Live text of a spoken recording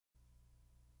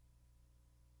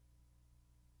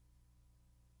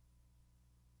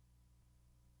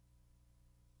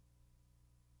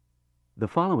The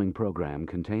following program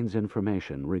contains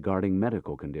information regarding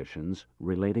medical conditions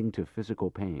relating to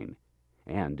physical pain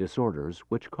and disorders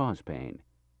which cause pain.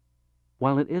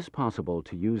 While it is possible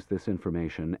to use this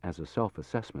information as a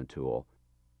self-assessment tool,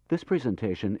 this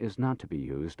presentation is not to be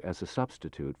used as a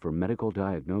substitute for medical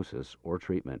diagnosis or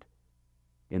treatment.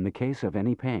 In the case of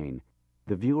any pain,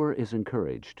 the viewer is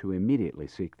encouraged to immediately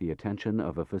seek the attention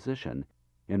of a physician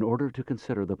in order to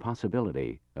consider the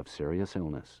possibility of serious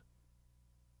illness.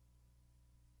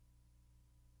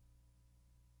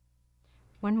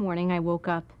 One morning I woke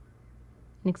up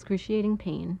in excruciating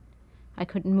pain. I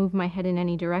couldn't move my head in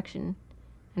any direction,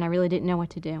 and I really didn't know what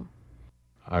to do.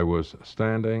 I was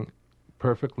standing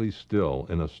perfectly still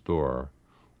in a store,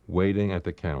 waiting at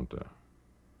the counter,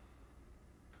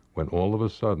 when all of a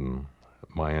sudden,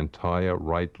 my entire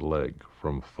right leg,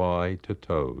 from thigh to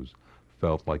toes,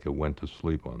 felt like it went to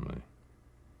sleep on me.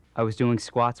 I was doing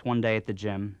squats one day at the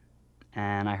gym,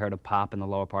 and I heard a pop in the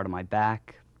lower part of my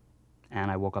back, and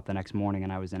I woke up the next morning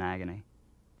and I was in agony.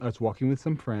 I was walking with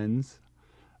some friends.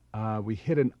 We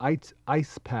hit an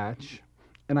ice patch,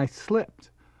 and I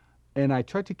slipped. And I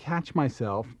tried to catch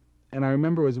myself, and I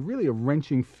remember it was really a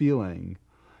wrenching feeling.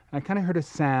 And I kind of heard a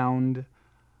sound,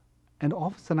 and all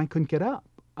of a sudden I couldn't get up.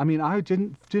 I mean, I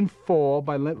didn't fall,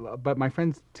 but my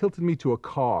friends tilted me to a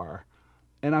car,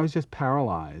 and I was just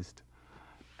paralyzed.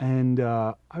 And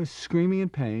I was screaming in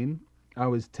pain. I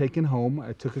was taken home.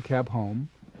 I took a cab home,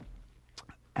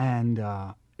 and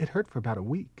it hurt for about a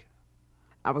week.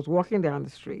 I was walking down the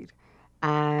street,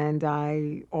 and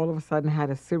I all of a sudden had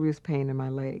a serious pain in my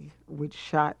leg,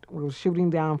 which was shooting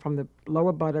down from the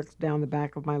lower buttocks down the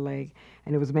back of my leg,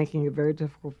 and it was making it very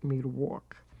difficult for me to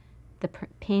walk. The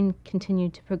pain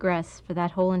continued to progress for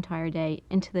that whole entire day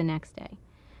into the next day,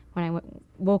 when I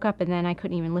woke up and then I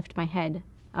couldn't even lift my head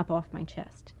up off my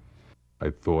chest. I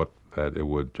thought that it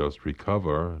would just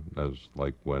recover, as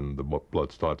like when the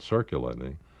blood starts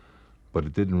circulating, but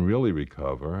it didn't really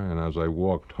recover, and as I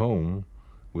walked home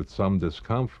with some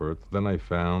discomfort, then I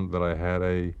found that I had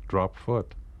a drop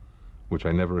foot, which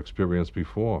I never experienced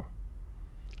before.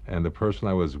 And the person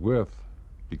I was with,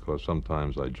 because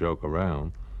sometimes I joke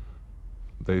around,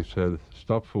 they said,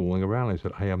 "Stop fooling around." I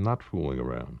said, "I am not fooling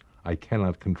around. I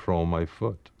cannot control my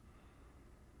foot."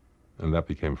 And that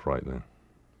became frightening.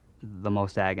 The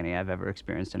most agony I've ever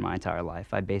experienced in my entire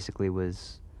life. I basically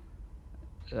was,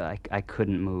 I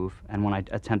couldn't move, and when I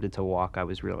attempted to walk, I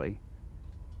was really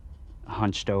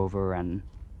hunched over and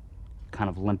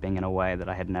kind of limping in a way that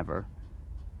I had never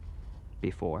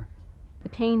before. The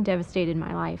pain devastated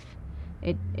my life.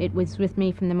 It was with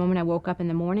me from the moment I woke up in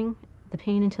the morning, the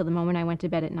pain until the moment I went to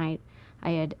bed at night.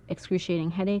 I had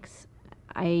excruciating headaches.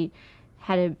 I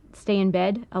had to stay in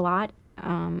bed a lot.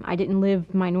 I didn't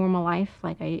live my normal life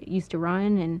like I used to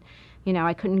run, and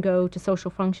I couldn't go to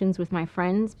social functions with my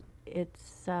friends.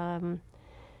 It's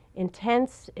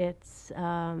intense, it's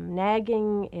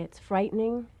nagging, it's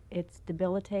frightening, it's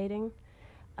debilitating,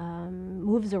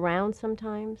 moves around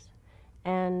sometimes,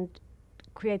 and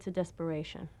creates a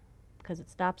desperation because it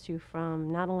stops you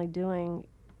from not only doing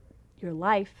your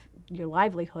life, your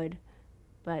livelihood,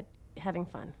 but having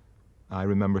fun. I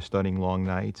remember studying long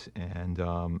nights,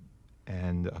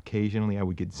 and occasionally I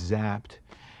would get zapped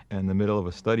in the middle of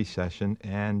a study session,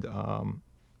 and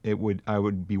I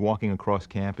would be walking across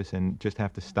campus and just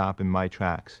have to stop in my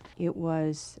tracks. It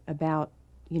was about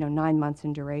 9 months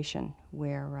in duration,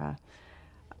 where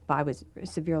I was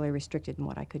severely restricted in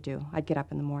what I could do. I'd get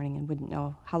up in the morning and wouldn't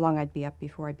know how long I'd be up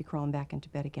before I'd be crawling back into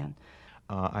bed again.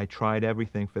 I tried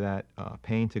everything for that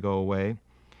pain to go away,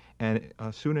 and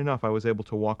soon enough I was able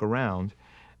to walk around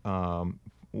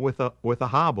with a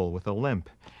hobble, with a limp,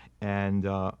 and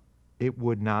it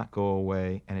would not go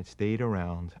away, and it stayed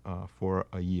around for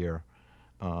a year.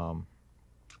 And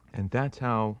that's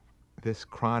how this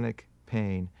chronic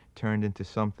pain turned into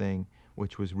something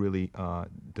which was really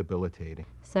debilitating.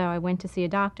 So I went to see a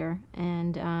doctor,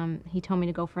 and he told me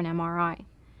to go for an MRI.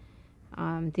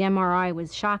 The MRI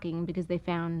was shocking because they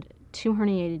found 2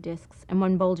 herniated discs and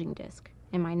 1 bulging disc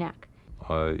in my neck.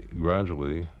 I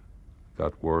gradually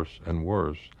got worse and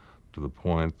worse to the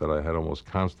point that I had almost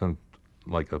constant,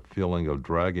 like a feeling of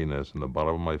dragginess in the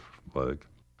bottom of my leg,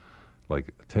 like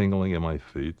tingling in my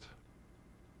feet.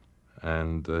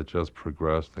 And it just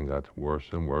progressed and got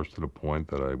worse and worse to the point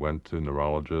that I went to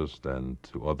neurologists and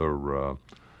to other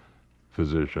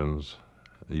physicians,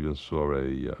 even saw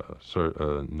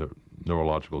a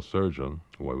neurological surgeon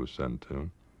who I was sent to,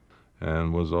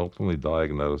 and was ultimately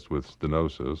diagnosed with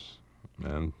stenosis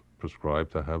and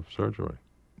prescribed to have surgery.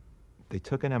 They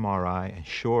took an MRI, and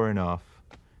sure enough,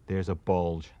 there's a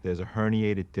bulge. There's a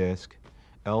herniated disc,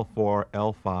 L4,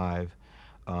 L5,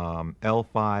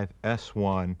 L5,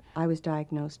 S1. I was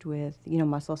diagnosed with,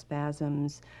 muscle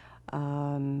spasms.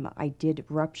 I did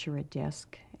rupture a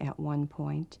disc at one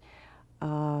point,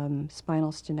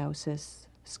 spinal stenosis,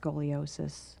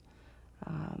 scoliosis,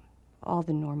 all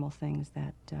the normal things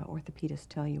that orthopedists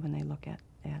tell you when they look at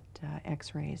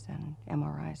x-rays and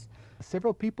MRIs.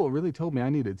 Several people really told me I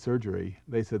needed surgery.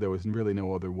 They said there was really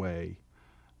no other way.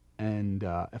 And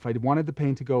if I wanted the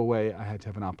pain to go away, I had to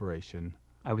have an operation.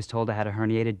 I was told I had a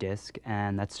herniated disc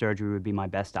and that surgery would be my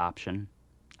best option.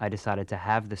 I decided to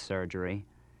have the surgery,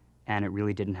 and it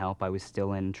really didn't help. I was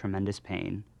still in tremendous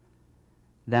pain.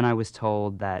 Then I was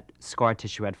told that scar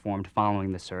tissue had formed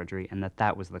following the surgery and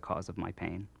that was the cause of my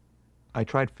pain. I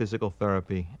tried physical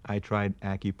therapy. I tried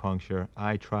acupuncture.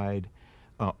 I tried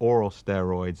oral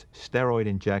steroids, steroid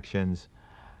injections.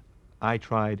 I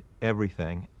tried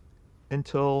everything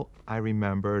until I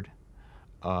remembered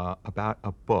about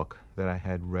a book that I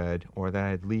had read or that I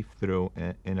had leafed through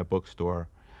in a bookstore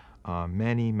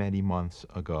many, many months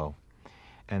ago.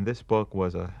 And this book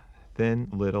was a thin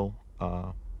little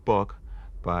book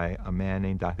by a man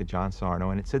named Dr. John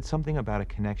Sarno, and it said something about a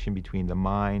connection between the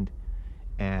mind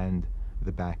and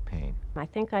the back pain. I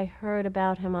think I heard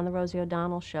about him on the Rosie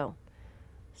O'Donnell show.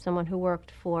 Someone who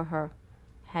worked for her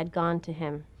had gone to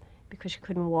him because she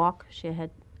couldn't walk. She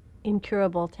had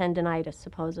incurable tendinitis,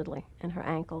 supposedly, in her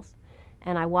ankles.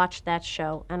 And I watched that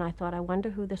show, and I thought, I wonder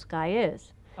who this guy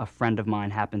is. A friend of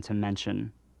mine happened to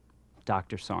mention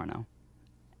Dr. Sarno.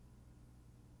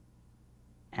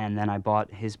 And then I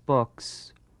bought his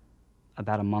books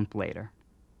about a month later.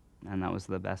 And that was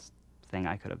the best thing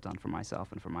I could have done for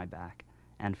myself and for my back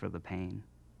and for the pain.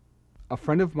 A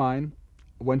friend of mine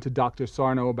went to Dr.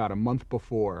 Sarno about a month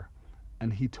before,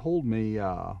 and he told me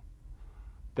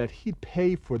that he'd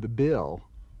pay for the bill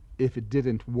if it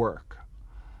didn't work.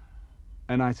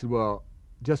 And I said, well,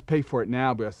 just pay for it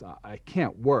now because I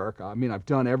can't work. I mean, I've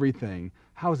done everything.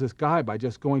 How is this guy, by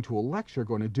just going to a lecture,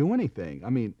 going to do anything? I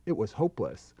mean, it was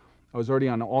hopeless. I was already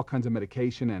on all kinds of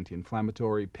medication,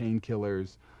 anti-inflammatory,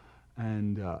 painkillers,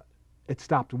 and it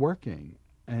stopped working.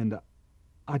 And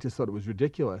I just thought it was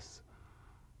ridiculous.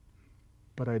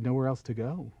 But I had nowhere else to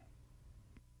go.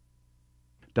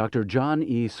 Dr. John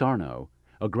E. Sarno,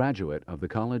 a graduate of the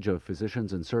College of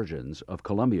Physicians and Surgeons of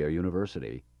Columbia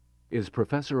University, is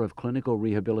professor of clinical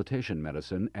rehabilitation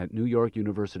medicine at New York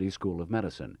University School of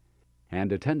Medicine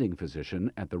and attending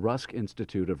physician at the Rusk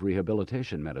Institute of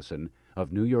Rehabilitation Medicine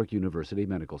of New York University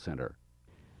Medical Center.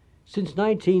 Since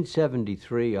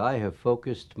 1973, I have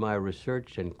focused my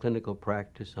research and clinical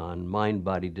practice on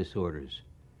mind-body disorders,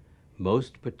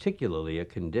 most particularly a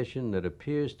condition that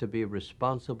appears to be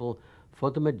responsible for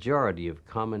the majority of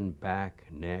common back,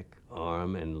 neck,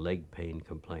 arm, and leg pain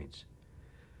complaints.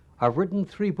 I've written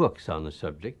 3 books on the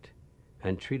subject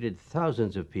and treated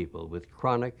thousands of people with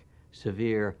chronic,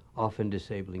 severe, often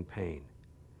disabling pain.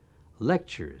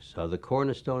 Lectures are the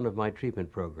cornerstone of my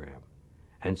treatment program,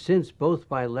 and since both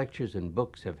my lectures and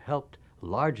books have helped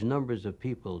large numbers of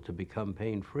people to become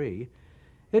pain-free,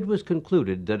 it was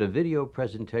concluded that a video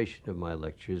presentation of my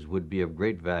lectures would be of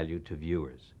great value to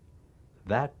viewers.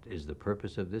 That is the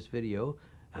purpose of this video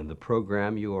and the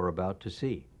program you are about to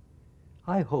see.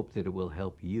 I hope that it will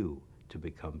help you to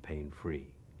become pain-free.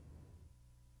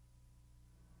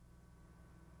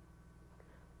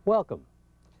 Welcome.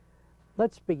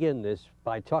 Let's begin this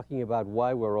by talking about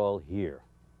why we're all here.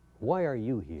 Why are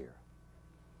you here?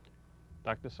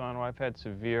 Dr. Sarno, I've had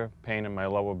severe pain in my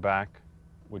lower back,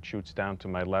 which shoots down to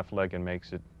my left leg and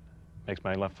makes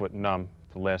my left foot numb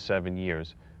for the last 7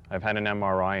 years. I've had an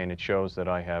MRI and it shows that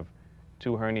I have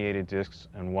 2 herniated discs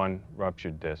and 1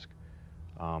 ruptured disc.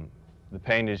 The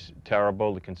pain is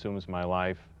terrible. It consumes my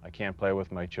life. I can't play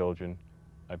with my children.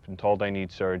 I've been told I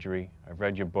need surgery. I've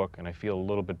read your book and I feel a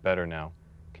little bit better now.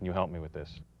 Can you help me with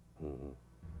this?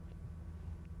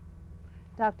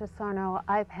 Dr. Sarno,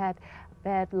 I've had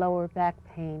bad lower back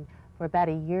pain for about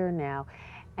a year now,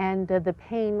 and the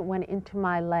pain went into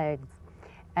my legs.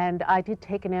 And I did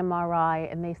take an MRI,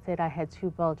 and they said I had 2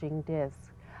 bulging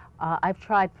discs. I've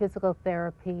tried physical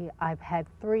therapy. I've had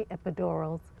 3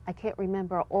 epidurals. I can't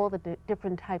remember all the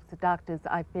different types of doctors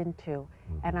I've been to,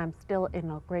 and I'm still in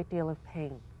a great deal of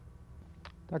pain.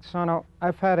 Dr. Sarno,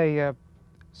 I've had a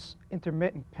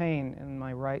intermittent pain in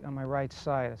on my right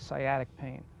side, a sciatic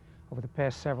pain, over the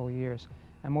past several years.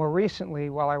 And more recently,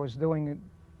 while I was doing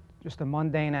just a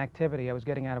mundane activity, I was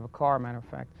getting out of a car, matter of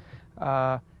fact,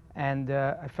 and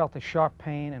I felt a sharp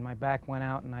pain and my back went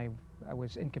out and I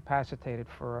was incapacitated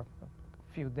for a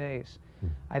few days.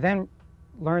 I then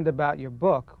learned about your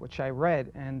book, which I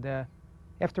read, and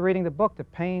after reading the book, the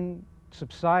pain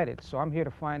subsided. So I'm here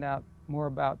to find out more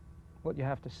about what you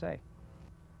have to say.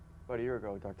 About a year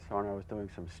ago, Dr. Sarno, I was doing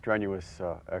some strenuous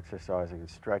exercising and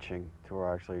stretching to where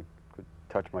I actually could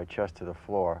touch my chest to the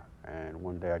floor. And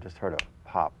one day I just heard a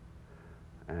pop.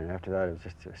 And after that, it was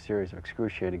just a series of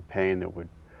excruciating pain that would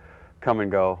come and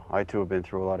go. I, too, have been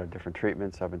through a lot of different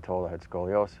treatments. I've been told I had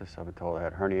scoliosis. I've been told I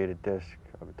had herniated disc.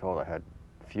 I've been told I had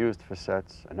fused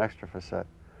facets, an extra facet.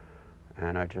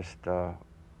 And I just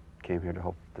came here to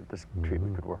hope that this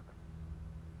treatment could work.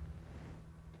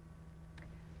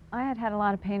 I had had a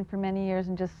lot of pain for many years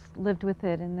and just lived with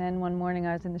it. And then one morning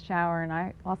I was in the shower and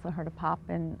I also heard a pop,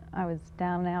 and I was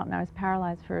down and out, and I was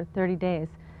paralyzed for 30 days.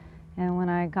 And when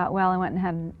I got well, I went and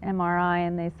had an MRI,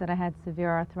 and they said I had severe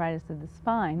arthritis of the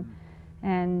spine,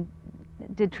 and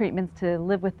did treatments to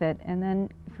live with it. And then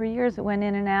for years it went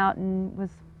in and out, and was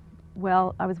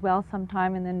well. I was well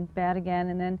sometime and then bad again.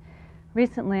 And then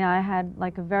recently I had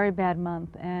like a very bad month,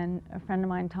 and a friend of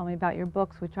mine told me about your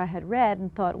books, which I had read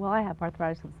and thought, well, I have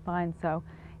arthritis of the spine, so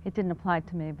it didn't apply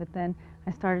to me. But then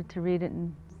I started to read it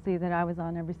and see that I was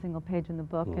on every single page in the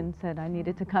book, and said I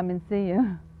needed to come and see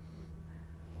you.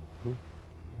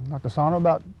 Dr. Sarno,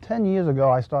 about 10 years ago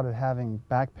I started having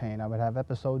back pain. I would have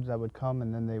episodes that would come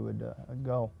and then they would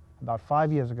go. About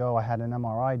 5 years ago I had an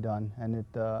MRI done, and it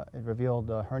revealed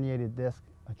a herniated disc,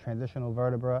 a transitional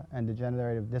vertebra, and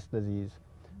degenerative disc disease.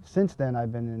 Since then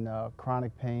I've been in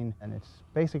chronic pain, and it's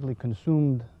basically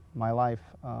consumed my life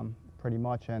pretty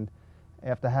much. And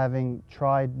after having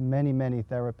tried many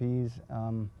therapies,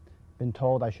 been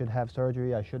told I should have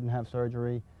surgery, I shouldn't have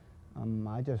surgery,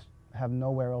 I just have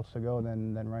nowhere else to go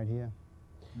than right here.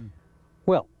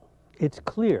 Well, it's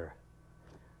clear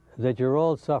that you're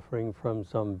all suffering from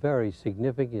some very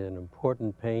significant and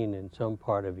important pain in some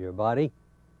part of your body,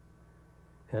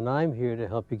 and I'm here to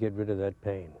help you get rid of that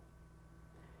pain.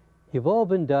 You've all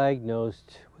been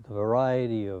diagnosed with a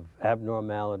variety of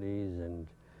abnormalities and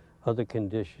other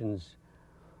conditions,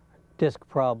 disc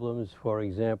problems, for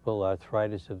example,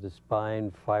 arthritis of the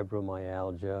spine,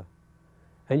 fibromyalgia,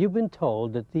 and you've been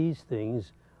told that these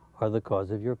things are the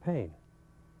cause of your pain.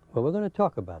 Well, we're going to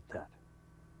talk about that.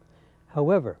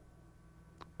 However,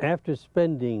 after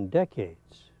spending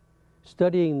decades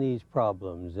studying these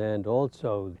problems and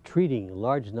also treating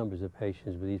large numbers of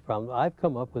patients with these problems, I've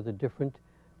come up with a different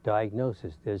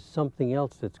diagnosis. There's something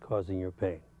else that's causing your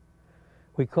pain.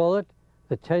 We call it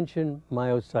the tension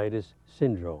myositis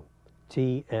syndrome,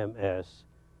 TMS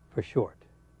for short.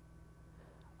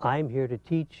 I'm here to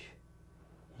teach.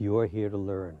 You're here to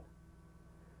learn.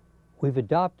 We've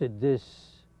adopted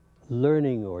this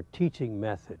learning or teaching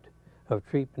method of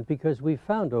treatment because we've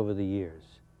found over the years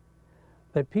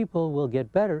that people will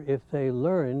get better if they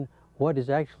learn what is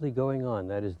actually going on.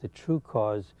 That is the true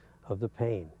cause of the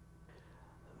pain.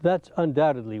 That's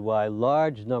undoubtedly why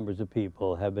large numbers of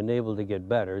people have been able to get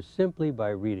better simply by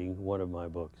reading one of my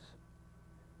books.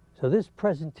 So this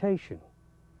presentation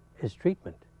is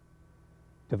treatment,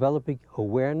 developing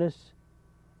awareness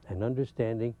and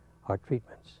understanding our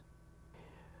treatments.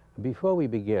 Before we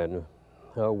begin,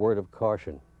 a word of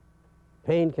caution.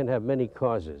 Pain can have many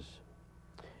causes,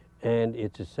 and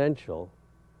it's essential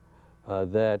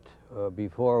that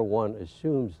before one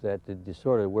assumes that the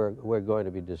disorder we're going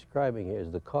to be describing here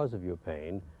is the cause of your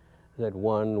pain, that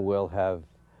one will have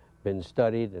been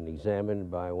studied and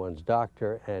examined by one's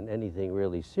doctor, and anything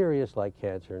really serious like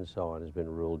cancer and so on has been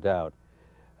ruled out.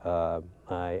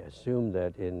 I assume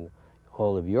that in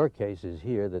all of your cases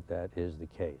here that is the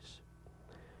case.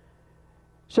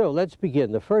 So let's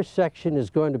begin. The first section is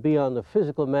going to be on the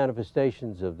physical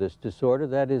manifestations of this disorder.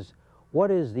 That is, what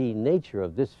is the nature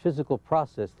of this physical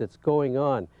process that's going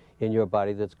on in your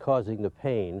body that's causing the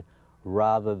pain,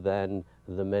 rather than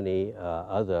the many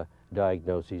other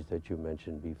diagnoses that you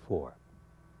mentioned before.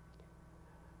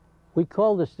 We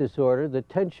call this disorder the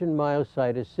tension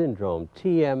myositis syndrome,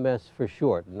 TMS for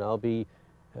short, and I'll be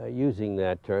using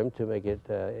that term to make it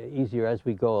easier as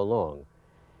we go along.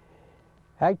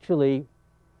 Actually,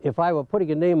 if I were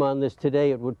putting a name on this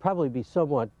today, it would probably be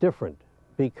somewhat different,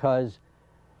 because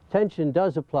tension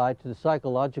does apply to the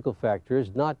psychological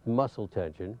factors, not muscle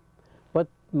tension, but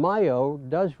myo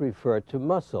does refer to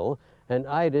muscle, and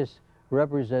itis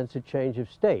represents a change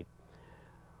of state.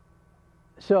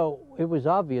 So it was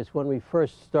obvious when we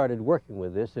first started working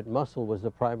with this that muscle was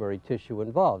the primary tissue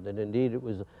involved, and indeed it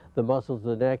was the muscles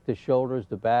of the neck, the shoulders,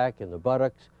 the back, and the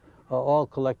buttocks, all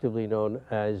collectively known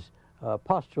as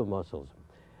postural muscles.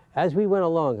 As we went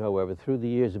along, however, through the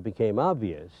years it became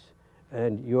obvious,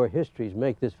 and your histories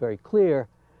make this very clear,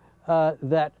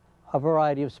 that a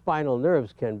variety of spinal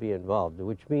nerves can be involved,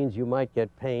 which means you might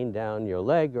get pain down your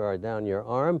leg or down your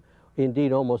arm,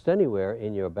 indeed almost anywhere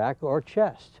in your back or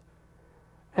chest.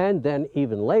 And then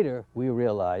even later, we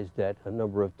realized that a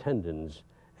number of tendons,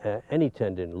 any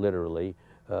tendon literally,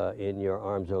 in your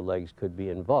arms or legs could be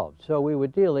involved. So we were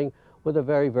dealing with a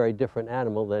very, very different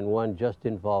animal than one just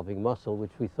involving muscle,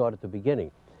 which we thought at the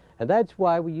beginning. And that's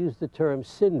why we use the term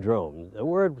syndrome. The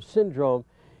word syndrome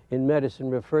in medicine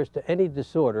refers to any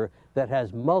disorder that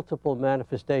has multiple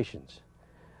manifestations.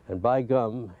 And by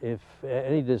gum, if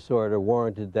any disorder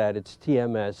warranted that, it's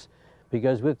TMS,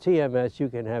 because with TMS you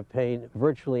can have pain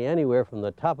virtually anywhere from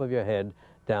the top of your head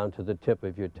down to the tip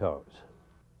of your toes.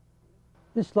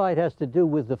 This slide has to do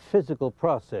with the physical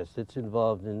process that's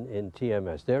involved in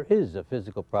TMS. There is a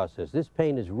physical process. This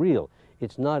pain is real.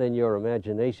 It's not in your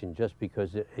imagination just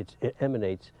because it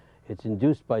emanates. It's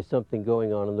induced by something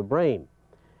going on in the brain.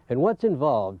 And what's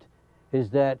involved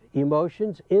is that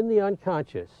emotions in the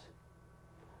unconscious,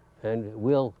 and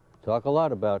we'll talk a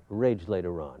lot about rage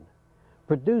later on,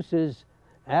 produces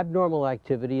abnormal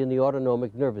activity in the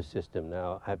autonomic nervous system.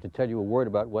 Now, I have to tell you a word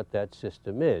about what that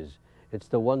system is. It's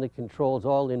the one that controls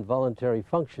all involuntary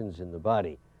functions in the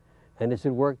body. And it's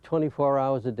at work 24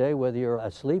 hours a day, whether you're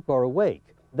asleep or awake.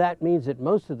 That means that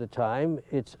most of the time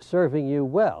it's serving you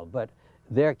well, but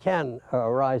there can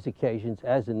arise occasions,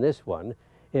 as in this one,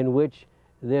 in which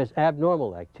there's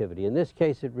abnormal activity. In this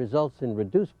case, it results in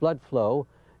reduced blood flow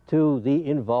to the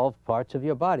involved parts of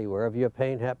your body, wherever your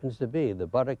pain happens to be, the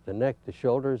buttock, the neck, the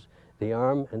shoulders, the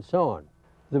arm, and so on.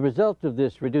 The result of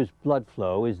this reduced blood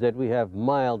flow is that we have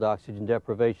mild oxygen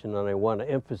deprivation, and I want to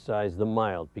emphasize the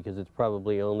mild because it's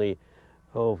probably only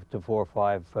 4 or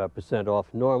 5% off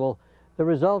normal. The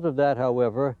result of that,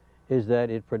 however, is that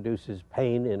it produces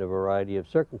pain in a variety of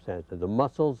circumstances. The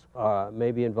muscles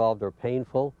may be involved or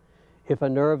painful. If a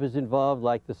nerve is involved,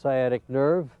 like the sciatic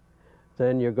nerve,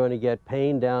 then you're going to get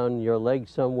pain down your leg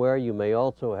somewhere. You may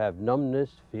also have numbness,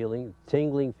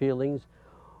 tingling feelings,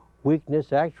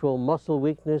 weakness, actual muscle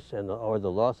weakness, or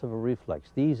the loss of a reflex.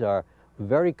 These are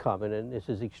very common, and this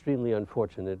is extremely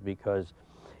unfortunate because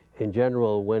in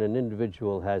general, when an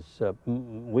individual has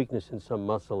weakness in some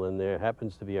muscle and there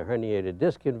happens to be a herniated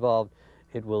disc involved,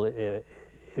 it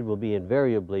will be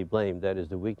invariably blamed. That is,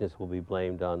 the weakness will be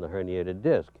blamed on the herniated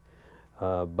disc.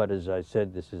 But as I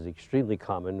said, this is extremely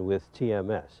common with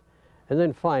TMS. And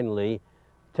then finally,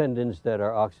 tendons that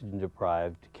are oxygen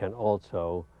deprived can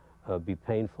also be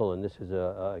painful, and this is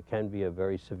can be a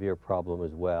very severe problem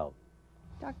as well.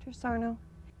 Dr. Sarno,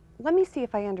 let me see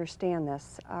if I understand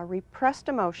this. Repressed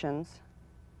emotions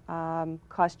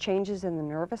cause changes in the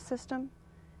nervous system.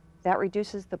 That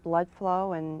reduces the blood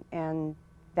flow, and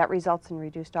that results in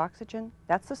reduced oxygen.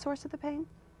 That's the source of the pain?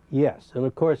 Yes, and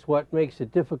of course what makes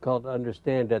it difficult to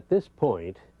understand at this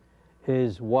point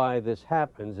is why this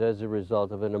happens as a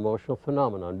result of an emotional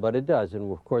phenomenon, but it does, and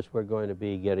of course we're going to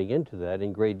be getting into that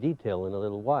in great detail in a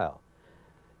little while.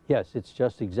 Yes, it's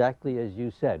just exactly as you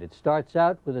said. It starts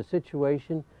out with a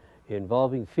situation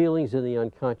involving feelings in the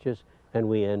unconscious, and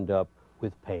we end up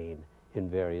with pain in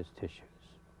various tissues.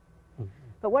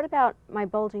 But what about my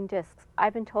bulging discs?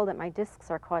 I've been told that my discs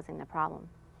are causing the problem.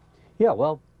 Yeah,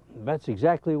 well, that's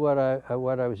exactly what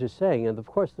I was just saying. And of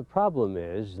course, the problem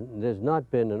is there's not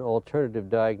been an alternative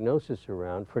diagnosis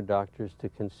around for doctors to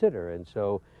consider. And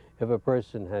so if a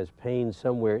person has pain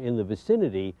somewhere in the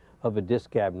vicinity of a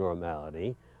disc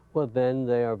abnormality, well, then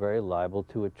they are very liable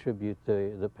to attribute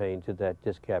the pain to that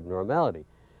disc abnormality.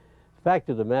 The fact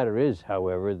of the matter is,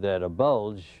 however, that a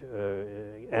bulge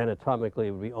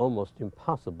anatomically would be almost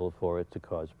impossible for it to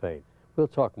cause pain. We'll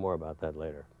talk more about that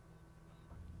later.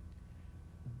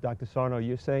 Dr. Sarno,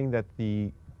 you're saying that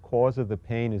the cause of the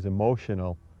pain is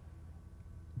emotional.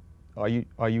 Are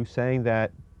you saying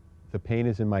that the pain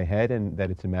is in my head and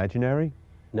that it's imaginary?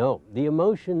 No, the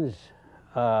emotions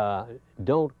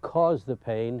don't cause the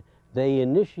pain. They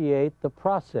initiate the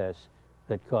process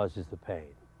that causes the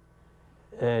pain.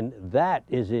 And that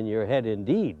is in your head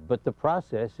indeed, but the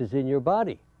process is in your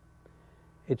body.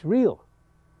 It's real.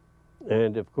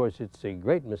 And of course, it's a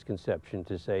great misconception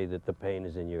to say that the pain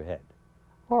is in your head.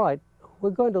 All right, we're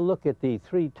going to look at the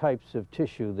 3 types of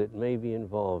tissue that may be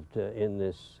involved in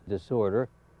this disorder.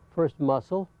 First,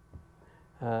 muscle,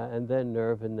 and then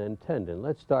nerve, and then tendon.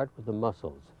 Let's start with the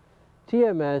muscles.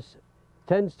 TMS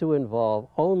tends to involve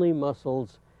only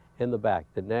muscles in the back,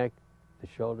 the neck, the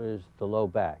shoulders, the low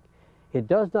back. It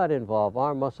does not involve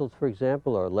arm muscles, for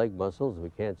example, or leg muscles. We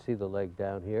can't see the leg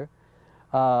down here.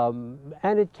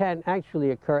 And it can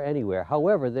actually occur anywhere.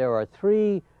 However, there are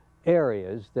 3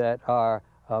 areas that are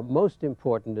most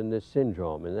important in this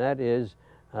syndrome, and that is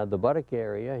the buttock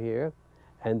area here,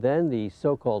 and then the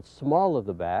so-called small of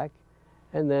the back,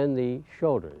 and then the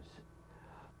shoulders.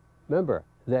 Remember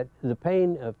that the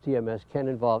pain of TMS can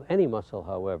involve any muscle,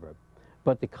 however,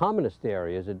 But the commonest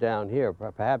areas are down here.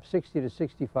 Perhaps 60 to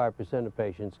 65% of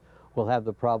patients will have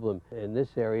the problem in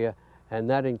this area, and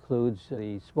that includes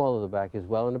the small of the back as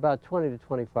well, and about 20 to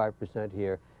 25%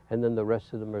 here, and then the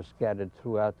rest of them are scattered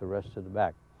throughout the rest of the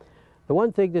back. The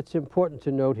one thing that's important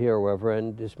to note here, however,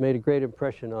 and this made a great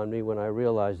impression on me when I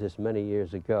realized this many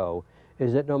years ago,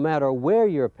 is that no matter where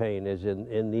your pain is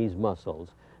in these muscles,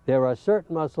 there are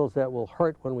certain muscles that will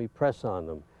hurt when we press on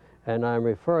them. And I'm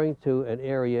referring to an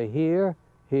area here,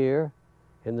 here,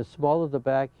 in the small of the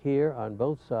back here on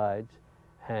both sides,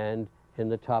 and in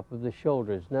the top of the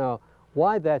shoulders. Now,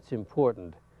 why that's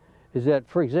important is that,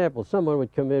 for example, someone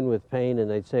would come in with pain and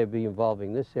they'd say it'd be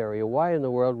involving this area. Why in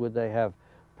the world would they have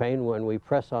pain when we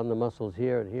press on the muscles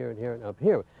here and here and here and up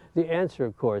here? The answer,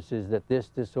 of course, is that this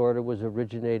disorder was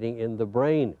originating in the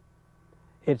brain.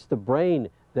 It's the brain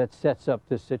that sets up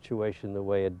this situation the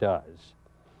way it does.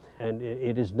 And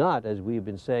it is not, as we've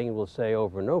been saying and will say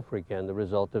over and over again, the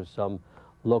result of some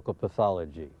local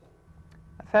pathology.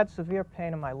 I've had severe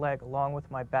pain in my leg along with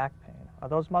my back pain. Are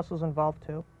those muscles involved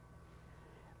too?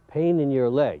 Pain in your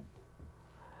leg.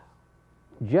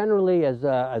 Generally, as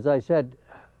I said,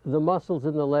 the muscles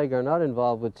in the leg are not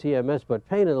involved with TMS, but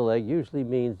pain in the leg usually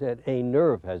means that a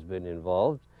nerve has been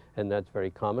involved, and that's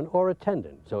very common, or a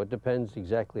tendon. So it depends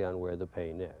exactly on where the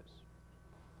pain is.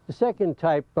 The second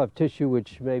type of tissue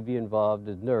which may be involved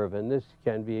is nerve, and this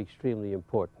can be extremely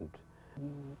important.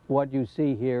 What you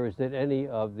see here is that any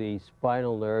of the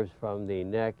spinal nerves from the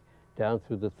neck down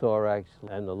through the thorax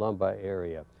and the lumbar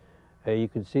area. You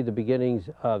can see the beginnings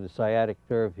of the sciatic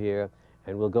nerve here,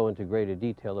 and we'll go into greater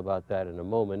detail about that in a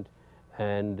moment,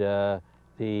 and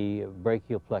the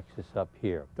brachial plexus up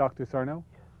here. Dr. Sarno?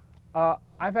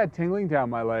 I've had tingling down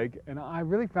my leg, and I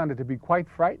really found it to be quite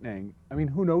frightening. I mean,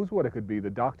 who knows what it could be? The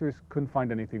doctors couldn't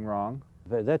find anything wrong.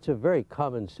 That's a very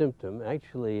common symptom.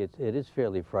 Actually, it is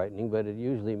fairly frightening, but it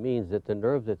usually means that the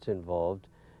nerve that's involved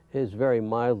is very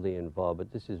mildly involved.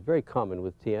 But this is very common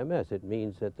with TMS. It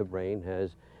means that the brain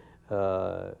has,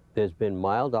 there's been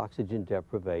mild oxygen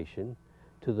deprivation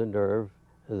to the nerve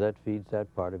that feeds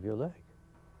that part of your leg.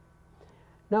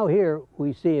 Now here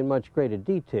we see in much greater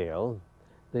detail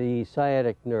the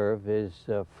sciatic nerve is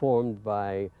formed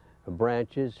by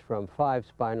branches from 5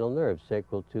 spinal nerves,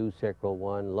 sacral 2, sacral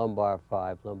 1, lumbar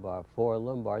 5, lumbar 4,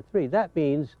 lumbar 3. That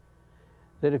means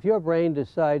that if your brain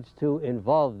decides to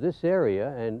involve this area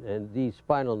and these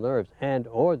spinal nerves and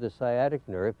or the sciatic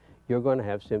nerve, you're going to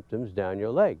have symptoms down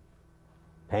your leg.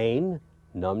 Pain,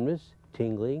 numbness,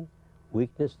 tingling,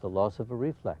 weakness, the loss of a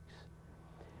reflex.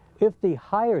 If the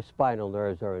higher spinal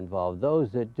nerves are involved, those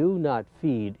that do not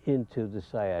feed into the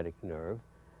sciatic nerve,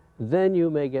 then you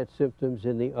may get symptoms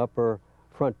in the upper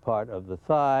front part of the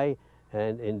thigh,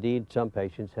 and indeed some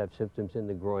patients have symptoms in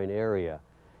the groin area.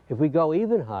 If we go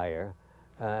even higher,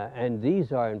 and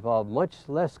these are involved much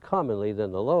less commonly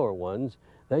than the lower ones,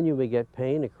 then you may get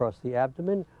pain across the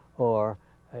abdomen or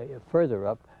further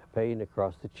up, pain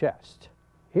across the chest.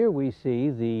 Here we see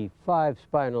the 5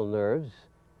 spinal nerves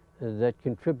that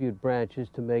contribute branches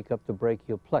to make up the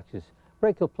brachial plexus.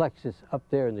 Brachial plexus up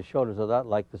there in the shoulders are not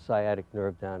like the sciatic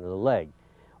nerve down in the leg.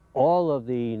 All of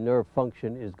the nerve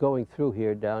function is going through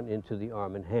here down into the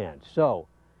arm and hand. So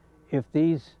if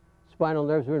these spinal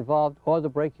nerves are involved or the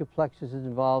brachial plexus is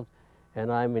involved,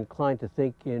 and I'm inclined to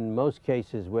think in most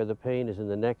cases where the pain is in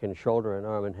the neck and shoulder and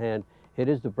arm and hand, it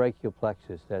is the brachial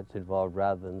plexus that's involved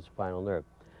rather than the spinal nerve.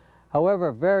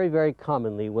 However, very, very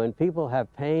commonly, when people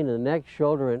have pain in the neck,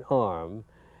 shoulder, and arm,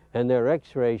 and their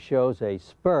x-ray shows a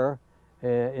spur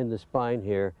in the spine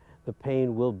here, the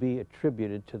pain will be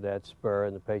attributed to that spur,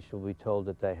 and the patient will be told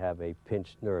that they have a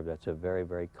pinched nerve. That's a very,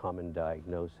 very common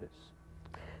diagnosis.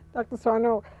 Dr.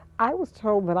 Sarno, I was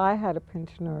told that I had a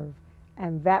pinched nerve,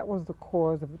 and that was the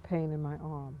cause of the pain in my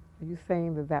arm. Are you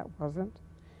saying that that wasn't?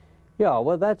 Yeah,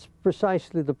 well, that's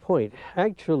precisely the point.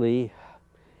 Actually,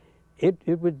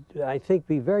 it would, I think,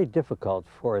 be very difficult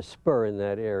for a spur in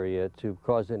that area to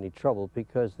cause any trouble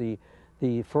because the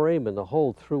foramen, the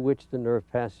hole through which the nerve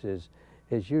passes,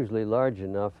 is usually large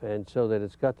enough and so that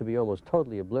it's got to be almost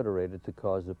totally obliterated to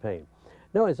cause the pain.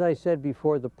 Now, as I said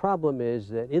before, the problem is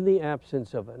that in the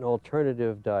absence of an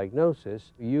alternative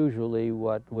diagnosis, usually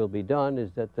what will be done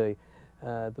is that the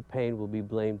pain will be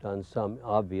blamed on some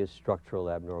obvious structural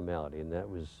abnormality, and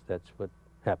that's what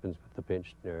happens with the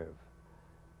pinched nerve.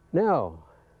 Now,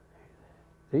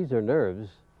 these are nerves.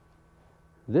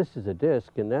 This is a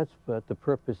disc, and that's what the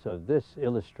purpose of this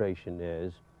illustration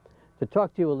is, to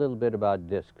talk to you a little bit about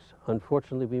discs.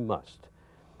 Unfortunately, we must,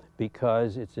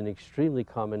 because it's an extremely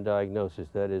common diagnosis,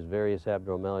 that is, various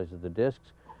abnormalities of the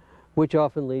discs, which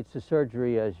often leads to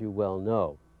surgery, as you well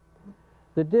know.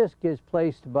 The disc is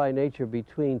placed by nature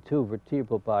between two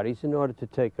vertebral bodies in order to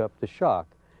take up the shock.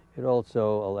 It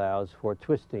also allows for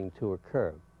twisting to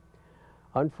occur.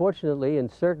 Unfortunately, in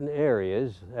certain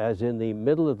areas, as in the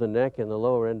middle of the neck and the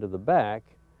lower end of the back,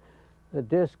 the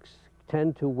discs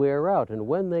tend to wear out, and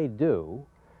when they do,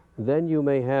 then you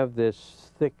may have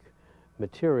this thick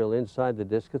material inside the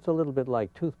disc. It's a little bit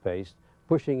like toothpaste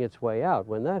pushing its way out.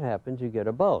 When that happens, you get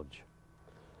a bulge.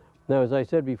 Now, as I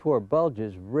said before,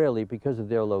 bulges rarely, because of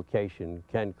their location,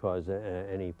 can cause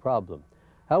any problem.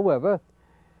 However,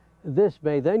 this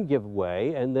may then give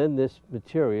way, and then this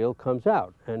material comes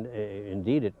out, and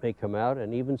indeed it may come out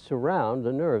and even surround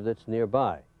the nerve that's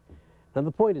nearby. Now,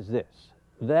 the point is this: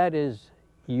 that is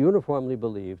uniformly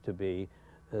believed to be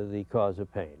the cause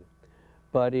of pain.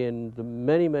 But in the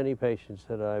many, many patients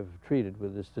that I've treated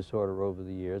with this disorder over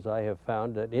the years, I have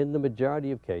found that in the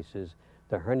majority of cases,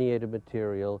 the herniated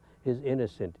material is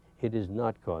innocent. It is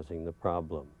not causing the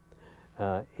problem.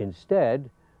 Instead,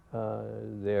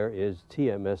 there is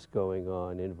TMS going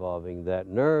on involving that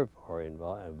nerve or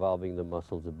involving the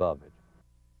muscles above it.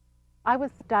 I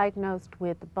was diagnosed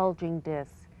with bulging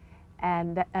discs,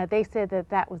 and they said that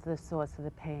that was the source of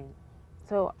the pain.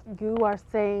 So you are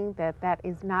saying that that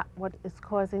is not what is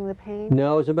causing the pain?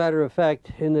 No, as a matter of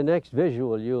fact, in the next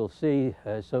visual you'll see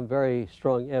some very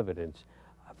strong evidence.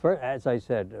 As I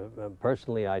said,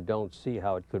 personally I don't see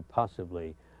how it could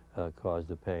possibly cause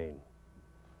the pain.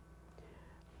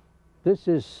 This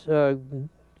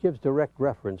gives direct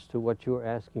reference to what you're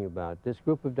asking about. This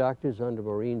group of doctors under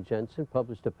Maureen Jensen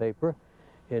published a paper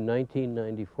in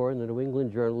 1994 in the New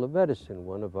England Journal of Medicine,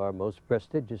 one of our most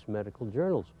prestigious medical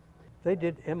journals. They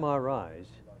did MRIs,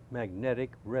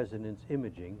 magnetic resonance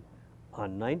imaging,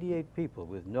 on 98 people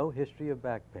with no history of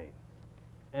back pain.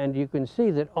 And you can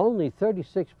see that only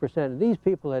 36% of these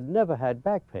people had never had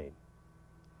back pain.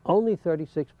 Only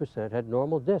 36% had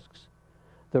normal discs.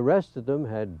 The rest of them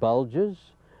had bulges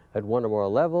at one or more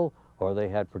level, or they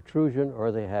had protrusion,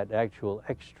 or they had actual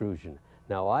extrusion.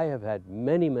 Now, I have had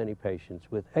many, many patients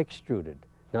with extruded,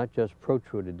 not just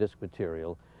protruded disc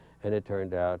material, and it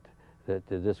turned out that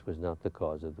this was not the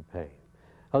cause of the pain.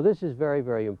 Now, this is very,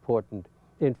 very important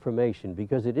information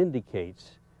because it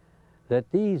indicates that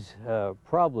these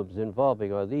problems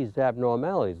involving, or these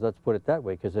abnormalities, let's put it that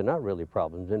way, because they're not really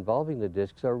problems, involving the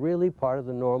discs are really part of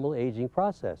the normal aging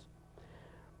process.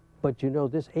 But you know,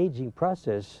 this aging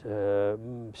process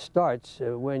starts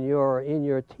when you're in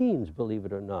your teens, believe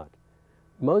it or not.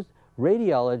 Most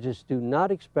radiologists do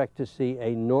not expect to see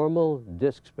a normal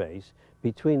disc space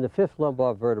between the fifth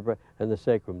lumbar vertebra and the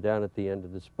sacrum down at the end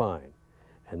of the spine.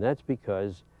 And that's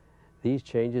because these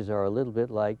changes are a little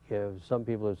bit like, some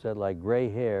people have said, like gray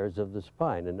hairs of the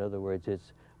spine. In other words,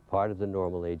 it's part of the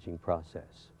normal aging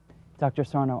process. Dr.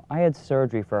 Sarno, I had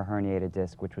surgery for a herniated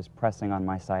disc, which was pressing on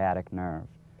my sciatic nerve.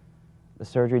 The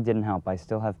surgery didn't help. I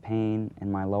still have pain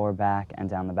in my lower back and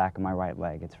down the back of my right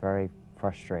leg. It's very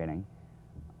frustrating.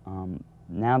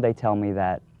 Now they tell me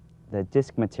that the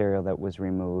disc material that was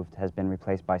removed has been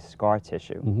replaced by scar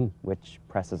tissue, which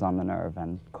presses on the nerve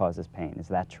and causes pain. Is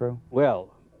that true?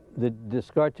 Well, the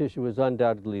scar tissue is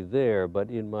undoubtedly there, but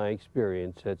in my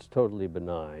experience, it's totally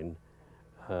benign.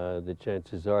 The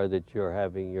chances are that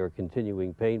you're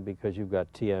continuing pain because you've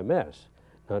got TMS,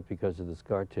 not because of the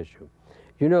scar tissue.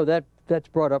 You know, that's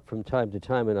brought up from time to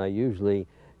time, and I usually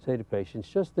say to patients,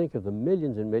 just think of the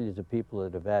millions and millions of people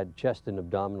that have had chest and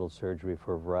abdominal surgery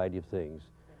for a variety of things.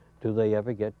 Do they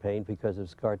ever get pain because of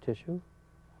scar tissue?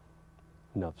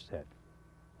 Enough said.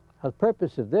 Now, the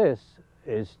purpose of this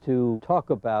is to talk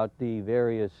about the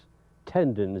various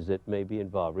tendons that may be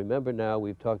involved. Remember, now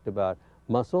we've talked about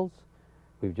muscles,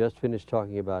 we've just finished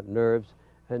talking about nerves,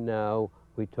 and now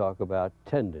we talk about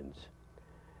tendons.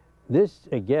 This,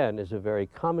 again, is a very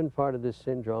common part of this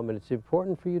syndrome, and it's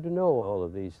important for you to know all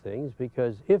of these things,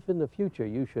 because if in the future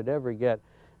you should ever get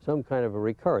some kind of a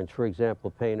recurrence, for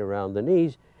example, pain around the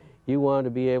knees, you want to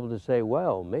be able to say,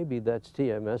 well, maybe that's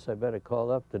TMS, I better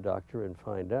call up the doctor and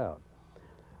find out.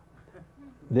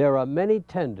 There are many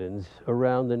tendons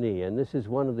around the knee, and this is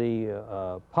one of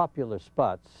the popular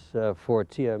spots for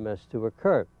TMS to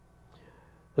occur.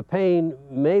 The pain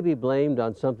may be blamed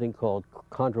on something called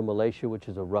chondromalacia, which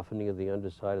is a roughening of the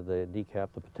underside of the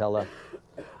kneecap, the patella.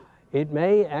 It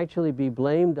may actually be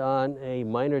blamed on a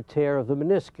minor tear of the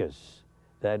meniscus,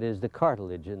 that is the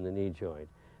cartilage in the knee joint.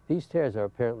 These tears are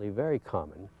apparently very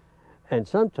common, and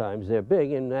sometimes they're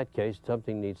big. In that case,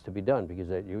 something needs to be done because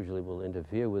that usually will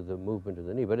interfere with the movement of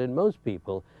the knee. But in most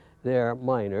people, they're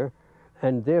minor,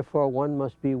 and therefore one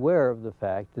must be aware of the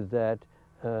fact that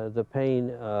the pain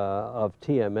of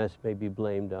TMS may be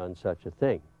blamed on such a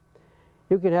thing.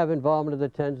 You can have involvement of the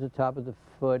tendons at the top of the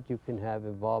foot. You can have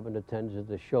involvement of tendons of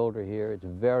the shoulder here. It's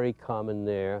very common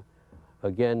there.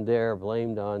 Again, they're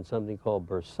blamed on something called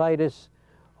bursitis,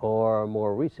 or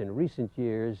more recent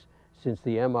years, since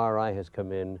the MRI has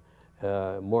come in,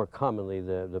 more commonly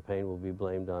the pain will be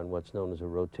blamed on what's known as a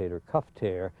rotator cuff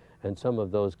tear, and some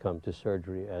of those come to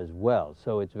surgery as well.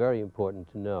 So it's very important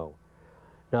to know.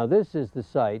 Now, this is the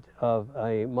site of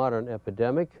a modern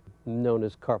epidemic known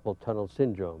as carpal tunnel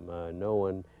syndrome. No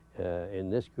one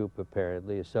in this group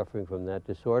apparently is suffering from that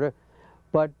disorder,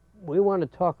 but we want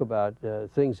to talk about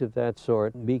things of that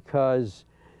sort because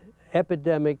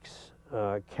epidemics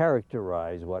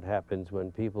characterize what happens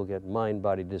when people get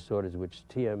mind-body disorders, which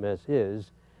TMS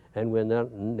is, and when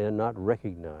they're not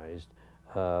recognized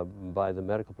by the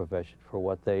medical profession for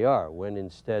what they are, when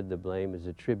instead the blame is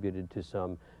attributed to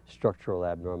some structural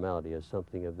abnormality or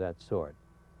something of that sort.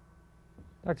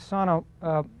 Dr. Sarno,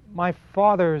 my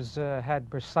father's had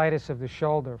bursitis of the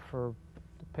shoulder for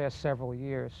the past several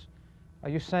years. Are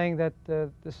you saying that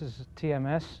this is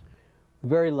TMS?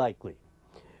 Very likely,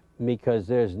 because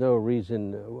there's no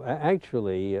reason.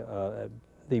 Actually,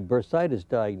 the bursitis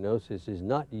diagnosis is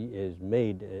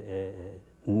made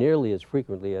nearly as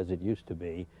frequently as it used to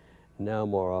be. Now,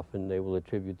 more often, they will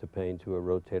attribute the pain to a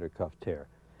rotator cuff tear.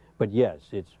 But yes,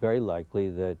 it's very likely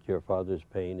that your father's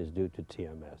pain is due to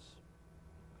TMS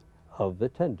of the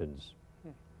tendons.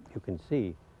 You can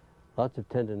see lots of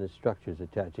tendinous structures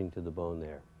attaching to the bone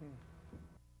there.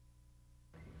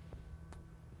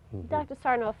 Dr.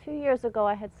 Sarno, a few years ago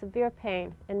I had severe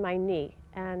pain in my knee,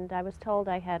 and I was told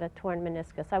I had a torn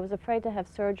meniscus. I was afraid to have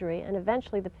surgery, and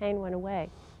eventually the pain went away.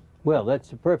 Well,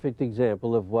 that's a perfect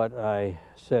example of what I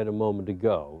said a moment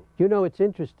ago. You know, it's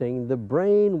interesting. The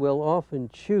brain will often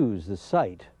choose the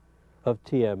site of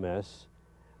TMS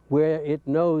where it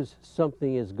knows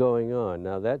something is going on.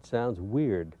 Now, that sounds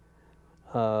weird,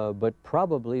 but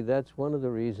probably that's one of the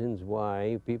reasons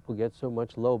why people get so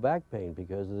much low back pain,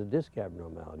 because of the disc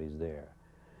abnormalities there.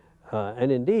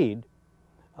 And indeed,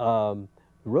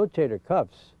 rotator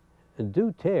cuffs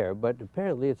do tear, but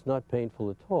apparently it's not painful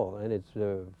at all, and it's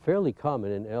fairly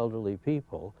common in elderly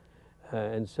people.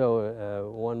 And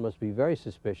so one must be very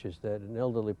suspicious that an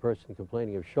elderly person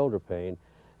complaining of shoulder pain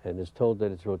and is told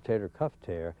that it's rotator cuff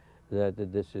tear, that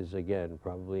this is, again,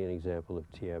 probably an example of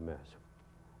TMS.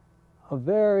 A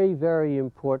very, very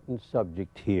important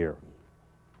subject here.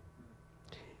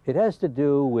 It has to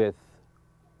do with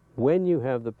when you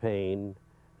have the pain,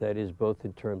 that is both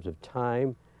in terms of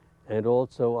time and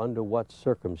also under what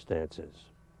circumstances.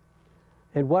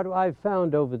 And what I've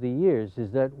found over the years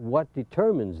is that what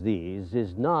determines these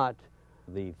is not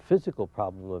the physical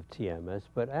problem of TMS,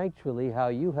 but actually how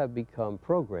you have become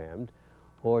programmed,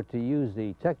 or to use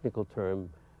the technical term,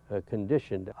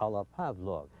 conditioned a la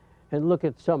Pavlov. And look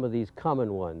at some of these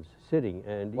common ones, sitting,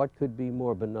 and what could be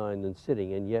more benign than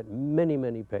sitting, and yet many,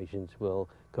 many patients will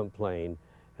complain,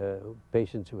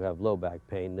 patients who have low back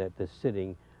pain, that the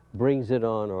sitting brings it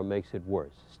on or makes it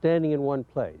worse. Standing in one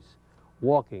place,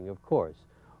 walking, of course,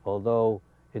 although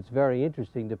it's very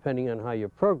interesting, depending on how you're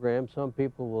programmed, some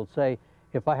people will say,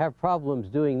 if I have problems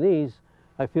doing these,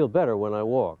 I feel better when I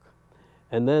walk.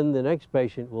 And then the next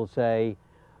patient will say,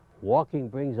 walking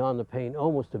brings on the pain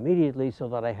almost immediately so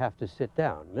that I have to sit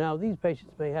down. Now, these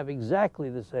patients may have exactly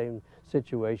the same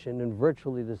situation in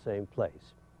virtually the same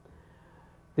place.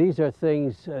 These are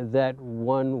things that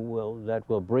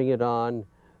will bring it on.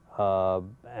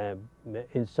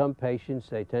 In some patients,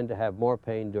 they tend to have more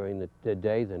pain during the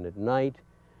day than at night.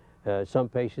 Some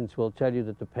patients will tell you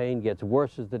that the pain gets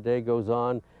worse as the day goes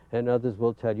on, and others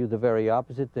will tell you the very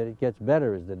opposite, that it gets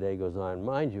better as the day goes on.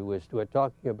 Mind you, we're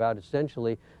talking about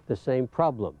essentially the same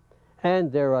problem.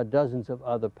 And there are dozens of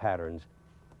other patterns.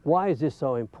 Why is this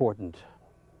so important?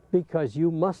 Because you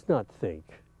must not think,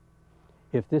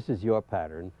 if this is your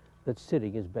pattern, that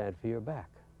sitting is bad for your back,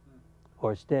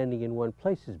 or standing in one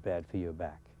place is bad for your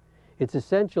back. It's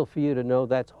essential for you to know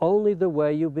that's only the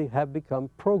way you have become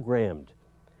programmed.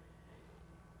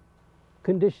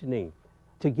 Conditioning,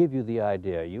 to give you the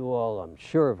idea, you all, I'm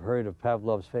sure, have heard of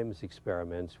Pavlov's famous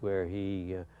experiments where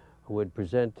he would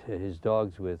present his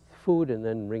dogs with food and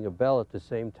then ring a bell at the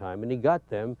same time, and he got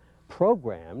them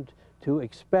programmed to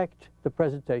expect the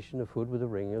presentation of food with the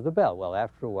ringing of the bell. Well,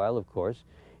 after a while, of course,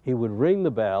 he would ring the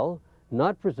bell,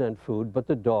 not present food, but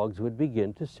the dogs would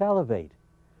begin to salivate.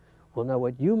 Well, now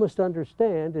what you must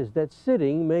understand is that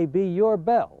sitting may be your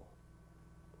bell,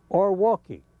 or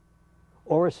walking,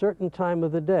 or a certain time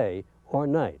of the day or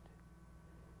night.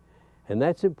 And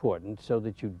that's important so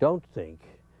that you don't think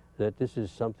that this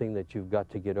is something that you've got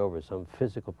to get over, some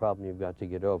physical problem you've got to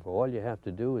get over. All you have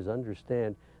to do is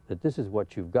understand that this is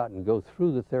what you've got and go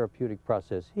through the therapeutic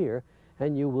process here,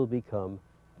 and you will become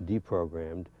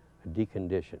deprogrammed,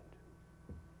 deconditioned.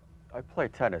 I play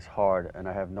tennis hard and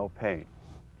I have no pain.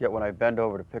 Yet when I bend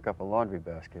over to pick up a laundry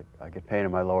basket, I get pain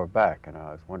in my lower back, and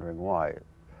I was wondering why.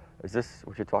 Is this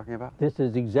what you're talking about? This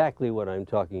is exactly what I'm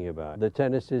talking about. The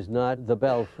tennis is not the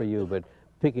bell for you, but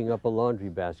picking up a laundry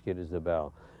basket is the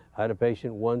bell. I had a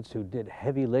patient once who did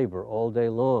heavy labor all day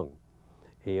long.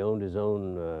 He owned his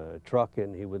own truck,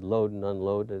 and he would load and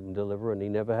unload and deliver, and he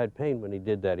never had pain when he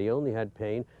did that. He only had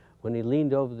pain when he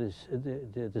leaned over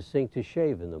the sink to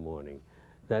shave in the morning.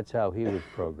 That's how he was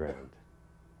programmed.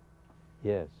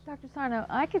 Yes. Dr. Sarno,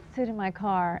 I could sit in my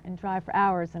car and drive for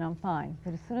hours and I'm fine,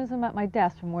 but as soon as I'm at my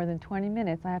desk for more than 20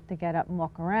 minutes, I have to get up and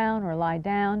walk around or lie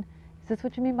down. Is this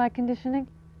what you mean by conditioning?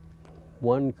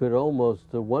 One could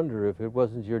almost wonder if it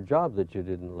wasn't your job that you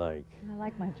didn't like. I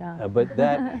like my job. But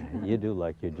that, you do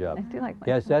like your job. I do like my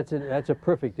yes, job. that's a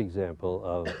perfect example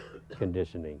of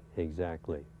conditioning,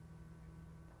 exactly.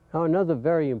 Now, another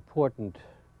very important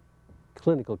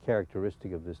clinical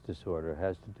characteristic of this disorder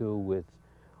has to do with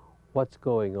what's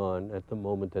going on at the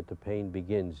moment that the pain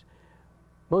begins.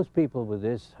 Most people with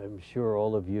this, I'm sure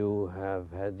all of you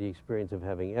have had the experience of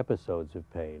having episodes of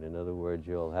pain. In other words,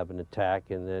 you'll have an attack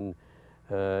and then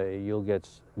you'll get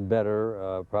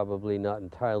better, probably not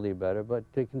entirely better, but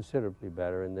considerably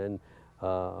better, and then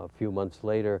a few months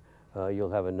later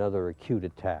you'll have another acute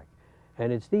attack.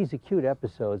 And it's these acute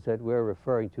episodes that we're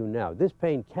referring to now. This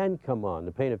pain can come on,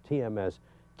 the pain of TMS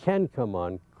can come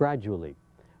on gradually,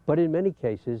 but in many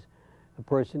cases the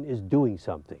person is doing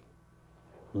something,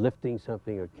 lifting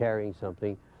something or carrying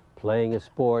something, playing a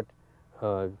sport.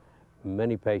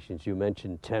 Many patients, you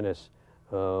mentioned tennis,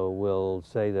 will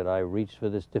say that I reached for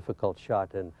this difficult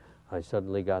shot and I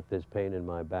suddenly got this pain in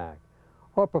my back.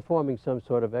 Or performing some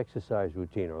sort of exercise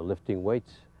routine or lifting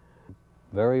weights.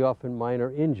 Very often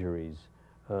minor injuries.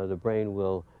 The brain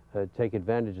will take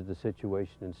advantage of the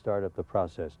situation and start up the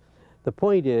process. The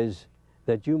point is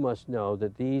that you must know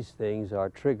that these things are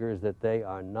triggers, that they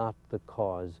are not the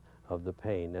cause of the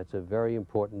pain. That's a very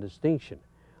important distinction.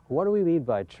 What do we mean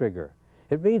by trigger?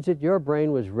 It means that your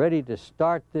brain was ready to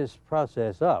start this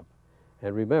process up.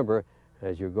 And remember,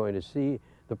 as you're going to see,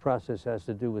 the process has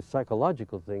to do with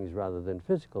psychological things rather than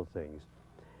physical things.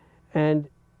 And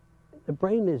the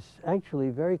brain is actually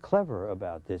very clever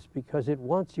about this because it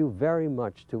wants you very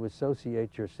much to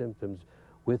associate your symptoms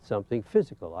with something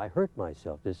physical. I hurt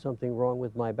myself. There's something wrong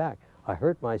with my back. I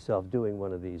hurt myself doing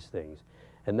one of these things.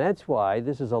 And that's why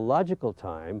this is a logical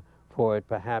time for it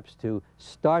perhaps to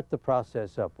start the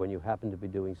process up when you happen to be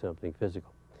doing something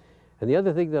physical. And the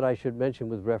other thing that I should mention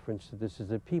with reference to this is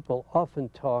that people often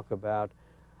talk about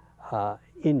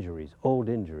injuries, old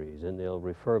injuries, and they'll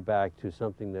refer back to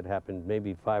something that happened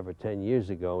maybe 5 or 10 years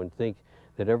ago and think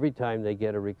that every time they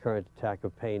get a recurrent attack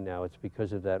of pain now, it's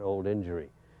because of that old injury.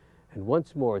 And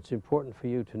once more, it's important for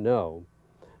you to know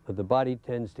that the body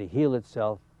tends to heal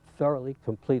itself thoroughly,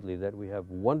 completely, that we have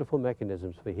wonderful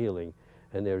mechanisms for healing,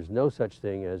 and there's no such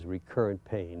thing as recurrent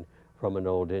pain from an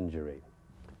old injury.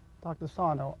 Dr.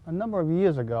 Sarno, a number of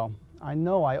years ago, I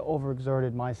know I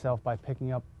overexerted myself by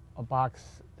picking up a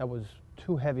box that was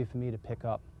too heavy for me to pick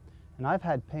up, and I've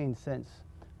had pain since.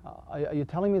 Are you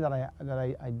telling me that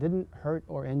I didn't hurt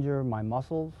or injure my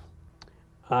muscles?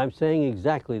 I'm saying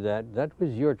exactly that. That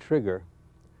was your trigger.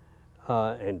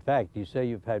 In fact, you say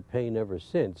you've had pain ever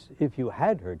since. If you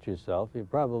had hurt yourself, you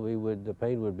probably would, the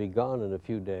pain would be gone in a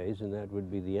few days, and that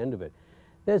would be the end of it.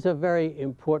 There's a very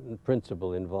important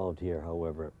principle involved here,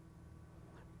 however.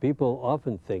 People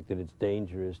often think that it's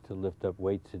dangerous to lift up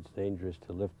weights, it's dangerous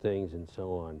to lift things, and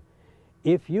so on.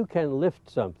 If you can lift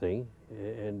something,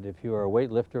 and if you are a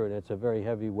weightlifter and it's a very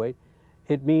heavy weight,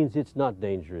 it means it's not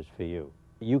dangerous for you.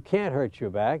 You can't hurt your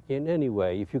back in any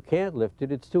way. If you can't lift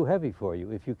it, it's too heavy for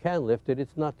you. If you can lift it,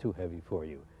 it's not too heavy for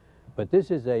you. But this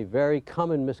is a very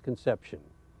common misconception,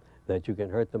 that you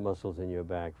can hurt the muscles in your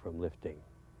back from lifting.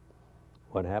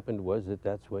 What happened was that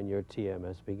that's when your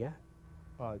TMS began.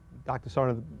 Dr.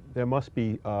 Sarno, there must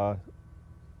be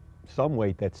some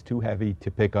weight that's too heavy to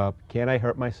pick up. Can I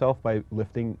hurt myself by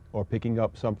lifting or picking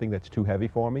up something that's too heavy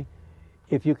for me?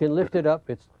 If you can lift it up,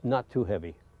 it's not too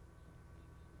heavy,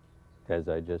 as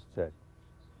I just said.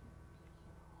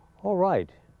 All right,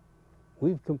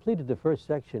 we've completed the first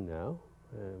section now.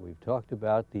 We've talked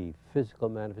about the physical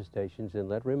manifestations, and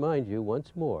let me remind you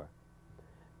once more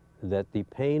that the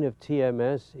pain of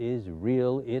TMS is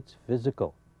real, it's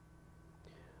physical.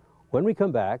 When we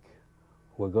come back,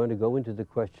 we're going to go into the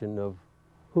question of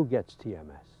who gets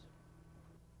TMS.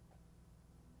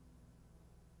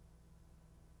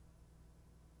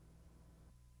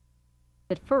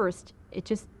 At first, it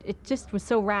just was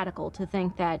so radical to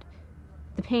think that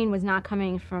the pain was not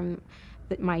coming from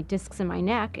my discs in my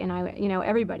neck, and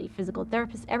everybody, physical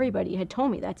therapists, everybody had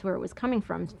told me that's where it was coming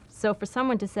from. So for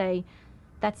someone to say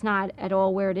that's not at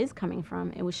all where it is coming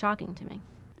from, it was shocking to me.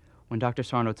 When Dr.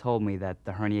 Sarno told me that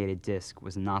the herniated disc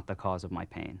was not the cause of my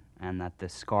pain, and that the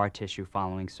scar tissue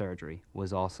following surgery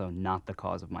was also not the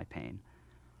cause of my pain,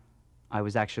 I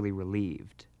was actually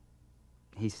relieved.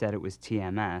 He said it was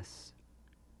TMS,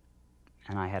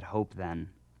 and I had hope then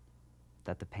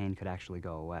that the pain could actually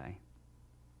go away.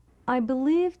 I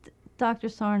believed Dr.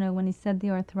 Sarno when he said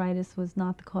the arthritis was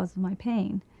not the cause of my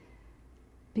pain,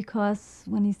 because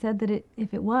when he said that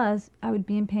if it was, I would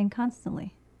be in pain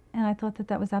constantly. And I thought that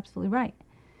that was absolutely right.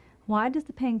 Why does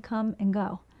the pain come and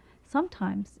go?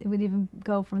 Sometimes it would even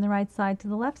go from the right side to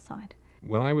the left side.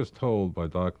 When I was told by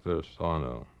Dr.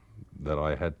 Sarno that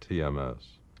I had TMS,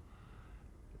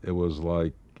 it was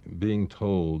like being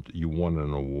told you won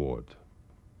an award.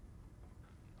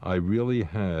 I really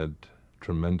had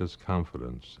tremendous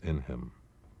confidence in him.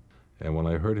 And when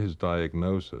I heard his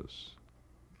diagnosis,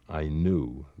 I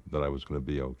knew that I was going to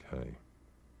be okay.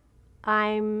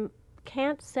 I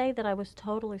can't say that I was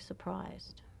totally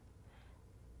surprised.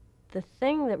 The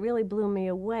thing that really blew me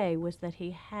away was that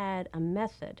he had a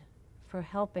method for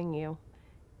helping you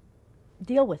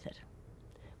deal with it.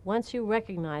 Once you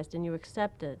recognized and you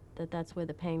accepted that that's where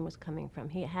the pain was coming from,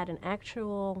 he had an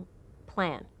actual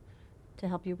plan to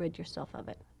help you rid yourself of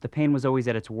it. The pain was always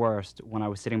at its worst when I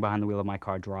was sitting behind the wheel of my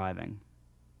car driving.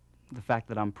 The fact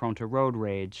that I'm prone to road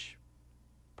rage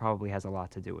probably has a lot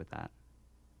to do with that.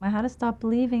 I had to stop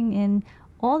believing in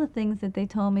all the things that they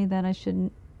told me that I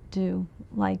shouldn't do,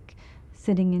 like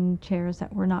sitting in chairs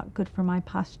that were not good for my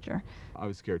posture. I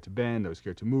was scared to bend, I was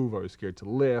scared to move, I was scared to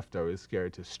lift, I was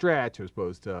scared to stretch, I was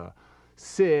supposed to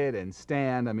sit and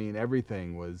stand. I mean,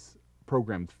 everything was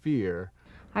programmed fear.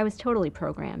 I was totally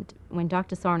programmed. When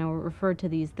Dr. Sarno referred to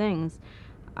these things,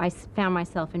 I found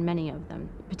myself in many of them.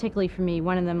 Particularly for me,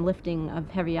 one of them lifting of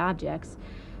heavy objects.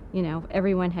 You know,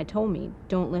 everyone had told me,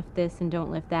 don't lift this and don't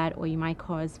lift that, or you might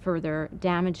cause further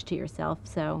damage to yourself.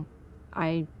 So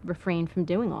I refrained from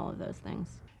doing all of those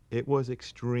things. It was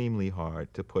extremely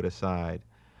hard to put aside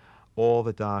all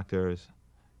the doctors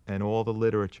and all the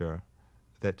literature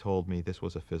that told me this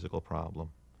was a physical problem.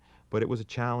 But it was a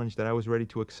challenge that I was ready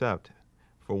to accept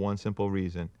for one simple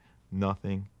reason: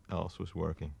 nothing else was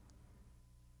working.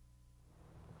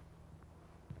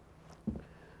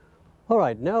 All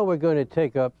right, now we're going to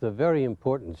take up the very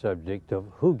important subject of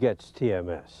who gets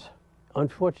TMS.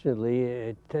 Unfortunately,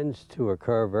 it tends to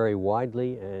occur very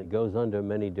widely and goes under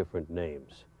many different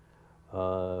names.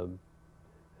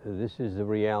 This is the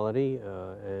reality,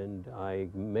 and I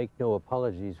make no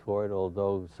apologies for it,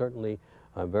 although certainly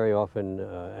I'm very often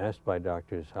asked by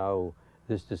doctors how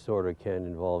this disorder can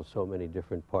involve so many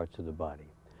different parts of the body.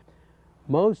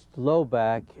 Most low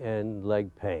back and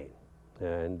leg pain,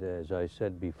 and as I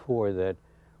said before, that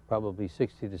probably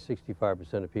 60 to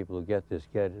 65% of people who get this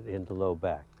get it in the low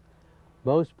back.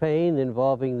 Most pain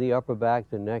involving the upper back,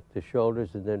 the neck, the shoulders,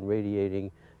 and then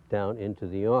radiating down into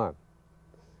the arm.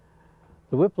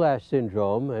 The whiplash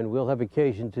syndrome, and we'll have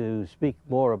occasion to speak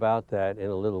more about that in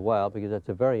a little while because that's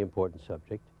a very important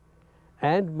subject.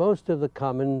 And most of the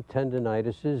common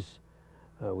tendinitises,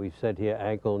 we've said here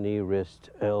ankle, knee,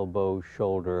 wrist, elbow,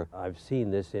 shoulder. I've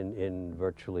seen this in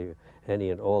virtually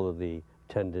any and all of the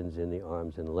tendons in the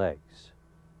arms and legs.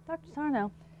 Dr.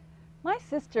 Sarno, my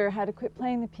sister had to quit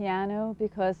playing the piano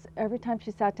because every time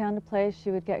she sat down to play, she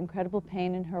would get incredible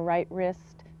pain in her right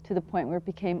wrist to the point where it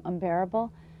became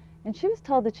unbearable. And she was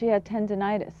told that she had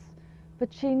tendinitis,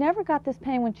 but she never got this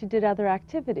pain when she did other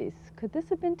activities. Could this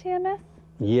have been TMS?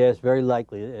 Yes, very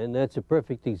likely, and that's a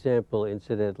perfect example,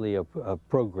 incidentally, of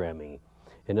programming.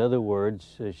 In other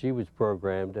words, she was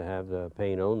programmed to have the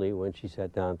pain only when she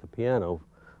sat down at the piano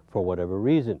for whatever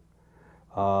reason.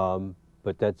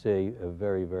 But that's a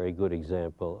very, very good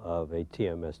example of a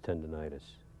TMS tendinitis.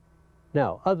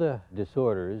 Now, other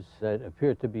disorders that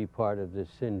appear to be part of this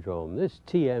syndrome, this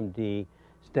TMD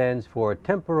stands for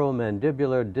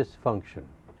temporomandibular dysfunction.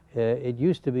 It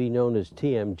used to be known as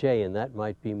TMJ, and that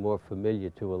might be more familiar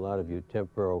to a lot of you,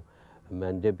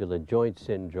 temporomandibular joint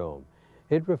syndrome.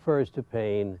 It refers to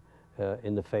pain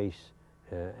in the face,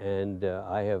 and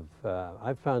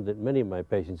I've found that many of my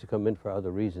patients who come in for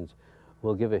other reasons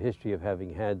will give a history of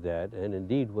having had that, and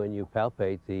indeed when you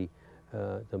palpate the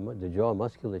jaw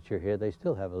musculature here, they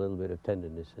still have a little bit of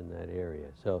tenderness in that area.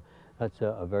 So that's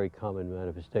a very common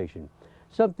manifestation.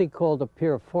 Something called a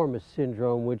piriformis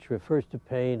syndrome, which refers to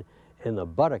pain in the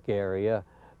buttock area,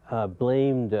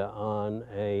 blamed on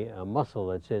a muscle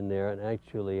that's in there, and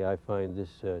actually I find this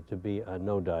to be a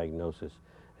no diagnosis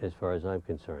as far as I'm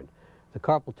concerned. The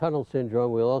carpal tunnel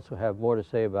syndrome, we'll also have more to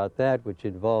say about that, which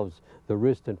involves the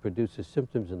wrist and produces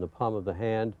symptoms in the palm of the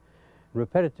hand.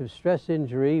 Repetitive stress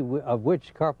injury, of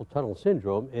which carpal tunnel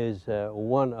syndrome is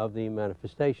one of the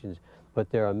manifestations, but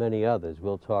there are many others.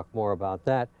 We'll talk more about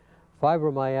that.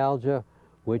 Fibromyalgia,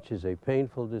 which is a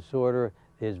painful disorder,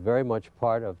 is very much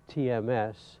part of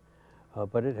TMS,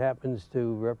 but it happens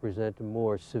to represent a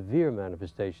more severe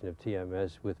manifestation of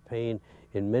TMS with pain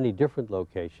in many different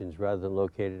locations rather than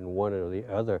located in one or the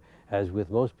other, as with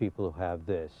most people who have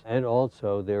this. And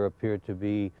also there appear to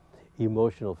be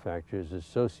emotional factors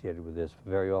associated with this.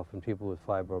 Very often people with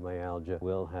fibromyalgia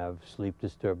will have sleep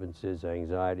disturbances,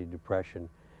 anxiety, depression.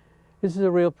 This is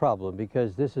a real problem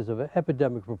because this is of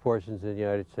epidemic proportions in the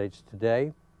United States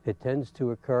today. It tends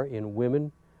to occur in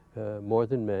women more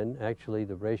than men. Actually,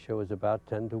 the ratio is about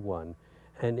 10 to 1.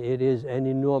 And it is an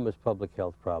enormous public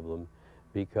health problem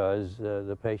because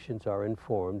the patients are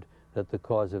informed that the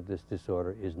cause of this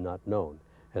disorder is not known,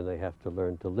 and they have to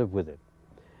learn to live with it.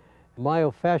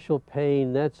 Myofascial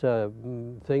pain, that's a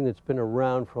thing that's been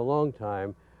around for a long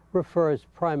time, refers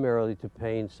primarily to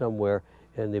pain somewhere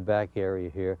in the back area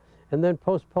here. And then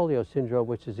post-polio syndrome,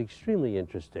 which is extremely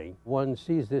interesting. One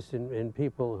sees this in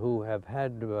people who have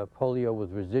had polio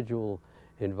with residual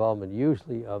involvement,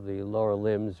 usually of the lower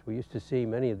limbs. We used to see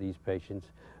many of these patients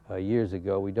years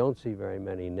ago. We don't see very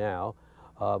many now.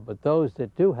 But those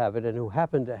that do have it and who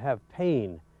happen to have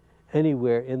pain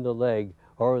anywhere in the leg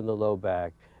or in the low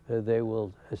back, they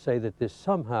will say that this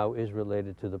somehow is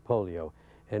related to the polio.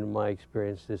 And in my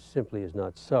experience, this simply is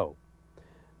not so.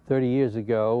 30 years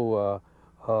ago,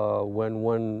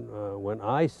 when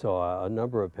I saw a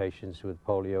number of patients with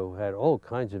polio who had all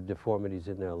kinds of deformities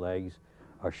in their legs,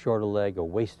 a shorter leg, a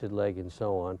wasted leg, and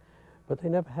so on, but they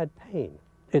never had pain.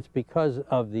 It's because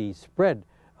of the spread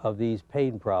of these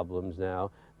pain problems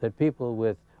now that people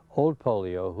with old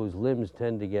polio, whose limbs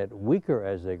tend to get weaker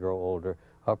as they grow older,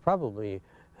 are probably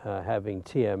having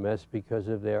TMS because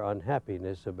of their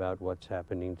unhappiness about what's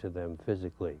happening to them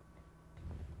physically.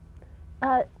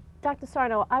 Dr.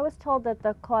 Sarno, I was told that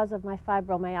the cause of my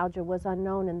fibromyalgia was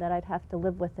unknown and that I'd have to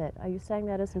live with it. Are you saying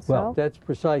that isn't so? Well, that's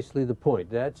precisely the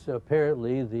point. That's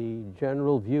apparently the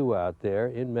general view out there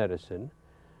in medicine,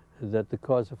 that the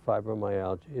cause of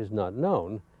fibromyalgia is not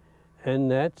known.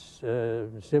 And that's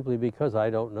simply because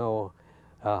I don't know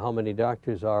how many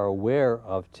doctors are aware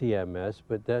of TMS,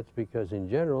 but that's because in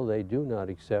general they do not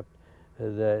accept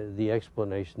the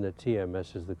explanation that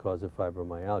TMS is the cause of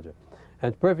fibromyalgia.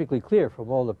 And it's perfectly clear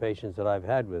from all the patients that I've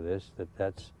had with this that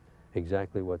that's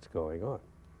exactly what's going on.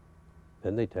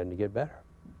 Then they tend to get better.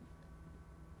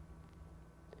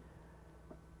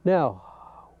 Now,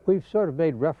 we've sort of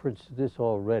made reference to this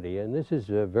already, and this is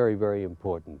very, very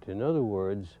important. In other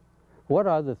words, what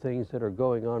are the things that are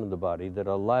going on in the body that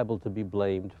are liable to be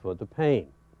blamed for the pain?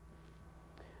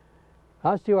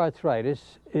 Osteoarthritis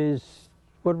is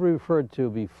what we referred to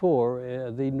before,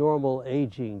 the normal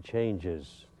aging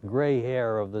changes, gray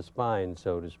hair of the spine,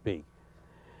 so to speak.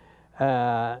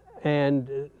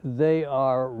 And they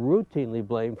are routinely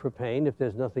blamed for pain if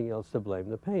there's nothing else to blame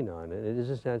the pain on. And it is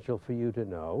essential for you to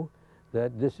know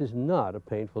that this is not a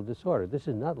painful disorder. This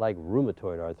is not like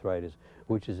rheumatoid arthritis,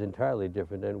 which is entirely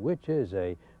different and which is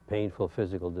a painful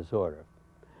physical disorder.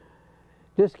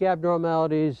 Disc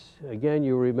abnormalities, again,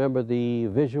 you remember the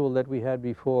visual that we had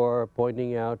before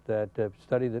pointing out that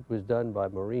study that was done by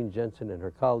Maureen Jensen and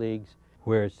her colleagues,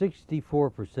 where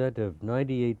 64% of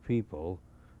 98 people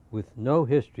with no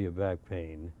history of back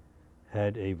pain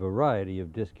had a variety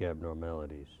of disc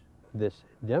abnormalities. This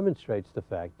demonstrates the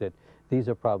fact that these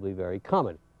are probably very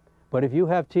common. But if you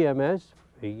have TMS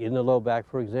in the low back,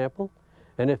 for example,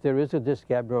 and if there is a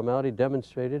disc abnormality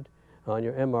demonstrated on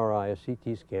your MRI or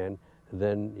CT scan,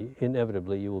 then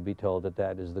inevitably you will be told that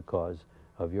that is the cause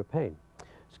of your pain.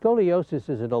 Scoliosis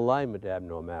is an alignment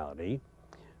abnormality.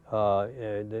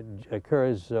 And it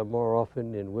occurs more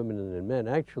often in women than in men.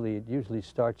 Actually, it usually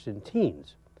starts in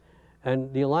teens.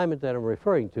 And the alignment that I'm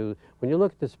referring to, when you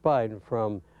look at the spine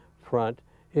from front,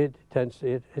 it's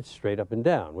straight up and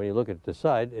down. When you look at the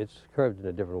side, it's curved in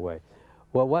a different way.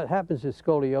 Well, what happens with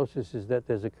scoliosis is that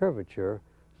there's a curvature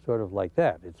sort of like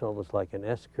that. It's almost like an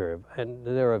S-curve, and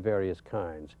there are various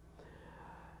kinds.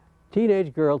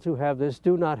 Teenage girls who have this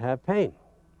do not have pain,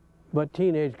 but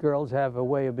teenage girls have a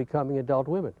way of becoming adult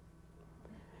women.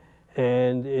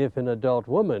 And if an adult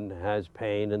woman has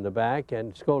pain in the back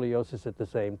and scoliosis at the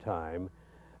same time,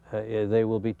 they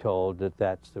will be told that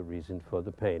that's the reason for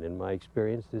the pain. In my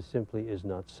experience, this simply is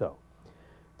not so.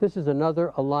 This is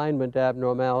another alignment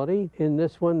abnormality. In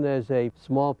this one, there's a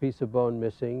small piece of bone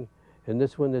missing. In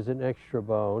this one, there's an extra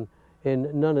bone. In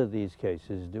none of these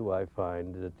cases do I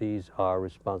find that these are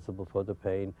responsible for the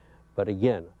pain, but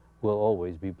again, will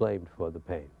always be blamed for the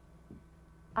pain.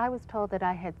 I was told that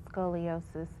I had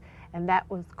scoliosis and that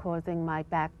was causing my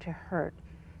back to hurt.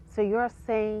 So you're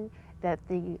saying that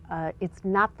it's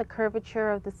not the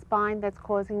curvature of the spine that's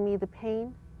causing me the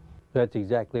pain? That's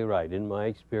exactly right. In my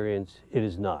experience, it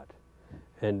is not.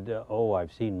 And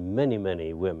I've seen many,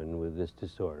 many women with this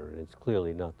disorder, and it's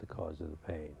clearly not the cause of the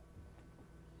pain.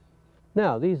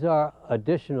 Now, these are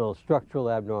additional structural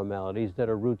abnormalities that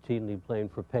are routinely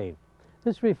blamed for pain.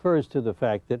 This refers to the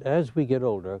fact that as we get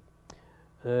older,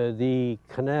 the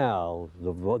canal,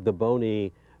 the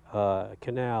bony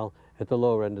canal at the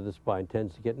lower end of the spine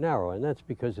tends to get narrow, and that's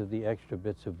because of the extra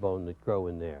bits of bone that grow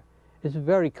in there. It's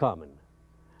very common.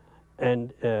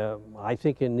 And I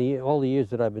think in all the years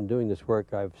that I've been doing this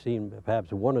work, I've seen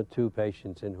perhaps 1 or 2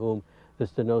 patients in whom the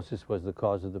stenosis was the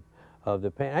cause of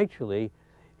the pain. Actually,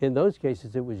 in those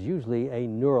cases, it was usually a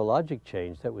neurologic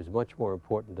change that was much more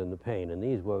important than the pain. And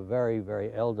these were very,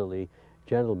 very elderly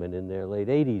gentlemen in their late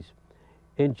 80s.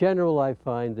 In general, I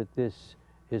find that this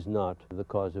is not the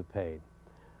cause of pain.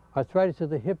 Arthritis of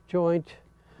the hip joint,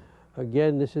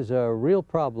 again, this is a real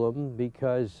problem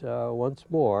because, once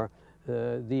more,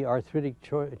 the arthritic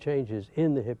changes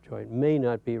in the hip joint may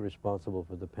not be responsible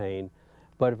for the pain,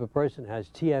 but if a person has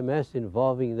TMS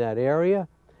involving that area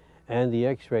and the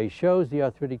x-ray shows the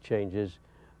arthritic changes,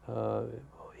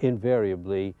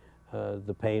 invariably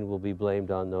the pain will be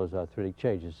blamed on those arthritic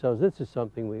changes. So this is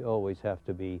something we always have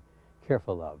to be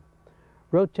careful of.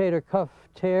 Rotator cuff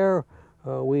tear,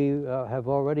 we have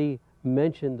already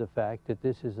mentioned the fact that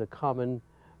this is a common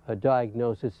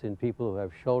diagnosis in people who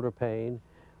have shoulder pain.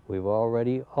 We've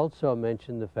already also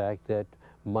mentioned the fact that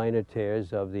minor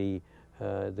tears of the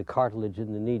cartilage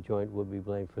in the knee joint will be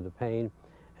blamed for the pain,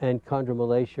 and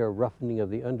chondromalacia, roughening of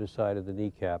the underside of the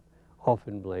kneecap,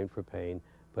 often blamed for pain,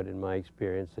 but in my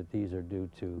experience that these are due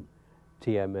to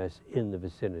TMS in the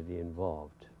vicinity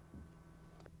involved.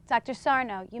 Dr.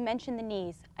 Sarno, you mentioned the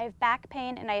knees. I have back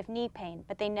pain and I have knee pain,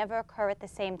 but they never occur at the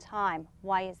same time.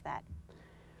 Why is that?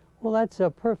 Well, that's a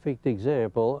perfect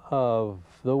example of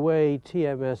the way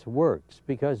TMS works,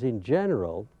 because in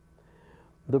general,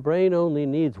 the brain only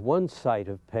needs one site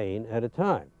of pain at a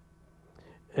time.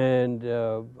 And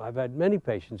I've had many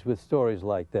patients with stories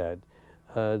like that,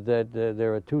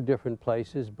 there are 2 different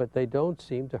places, but they don't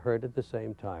seem to hurt at the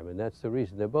same time. And that's the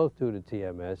reason. They're both due to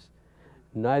TMS.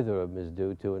 Neither of them is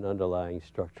due to an underlying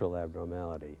structural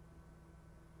abnormality.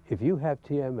 If you have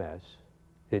TMS,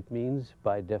 it means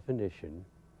by definition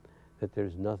that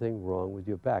there's nothing wrong with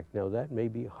your back. Now, that may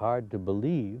be hard to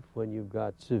believe when you've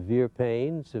got severe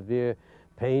pain to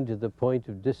the point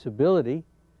of disability.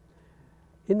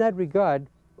 In that regard,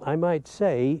 I might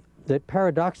say that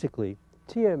paradoxically,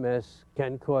 TMS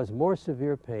can cause more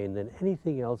severe pain than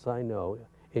anything else I know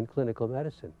in clinical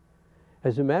medicine.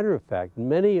 As a matter of fact,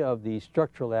 many of the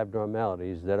structural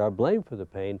abnormalities that are blamed for the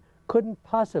pain couldn't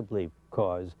possibly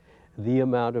cause the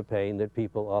amount of pain that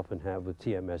people often have with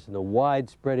TMS in the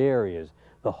widespread areas,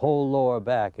 the whole lower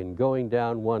back and going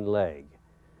down one leg.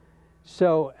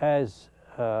 So as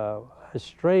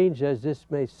strange as this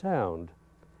may sound,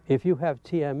 if you have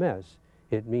TMS,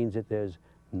 it means that there's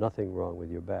nothing wrong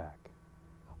with your back.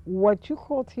 What you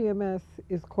call TMS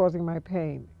is causing my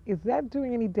pain. Is that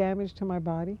doing any damage to my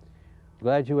body?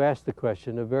 Glad you asked the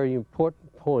question, a very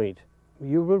important point.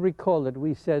 You will recall that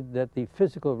we said that the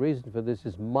physical reason for this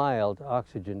is mild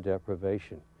oxygen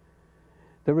deprivation.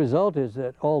 The result is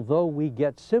that although we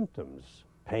get symptoms,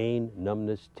 pain,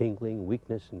 numbness, tingling,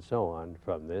 weakness, and so on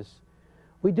from this,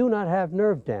 we do not have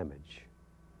nerve damage.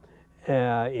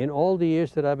 In all the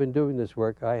years that I've been doing this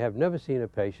work, I have never seen a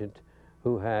patient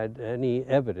who had any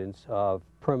evidence of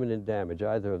permanent damage,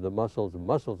 either of the muscles. The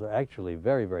muscles are actually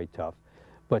very, very tough,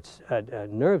 but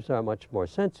nerves are much more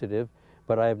sensitive,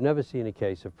 but I have never seen a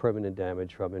case of permanent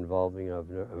damage from involvement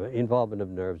of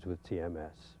nerves with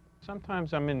TMS.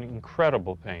 Sometimes I'm in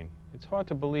incredible pain. It's hard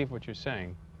to believe what you're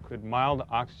saying. Could mild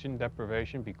oxygen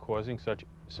deprivation be causing such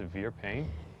severe pain?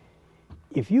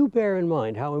 If you bear in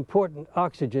mind how important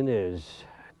oxygen is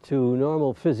to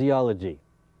normal physiology,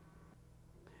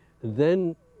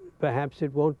 then perhaps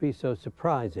it won't be so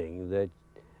surprising that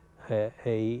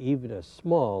even a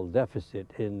small deficit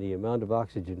in the amount of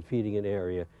oxygen feeding an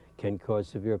area can cause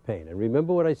severe pain. And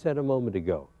remember what I said a moment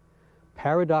ago.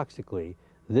 Paradoxically,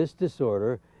 this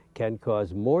disorder can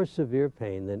cause more severe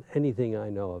pain than anything I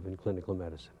know of in clinical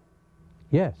medicine.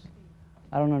 Yes?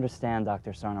 I don't understand,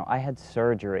 Dr. Sarno. I had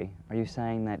surgery. Are you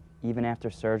saying that even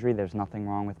after surgery there's nothing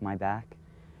wrong with my back?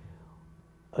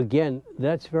 Again,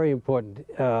 that's very important.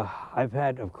 I've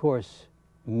had, of course,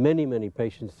 many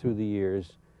patients through the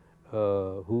years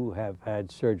who have had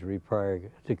surgery prior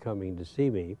to coming to see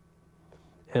me.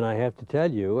 And I have to tell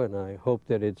you, and I hope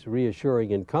that it's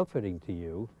reassuring and comforting to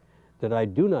you, that I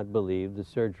do not believe the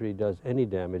surgery does any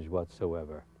damage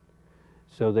whatsoever.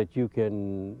 So that you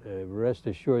can rest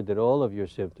assured that all of your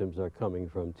symptoms are coming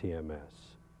from TMS.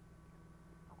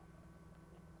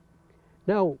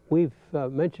 Now, we've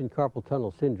mentioned carpal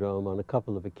tunnel syndrome on a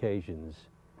couple of occasions,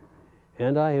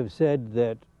 and I have said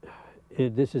that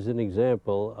this is an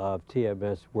example of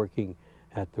TMS working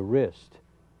at the wrist.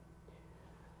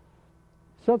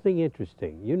 Something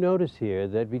interesting. You notice here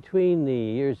that between the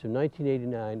years of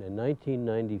 1989 and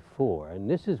 1994, and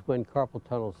this is when carpal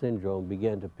tunnel syndrome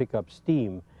began to pick up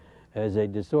steam as a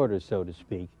disorder, so to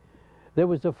speak, there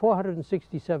was a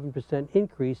 467%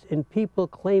 increase in people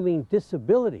claiming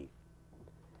disability.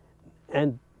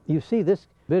 And you see, this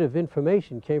bit of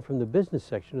information came from the business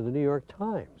section of the New York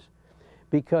Times,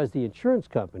 because the insurance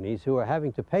companies who are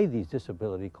having to pay these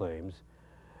disability claims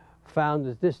found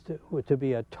that this to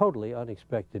be a totally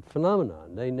unexpected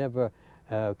phenomenon. They never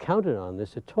counted on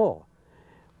this at all.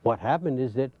 What happened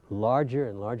is that larger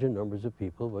and larger numbers of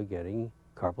people were getting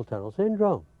carpal tunnel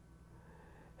syndrome.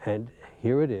 And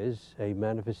here it is, a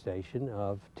manifestation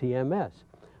of TMS.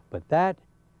 But that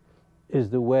is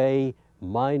the way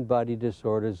mind-body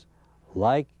disorders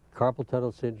like carpal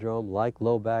tunnel syndrome, like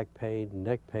low back pain,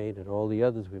 neck pain, and all the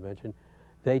others we mentioned,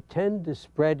 they tend to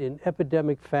spread in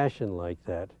epidemic fashion like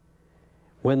that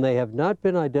when they have not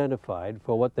been identified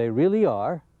for what they really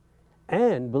are,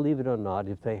 and, believe it or not,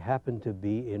 if they happen to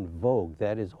be in vogue.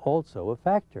 That is also a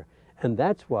factor. And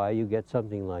that's why you get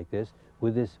something like this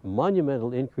with this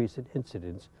monumental increase in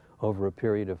incidence over a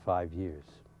period of 5 years.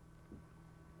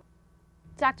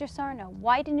 Dr. Sarno,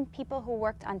 why didn't people who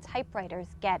worked on typewriters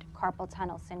get carpal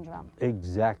tunnel syndrome?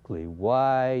 Exactly.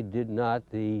 Why did not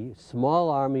the small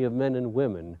army of men and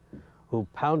women who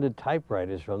pounded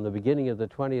typewriters from the beginning of the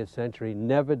 20th century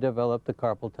never develop the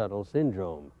carpal tunnel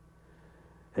syndrome?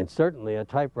 And certainly a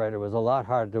typewriter was a lot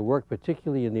harder to work,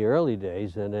 particularly in the early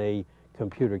days, than a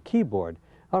computer keyboard.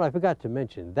 Oh, I forgot to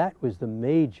mention, that was the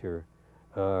major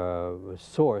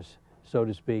source, so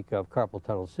to speak, of carpal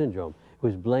tunnel syndrome. It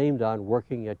was blamed on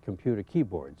working at computer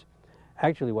keyboards.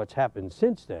 Actually, what's happened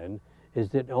since then is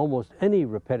that almost any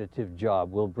repetitive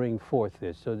job will bring forth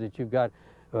this, so that you've got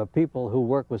people who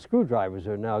work with screwdrivers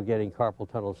are now getting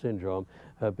carpal tunnel syndrome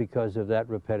because of that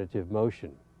repetitive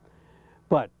motion.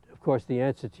 But, of course, the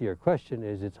answer to your question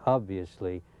is it's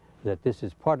obviously that this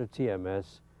is part of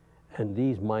TMS, and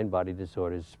these mind-body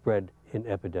disorders spread in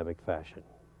epidemic fashion.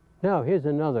 Now, here's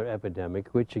another epidemic,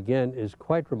 which again is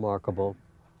quite remarkable.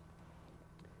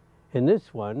 In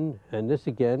this one, and this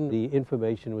again, the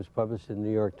information was published in the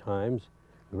New York Times,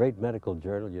 great medical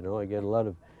journal, you know, I get a lot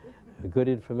of good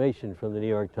information from the New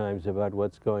York Times about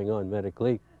what's going on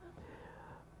medically.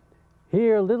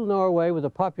 Here, little Norway, with a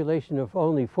population of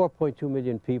only 4.2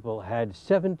 million people, had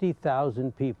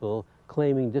 70,000 people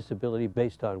claiming disability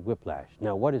based on whiplash.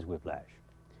 Now, what is whiplash?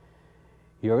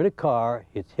 You're in a car,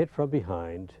 it's hit from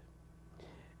behind,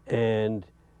 and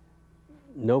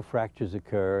no fractures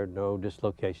occur, no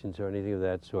dislocations or anything of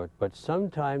that sort, but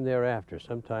sometime thereafter,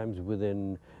 sometimes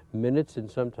within minutes and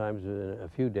sometimes within a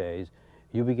few days,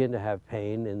 you begin to have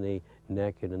pain in the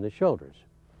neck and in the shoulders.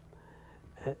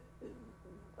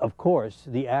 Of course,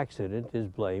 the accident is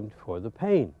blamed for the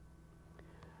pain.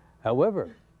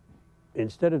 However,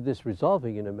 instead of this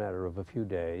resolving in a matter of a few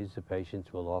days, the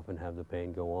patients will often have the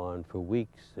pain go on for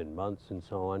weeks and months and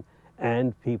so on,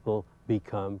 and people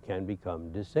can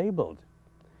become disabled.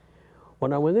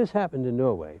 When this happened in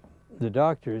Norway, the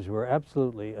doctors were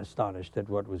absolutely astonished at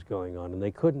what was going on, and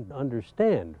they couldn't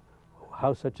understand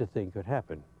how such a thing could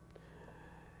happen,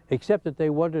 except that they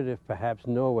wondered if perhaps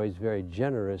Norway's very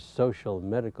generous social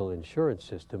medical insurance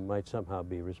system might somehow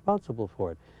be responsible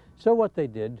for it. So what they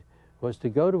did was to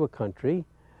go to a country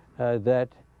that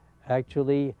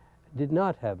actually did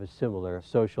not have a similar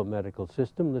social medical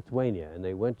system, Lithuania, and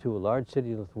they went to a large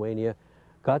city in Lithuania,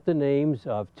 got the names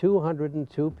of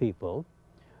 202 people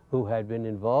who had been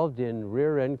involved in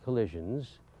rear-end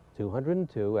collisions,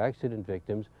 202 accident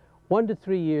victims, 1 to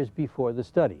 3 years before the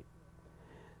study.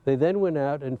 They then went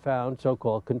out and found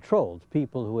so-called controls,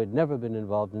 people who had never been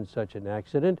involved in such an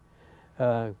accident.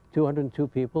 202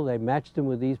 people, they matched them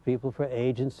with these people for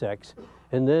age and sex,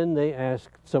 and then they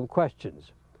asked some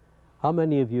questions. How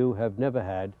many of you have never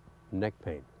had neck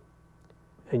pain?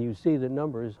 And you see the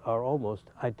numbers are almost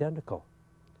identical.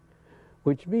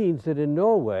 which means that in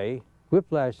Norway,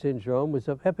 whiplash syndrome was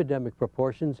of epidemic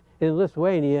proportions. In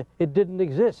Lithuania, it didn't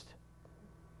exist.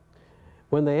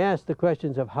 When they asked the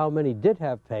questions of how many did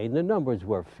have pain, the numbers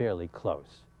were fairly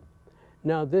close.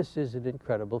 Now, this is an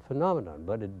incredible phenomenon,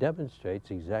 but it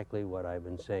demonstrates exactly what I've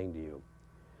been saying to you.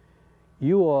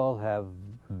 You all have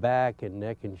back and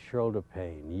neck and shoulder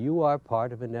pain. You are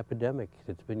part of an epidemic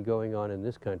that's been going on in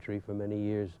this country for many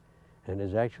years and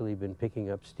has actually been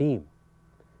picking up steam.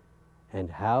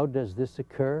 And how does this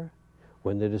occur?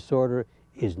 When the disorder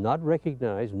is not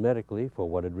recognized medically for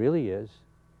what it really is,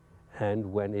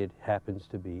 and when it happens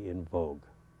to be in vogue.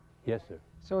 Yes, sir.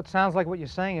 So it sounds like what you're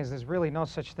saying is there's really no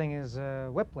such thing as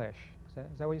whiplash. Is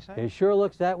that what you're saying? It sure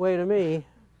looks that way to me.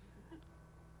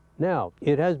 Now,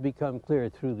 it has become clear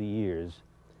through the years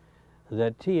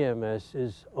that TMS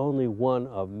is only one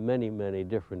of many, many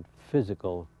different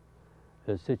physical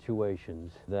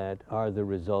situations that are the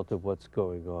result of what's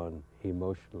going on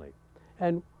emotionally.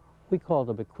 And we call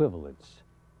them equivalents.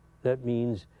 That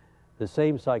means the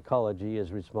same psychology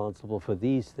is responsible for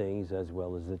these things as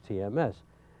well as the TMS.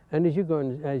 And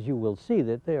as you will see,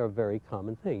 that they are very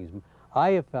common things.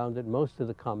 I have found that most of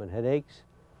the common headaches,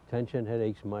 tension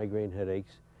headaches, migraine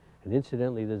headaches, and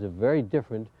incidentally, there's a very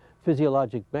different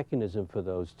physiologic mechanism for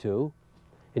those two.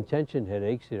 In tension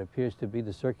headaches, it appears to be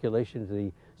the circulation of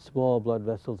the small blood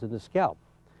vessels in the scalp.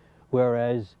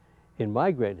 Whereas in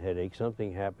migraine headache,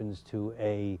 something happens to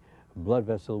a blood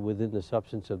vessel within the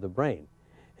substance of the brain.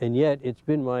 And yet, it's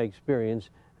been my experience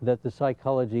that the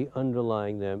psychology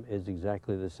underlying them is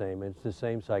exactly the same. It's the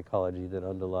same psychology that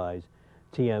underlies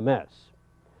TMS.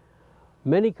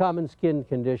 Many common skin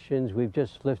conditions, we've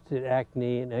just listed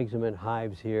acne and eczema and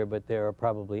hives here, but there are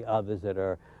probably others that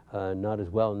are not as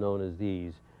well known as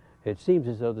these. It seems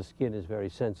as though the skin is very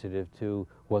sensitive to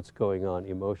what's going on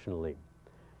emotionally.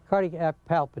 Cardiac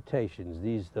palpitations,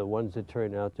 these are the ones that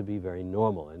turn out to be very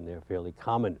normal, and they're fairly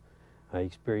common. I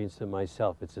experienced them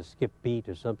myself. It's a skip beat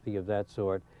or something of that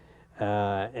sort.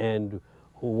 And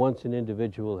once an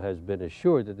individual has been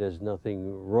assured that there's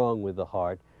nothing wrong with the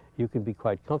heart, you can be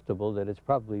quite comfortable that it's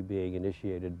probably being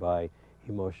initiated by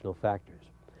emotional factors.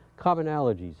 Common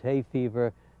allergies, hay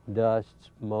fever, dusts,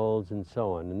 molds, and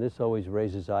so on. And this always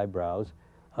raises eyebrows.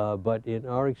 But in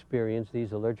our experience,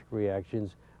 these allergic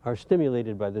reactions are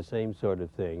stimulated by the same sort of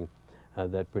thing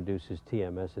that produces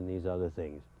TMS and these other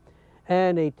things.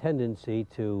 And a tendency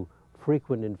to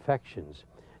frequent infections.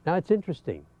 Now, it's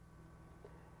interesting.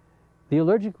 The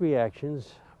allergic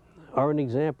reactions are an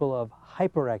example of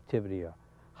hyperactivity or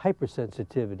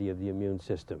hypersensitivity of the immune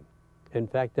system. In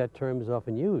fact, that term is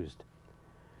often used.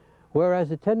 Whereas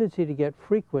the tendency to get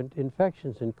frequent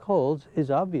infections and colds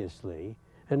is obviously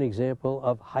an example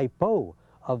of hypo,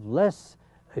 of less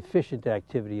efficient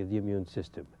activity of the immune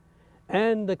system.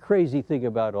 And the crazy thing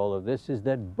about all of this is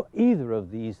that either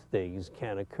of these things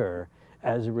can occur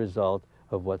as a result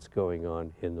of what's going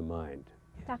on in the mind.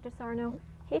 Dr. Sarno,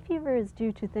 hay fever is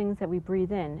due to things that we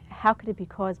breathe in. How could it be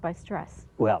caused by stress?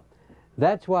 Well,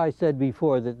 that's why I said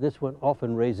before that this one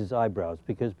often raises eyebrows,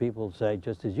 because people say,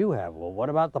 just as you have, well, what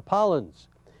about the pollens?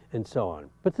 And so on.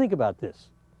 But think about this.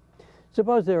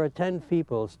 Suppose there are 10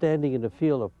 people standing in a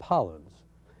field of pollens,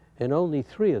 and only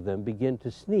 3 of them begin to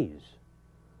sneeze.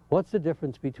 What's the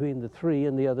difference between the 3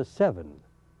 and the other 7?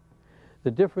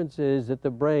 The difference is that the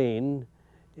brain,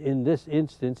 in this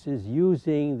instance, is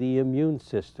using the immune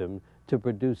system to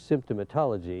produce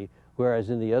symptomatology, whereas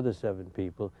in the other 7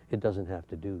 people, it doesn't have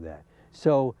to do that.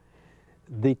 So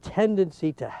the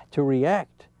tendency to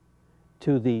react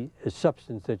to the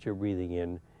substance that you're breathing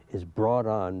in is brought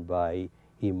on by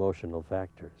emotional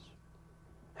factors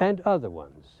and other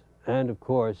ones. And of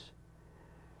course,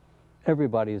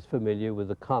 everybody is familiar with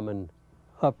the common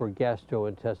upper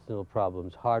gastrointestinal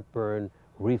problems, heartburn,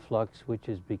 reflux, which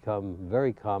has become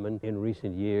very common in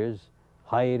recent years,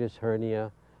 hiatus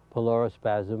hernia,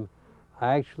 pylorospasm.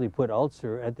 I actually put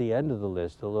ulcer at the end of the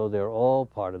list, although they're all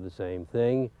part of the same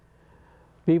thing.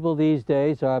 People these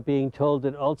days are being told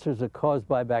that ulcers are caused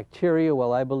by bacteria.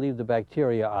 Well, I believe the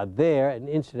bacteria are there, and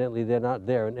incidentally, they're not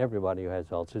there in everybody who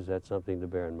has ulcers. That's something to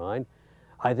bear in mind.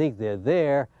 I think they're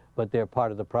there, but they're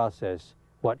part of the process.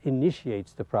 What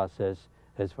initiates the process,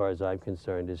 as far as I'm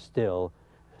concerned, is still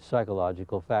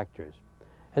psychological factors.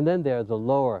 And then there are the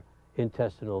lower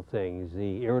intestinal things,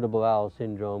 the irritable bowel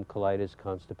syndrome, colitis,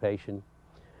 constipation.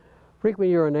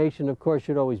 Frequent urination, of course,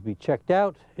 should always be checked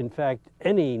out. In fact,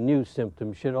 any new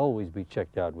symptom should always be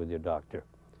checked out with your doctor.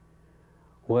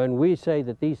 When we say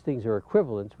that these things are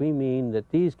equivalents, we mean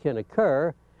that these can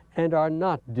occur and are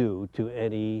not due to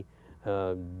any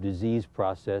disease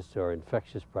process or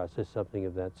infectious process, something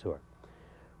of that sort.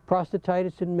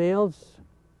 Prostatitis in males,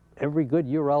 every good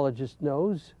urologist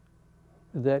knows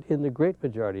that in the great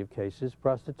majority of cases,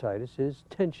 prostatitis is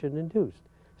tension-induced,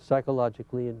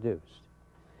 psychologically induced.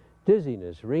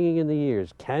 Dizziness, ringing in the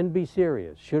ears can be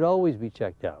serious, should always be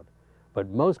checked out, but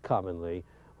most commonly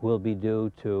will be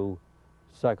due to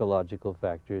psychological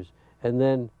factors. And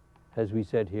then, as we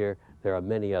said here, there are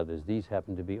many others. These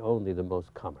happen to be only the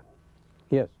most common.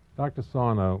 Yes? Dr.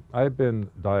 Sarno, I've been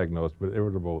diagnosed with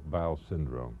irritable bowel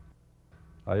syndrome.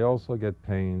 I also get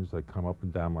pains that come up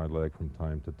and down my leg from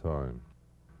time to time.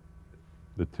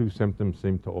 The two symptoms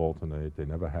seem to alternate. They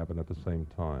never happen at the same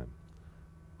time.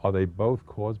 Are they both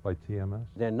caused by TMS?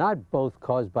 They're not both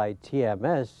caused by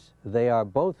TMS. They are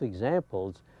both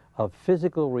examples of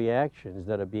physical reactions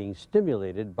that are being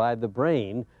stimulated by the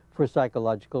brain for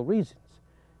psychological reasons.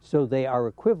 So they are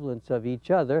equivalents of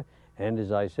each other, and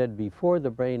as I said before, the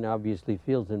brain obviously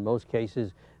feels in most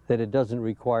cases that it doesn't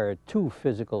require two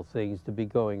physical things to be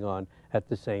going on at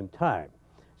the same time.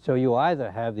 So you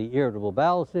either have the irritable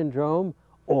bowel syndrome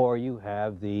or you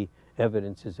have the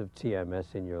evidences of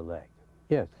TMS in your leg.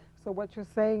 Yes? So what you're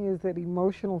saying is that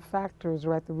emotional factors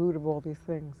are at the root of all these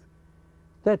things.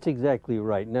 That's exactly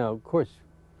right. Now, of course,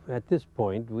 at this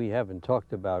point, we haven't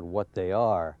talked about what they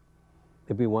are.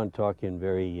 If we want to talk in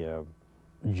very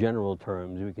general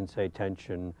terms, we can say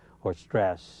tension or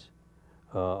stress,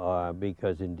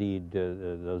 because indeed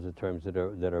those are terms that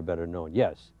are better known.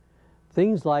 Yes,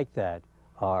 things like that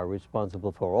are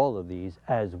responsible for all of these,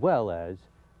 as well as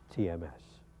TMS.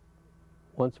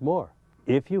 Once more,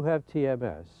 if you have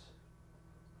TMS,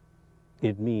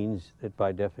 it means that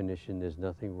by definition there's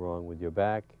nothing wrong with your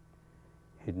back.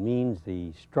 It means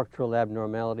the structural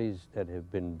abnormalities that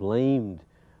have been blamed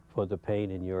for the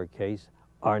pain in your case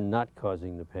are not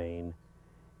causing the pain.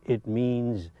 It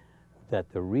means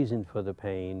that the reason for the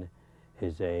pain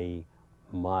is a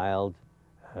mild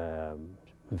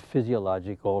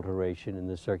physiologic alteration in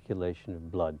the circulation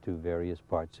of blood to various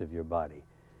parts of your body.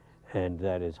 And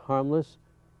that is harmless,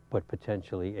 but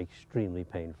potentially extremely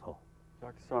painful.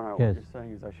 Dr. Sarno, Yes. what you're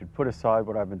saying is I should put aside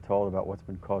what I've been told about what's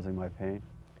been causing my pain?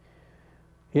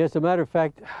 Yes, as a matter of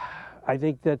fact, I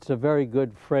think that's a very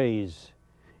good phrase.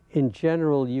 In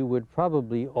general, you would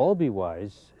probably all be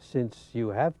wise, since you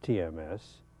have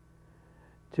TMS,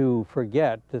 to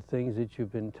forget the things that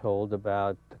you've been told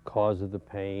about the cause of the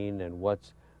pain and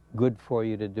what's good for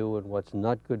you to do and what's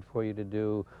not good for you to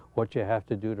do, what you have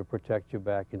to do to protect your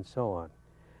back, and so on.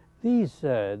 These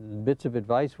bits of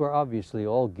advice were obviously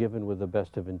all given with the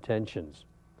best of intentions,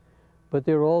 but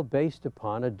they're all based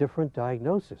upon a different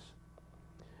diagnosis.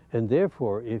 And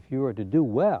therefore, if you are to do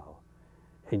well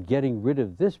in getting rid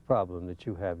of this problem that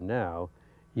you have now,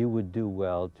 you would do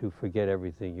well to forget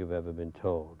everything you've ever been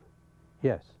told.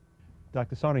 Yes?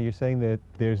 Dr. Sarno, you're saying that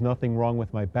there's nothing wrong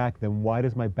with my back. Then why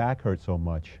does my back hurt so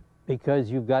much? Because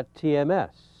you've got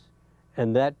TMS.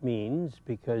 And that means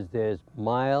because there's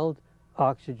mild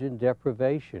oxygen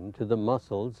deprivation to the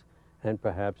muscles and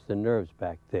perhaps the nerves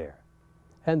back there.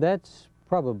 And that's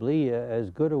probably as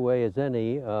good a way as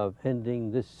any of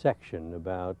ending this section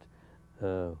about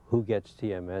who gets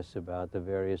TMS, about the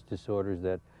various disorders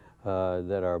that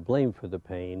are blamed for the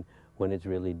pain when it's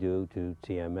really due to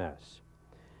TMS.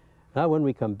 Now, when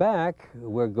we come back,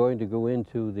 we're going to go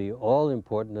into the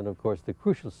all-important and, of course, the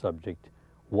crucial subject: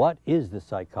 what is the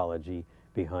psychology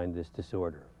behind this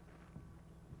disorder?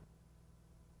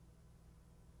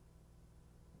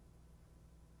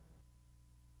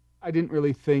 I didn't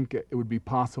really think it would be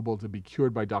possible to be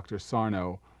cured by Dr.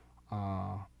 Sarno.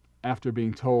 After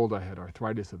being told I had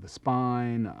arthritis of the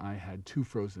spine, I had 2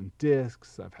 frozen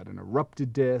discs, I've had an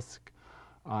erupted disc,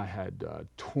 I had a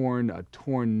torn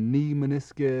knee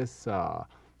meniscus.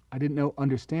 I didn't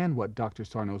understand what Dr.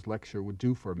 Sarno's lecture would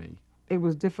do for me. It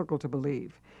was difficult to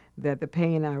believe that the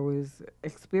pain I was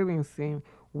experiencing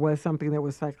was something that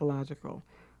was psychological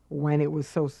when it was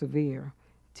so severe.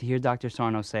 To hear Dr.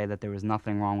 Sarno say that there was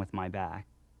nothing wrong with my back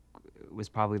was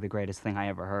probably the greatest thing I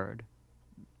ever heard,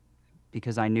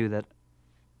 because I knew that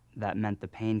that meant the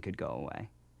pain could go away.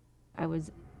 I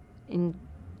was in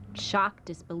shock,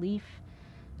 disbelief.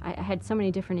 I had so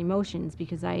many different emotions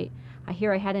because I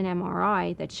hear I had an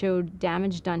MRI that showed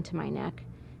damage done to my neck,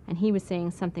 and he was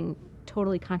saying something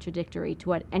totally contradictory to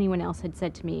what anyone else had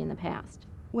said to me in the past.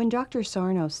 When Dr.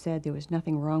 Sarno said there was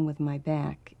nothing wrong with my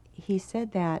back, he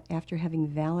said that after having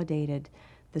validated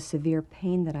the severe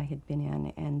pain that I had been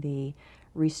in and the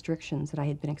restrictions that I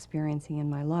had been experiencing in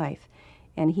my life.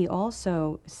 And he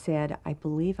also said, I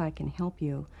believe I can help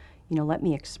you. Let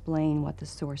me explain what the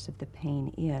source of the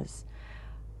pain is.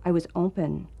 I was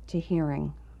open to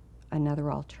hearing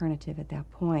another alternative at that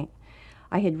point.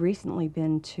 I had recently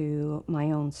been to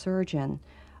my own surgeon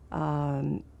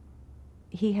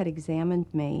he had examined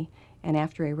me, and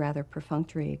after a rather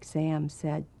perfunctory exam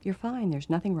said, "You're fine, there's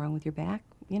nothing wrong with your back,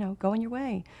 you know, go on your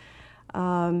way."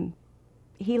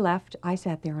 He left, I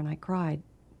sat there and I cried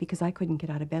because I couldn't get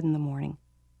out of bed in the morning.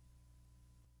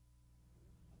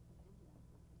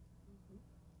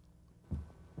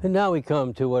 And now we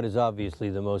come to what is obviously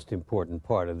the most important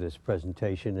part of this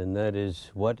presentation, and that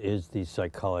is, what is the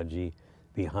psychology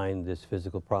behind this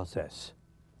physical process?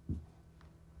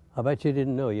 I bet you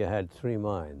didn't know you had three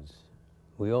minds.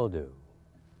 We all do.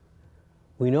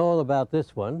 We know all about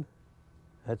this one.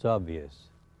 That's obvious.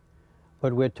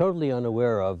 What we're totally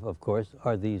unaware of course,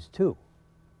 are these two.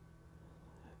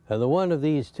 And the one of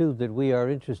these two that we are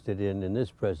interested in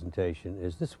this presentation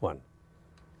is this one.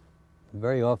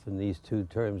 Very often these two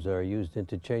terms are used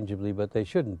interchangeably, but they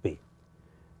shouldn't be.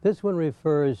 This one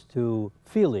refers to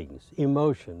feelings,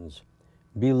 emotions,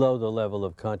 below the level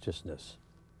of consciousness.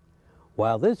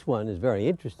 While this one is very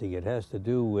interesting, it has to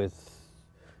do with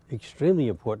extremely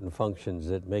important functions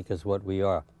that make us what we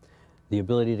are. The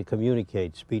ability to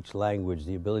communicate, speech, language,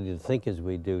 the ability to think as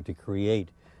we do, to create,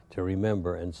 to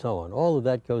remember, and so on. All of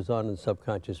that goes on in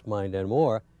subconscious mind and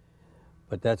more,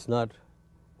 but that's not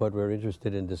what we're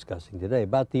interested in discussing today.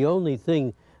 About the only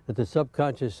thing that the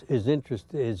subconscious is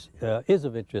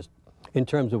of interest in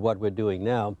terms of what we're doing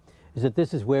now is that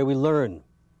this is where we learn.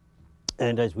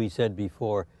 And as we said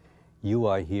before, you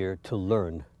are here to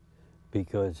learn,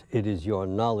 because it is your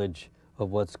knowledge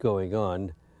of what's going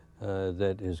on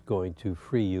that is going to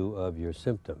free you of your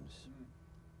symptoms.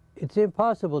 It's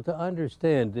impossible to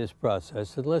understand this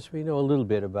process unless we know a little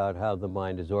bit about how the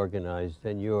mind is organized,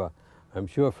 and you're, I'm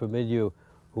sure, familiar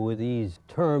with these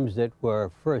terms that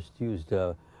were first used,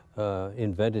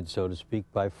 invented, so to speak,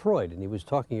 by Freud, and he was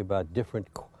talking about different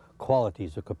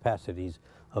qualities or capacities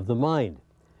of the mind.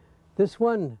 This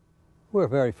one we're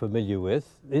very familiar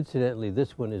with. Incidentally,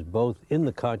 this one is both in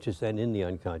the conscious and in the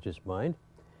unconscious mind.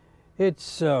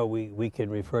 It's, we can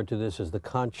refer to this as the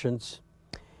conscience.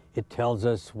 It tells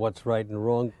us what's right and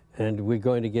wrong, and we're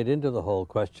going to get into the whole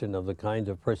question of the kinds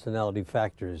of personality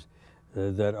factors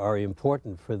that are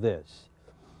important for this.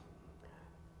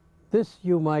 This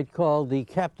you might call the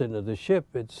captain of the ship.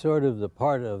 It's sort of the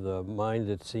part of the mind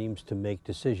that seems to make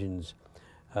decisions,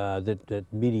 that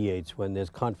mediates when there's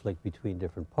conflict between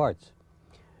different parts.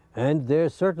 And there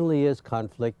certainly is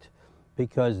conflict,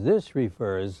 because this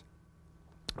refers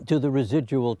to the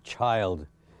residual child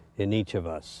in each of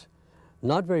us.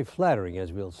 Not very flattering,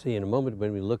 as we'll see in a moment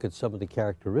when we look at some of the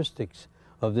characteristics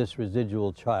of this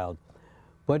residual child.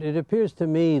 But it appears to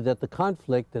me that the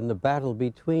conflict and the battle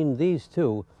between these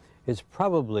two is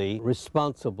probably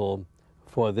responsible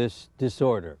for this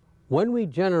disorder. When we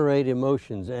generate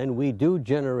emotions, and we do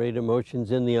generate emotions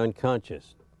in the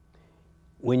unconscious,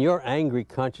 when you're angry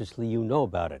consciously, you know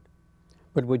about it.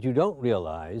 But what you don't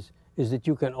realize is that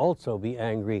you can also be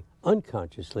angry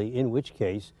unconsciously, in which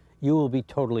case you will be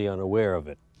totally unaware of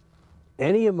it.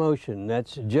 Any emotion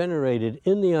that's generated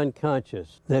in the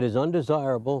unconscious that is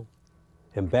undesirable,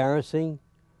 embarrassing,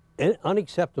 and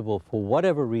unacceptable for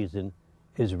whatever reason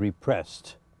is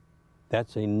repressed.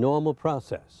 That's a normal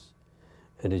process.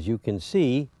 And as you can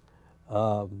see,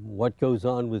 what goes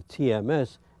on with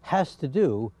TMS has to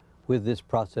do with this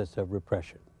process of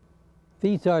repression.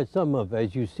 These are some of,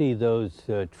 as you see, those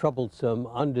troublesome,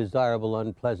 undesirable,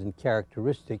 unpleasant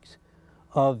characteristics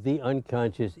of the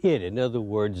unconscious id. In other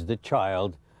words, the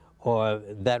child, or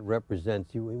that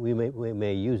represents, we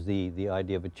may use the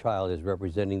idea of a child as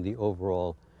representing the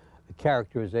overall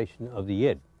characterization of the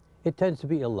id. It tends to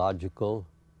be illogical,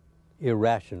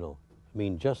 irrational, I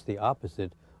mean just the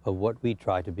opposite of what we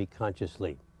try to be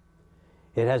consciously.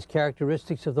 It has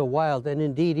characteristics of the wild, and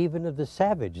indeed even of the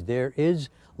savage. There is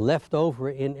left over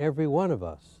in every one of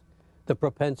us the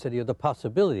propensity, or the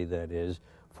possibility, that is,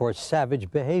 for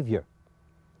savage behavior.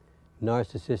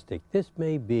 Narcissistic. This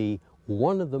may be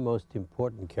one of the most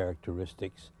important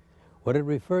characteristics. What it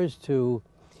refers to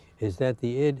is that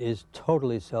the id is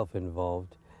totally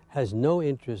self-involved, has no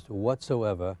interest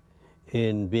whatsoever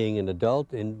in being an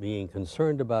adult, in being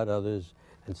concerned about others,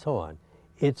 and so on.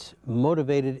 It's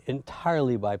motivated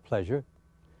entirely by pleasure,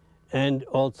 and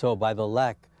also by the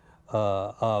lack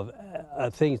of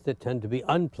things that tend to be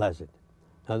unpleasant.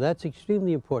 Now that's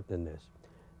extremely important in this.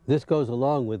 This goes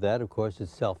along with that, of course,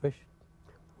 it's selfish.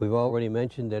 We've already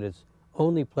mentioned that it's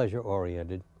only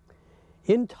pleasure-oriented,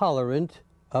 intolerant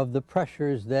of the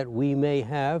pressures that we may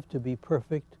have to be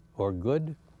perfect or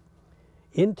good,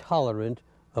 intolerant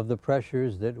of the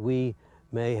pressures that we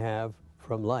may have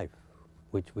from life,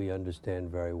 which we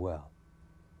understand very well.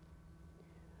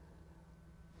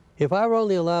 If I were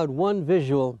only allowed one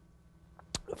visual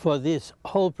for this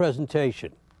whole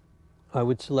presentation, I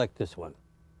would select this one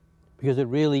because it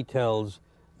really tells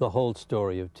the whole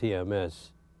story of TMS.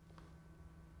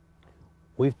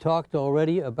 We've talked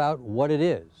already about what it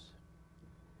is,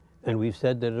 and we've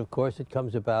said that, of course, it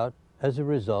comes about as a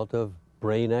result of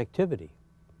brain activity.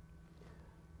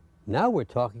 Now we're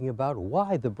talking about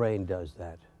why the brain does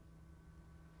that.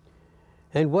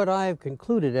 And what I have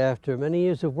concluded after many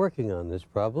years of working on this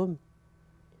problem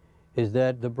is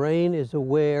that the brain is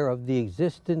aware of the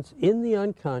existence in the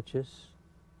unconscious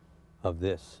of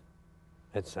this.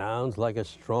 It sounds like a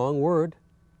strong word.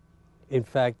 In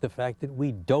fact, the fact that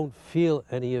we don't feel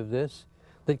any of this,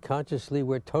 that consciously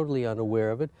we're totally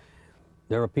unaware of it.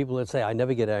 There are people that say, I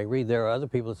never get angry. There are other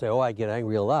people that say, oh, I get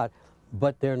angry a lot.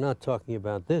 But they're not talking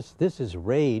about this. This is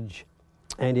rage,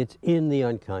 and it's in the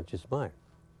unconscious mind.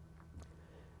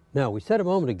 Now, we said a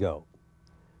moment ago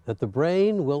that the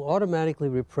brain will automatically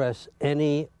repress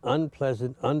any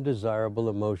unpleasant, undesirable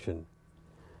emotion.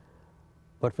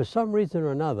 But for some reason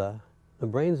or another, the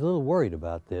brain's a little worried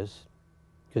about this,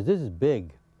 because this is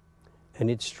big, and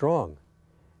it's strong.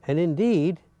 And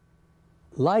indeed,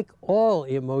 like all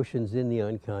emotions in the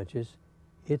unconscious,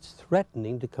 it's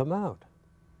threatening to come out.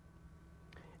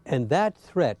 And that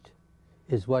threat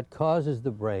is what causes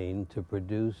the brain to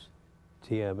produce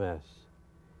TMS.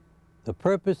 The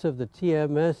purpose of the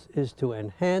TMS is to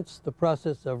enhance the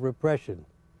process of repression.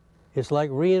 It's like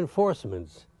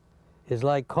reinforcements. It's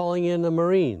like calling in the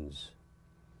Marines.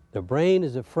 The brain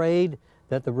is afraid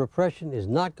that the repression is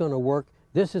not going to work.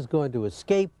 This is going to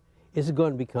escape. This is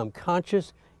going to become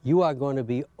conscious. You are going to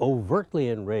be overtly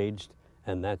enraged,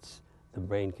 and that's, the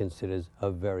brain considers, a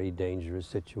very dangerous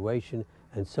situation.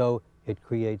 And so it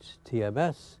creates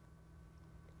TMS,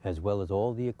 as well as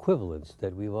all the equivalents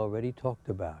that we've already talked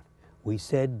about. We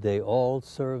said they all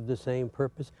serve the same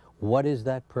purpose. What is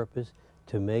that purpose?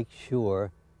 To make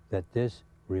sure that this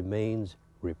remains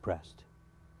repressed.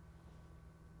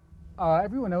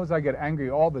 Everyone knows I get angry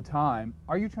all the time.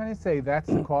 Are you trying to say that's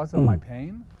the cause of my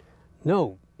pain?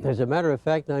 No. As a matter of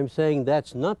fact, I'm saying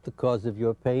that's not the cause of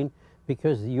your pain,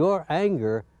 because your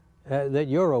anger that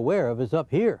you're aware of is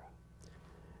up here.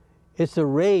 It's the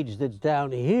rage that's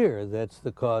down here that's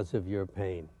the cause of your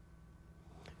pain.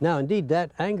 Now, indeed,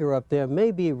 that anger up there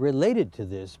may be related to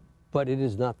this, but it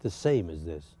is not the same as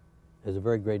this. There's a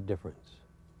very great difference.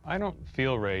 I don't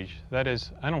feel rage. That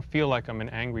is, I don't feel like I'm an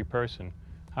angry person.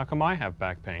 How come I have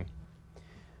back pain?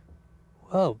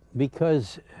 Well,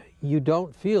 because you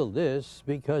don't feel this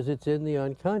because it's in the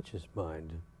unconscious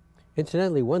mind.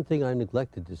 Incidentally, one thing I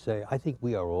neglected to say, I think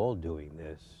we are all doing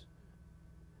this.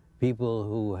 People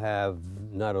who have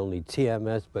not only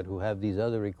TMS, but who have these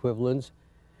other equivalents.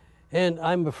 And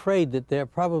I'm afraid that there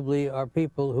probably are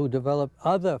people who develop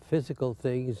other physical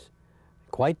things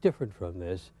quite different from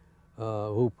this,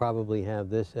 who probably have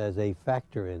this as a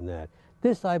factor in that.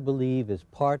 This, I believe, is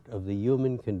part of the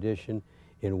human condition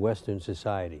in Western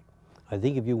society. I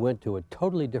think if you went to a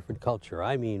totally different culture,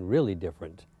 I mean really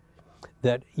different,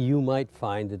 that you might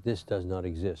find that this does not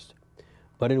exist.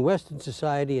 But in Western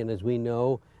society, and as we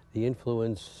know, the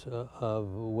influence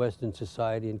of Western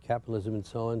society and capitalism and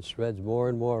so on spreads more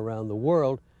and more around the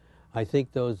world. I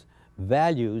think those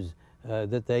values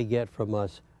that they get from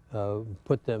us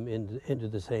put them into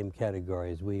the same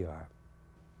category as we are.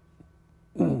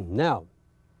 Now,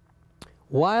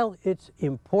 while it's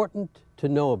important to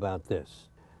know about this,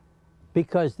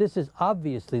 because this is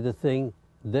obviously the thing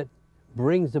that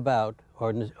brings about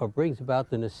or brings about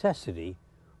the necessity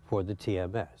for the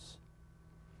TMS.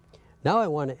 Now I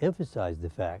want to emphasize the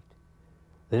fact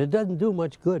that it doesn't do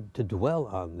much good to dwell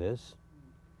on this.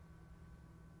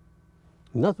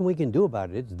 Nothing we can do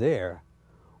about it, it's there.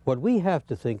 What we have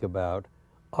to think about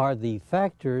are the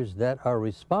factors that are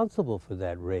responsible for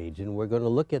that rage, and we're going to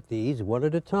look at these one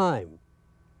at a time.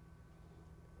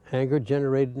 Anger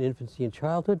generated in infancy and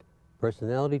childhood,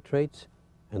 personality traits,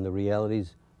 and the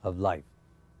realities of life.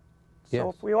 So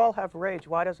Yes. if we all have rage,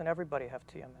 why doesn't everybody have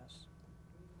TMS?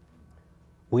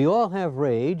 We all have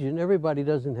rage, and everybody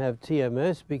doesn't have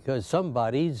TMS because some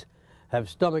bodies have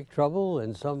stomach trouble,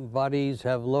 and some bodies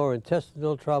have lower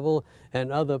intestinal trouble,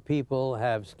 and other people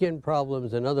have skin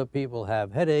problems, and other people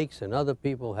have headaches, and other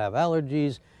people have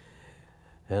allergies,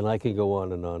 and I can go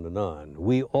on and on and on.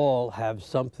 We all have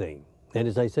something. And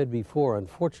as I said before,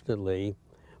 unfortunately,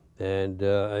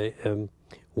 and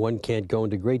one can't go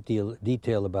into great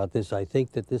detail about this, I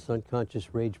think that this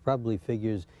unconscious rage probably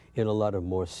figures in a lot of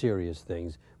more serious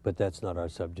things, but that's not our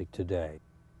subject today.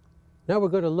 Now we're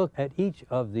going to look at each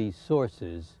of the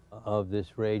sources of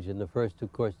this rage, and the first,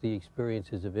 of course, the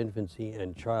experiences of infancy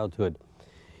and childhood.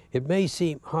 It may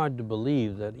seem hard to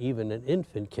believe that even an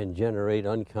infant can generate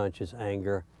unconscious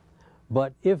anger,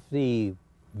 But if the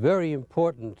very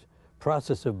important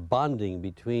process of bonding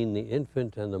between the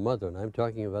infant and the mother, and I'm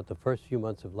talking about the first few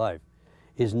months of life,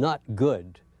 is not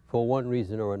good for one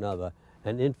reason or another,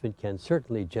 an infant can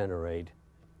certainly generate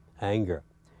anger.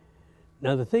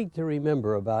 Now, the thing to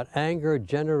remember about anger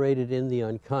generated in the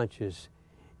unconscious,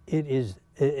 it is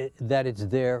that it's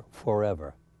there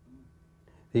forever.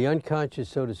 The unconscious,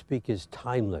 so to speak, is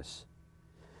timeless.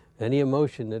 Any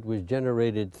emotion that was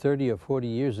generated 30 or 40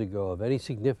 years ago of any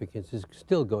significance is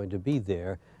still going to be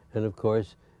there, and of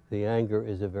course, the anger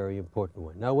is a very important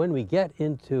one. Now, when we get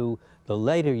into the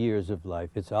later years of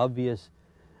life, it's obvious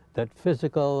that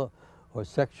physical or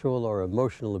sexual or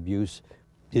emotional abuse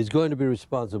is going to be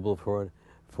responsible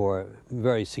for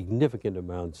very significant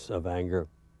amounts of anger.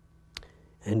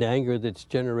 And anger that's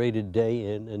generated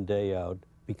day in and day out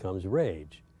becomes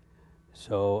rage.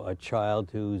 So a child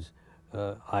who's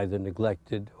either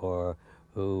neglected or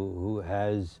who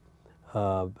has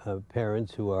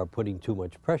parents who are putting too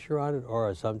much pressure on it or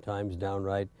are sometimes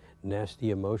downright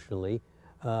nasty emotionally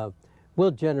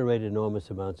will generate enormous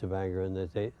amounts of anger, and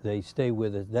that they stay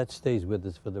with us. That stays with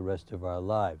us for the rest of our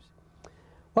lives.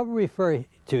 What we refer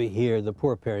to here, the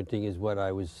poor parenting, is what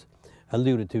I was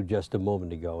alluded to just a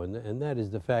moment ago, and that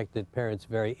is the fact that parents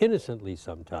very innocently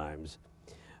sometimes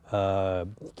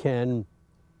can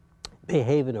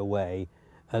behave in a way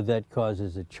that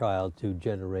causes a child to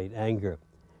generate anger.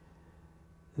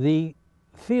 The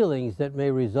feelings that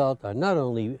may result are not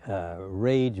only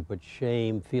rage, but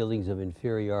shame, feelings of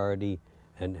inferiority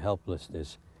and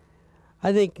helplessness.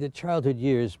 I think the childhood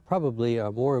years probably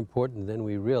are more important than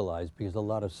we realize, because a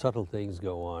lot of subtle things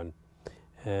go on,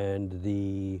 and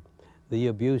the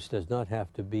abuse does not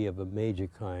have to be of a major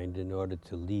kind in order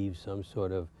to leave some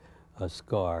sort of a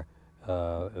scar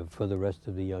for the rest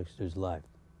of the youngster's life.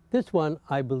 This one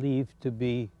I believe to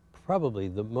be probably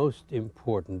the most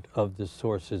important of the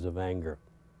sources of anger.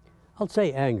 I'll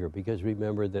say anger because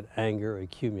remember that anger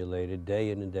accumulated day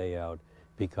in and day out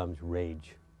becomes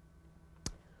rage.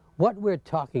 What we're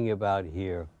talking about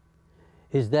here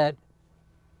is that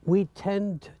we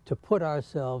tend to put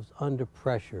ourselves under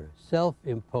pressure,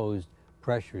 self-imposed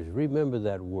pressures. Remember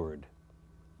that word.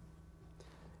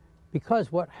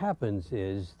 Because what happens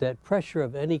is that pressure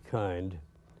of any kind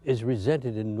is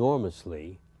resented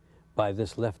enormously by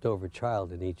this leftover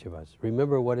child in each of us.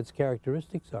 Remember what its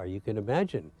characteristics are. You can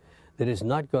imagine that it's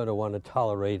not going to want to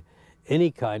tolerate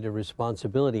any kind of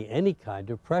responsibility, any kind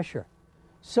of pressure.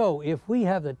 So if we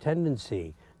have the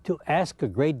tendency to ask a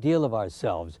great deal of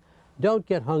ourselves, don't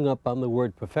get hung up on the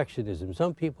word perfectionism.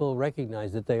 Some people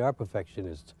recognize that they are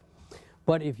perfectionists.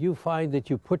 But if you find that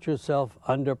you put yourself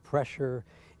under pressure,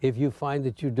 if you find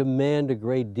that you demand a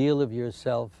great deal of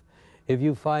yourself, if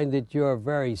you find that you're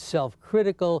very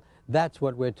self-critical, that's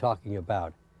what we're talking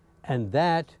about. And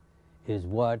that is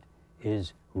what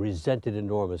is resented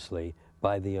enormously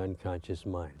by the unconscious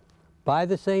mind. By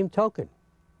the same token,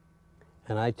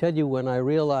 and I tell you, when I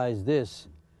realized this,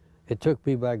 it took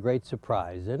me by great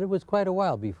surprise, and it was quite a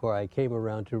while before I came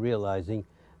around to realizing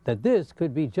that this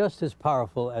could be just as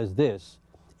powerful as this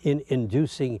in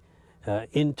inducing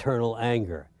internal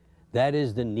anger. That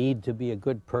is the need to be a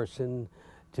good person,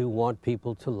 to want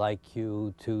people to like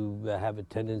you, to have a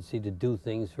tendency to do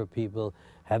things for people,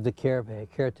 have the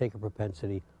caretaker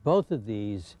propensity. Both of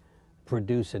these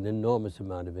produce an enormous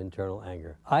amount of internal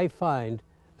anger. I find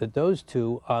that those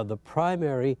two are the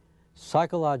primary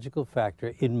psychological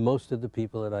factor in most of the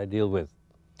people that I deal with.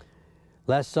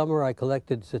 Last summer, I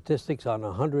collected statistics on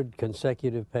 100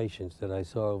 consecutive patients that I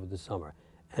saw over the summer,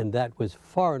 and that was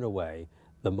far and away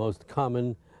the most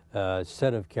common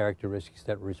set of characteristics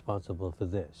that were responsible for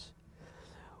this.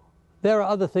 There are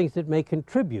other things that may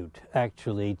contribute,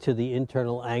 actually, to the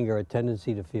internal anger, a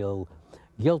tendency to feel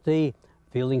guilty,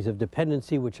 feelings of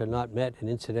dependency which are not met, and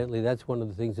incidentally, that's one of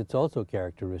the things that's also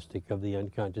characteristic of the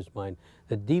unconscious mind,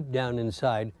 that deep down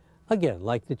inside, again,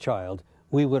 like the child,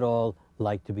 we would all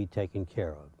like to be taken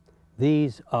care of.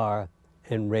 These are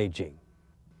enraging.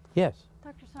 Yes?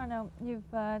 Dr. Sarno, you've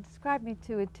described me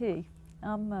to a T.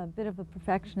 I'm a bit of a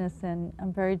perfectionist and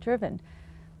I'm very driven.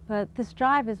 But this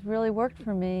drive has really worked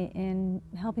for me in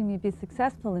helping me be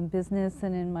successful in business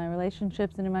and in my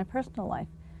relationships and in my personal life.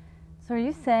 So are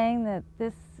you saying that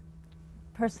this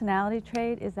personality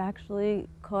trait is actually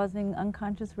causing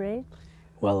unconscious rage?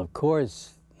 Well, of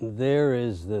course, there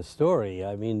is the story.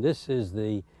 I mean, this is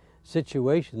the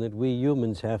situation that we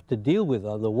humans have to deal with.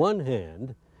 On the one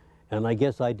hand, and I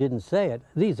guess I didn't say it,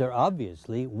 these are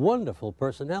obviously wonderful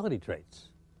personality traits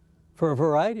for a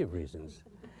variety of reasons.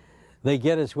 They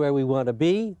get us where we want to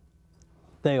be.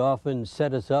 They often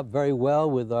set us up very well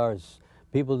with our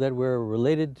people that we're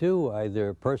related to,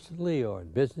 either personally or in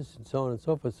business and so on and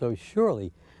so forth. So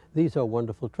surely these are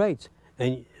wonderful traits.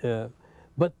 And,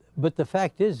 but the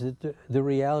fact is that the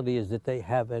reality is that they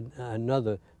have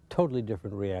another totally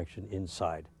different reaction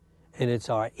inside. And it's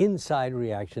our inside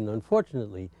reaction,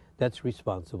 unfortunately, that's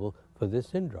responsible for this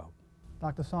syndrome.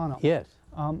 Dr. Sarno. Yes.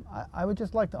 I would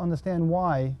just like to understand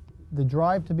why the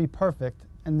drive to be perfect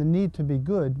and the need to be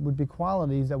good would be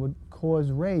qualities that would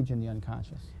cause rage in the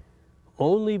unconscious.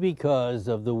 Only because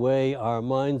of the way our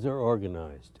minds are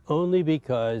organized. Only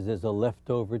because there's a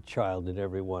leftover child in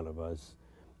every one of us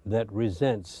that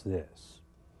resents this.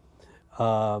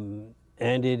 And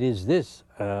it is this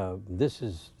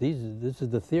is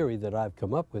the theory that I've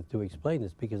come up with to explain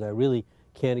this, because I really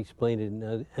can't explain it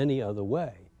in any other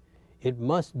way. It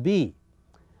must be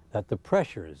that the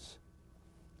pressures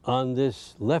on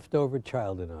this leftover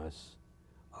child in us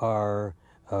are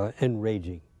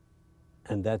enraging.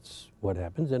 And that's what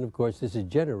happens. And of course, this is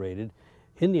generated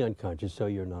in the unconscious, so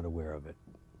you're not aware of it.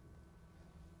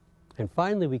 And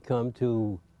finally, we come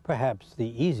to perhaps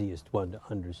the easiest one to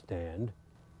understand: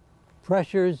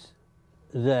 pressures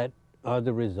that are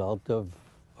the result of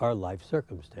our life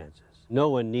circumstances. No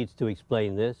one needs to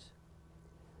explain this.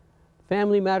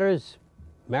 Family matters,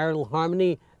 marital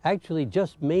harmony, actually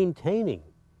just maintaining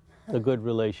a good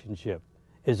relationship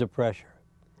is a pressure.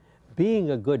 Being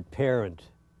a good parent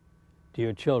to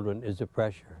your children is a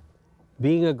pressure.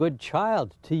 Being a good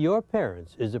child to your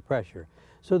parents is a pressure.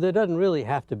 So there doesn't really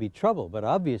have to be trouble, but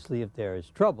obviously if there is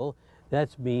trouble,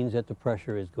 that means that the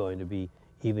pressure is going to be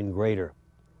even greater.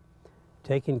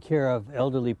 Taking care of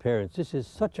elderly parents, this is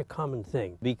such a common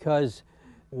thing, because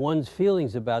one's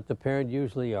feelings about the parent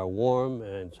usually are warm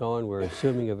and so on. We're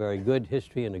assuming a very good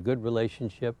history and a good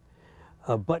relationship.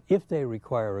 But if they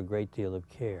require a great deal of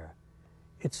care,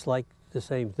 it's like the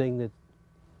same thing that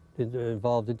is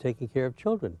involved in taking care of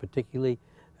children, particularly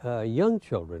young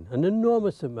children. An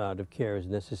enormous amount of care is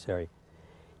necessary.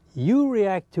 You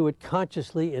react to it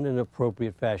consciously in an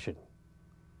appropriate fashion,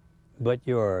 but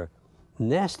your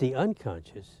nasty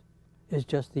unconscious is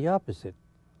just the opposite.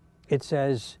 It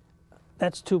says,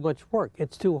 that's too much work,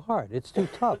 it's too hard, it's too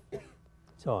tough,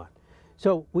 so on.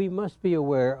 So we must be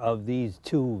aware of these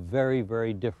two very,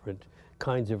 very different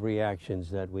kinds of reactions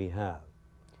that we have.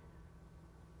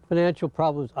 Financial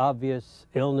problems, obvious.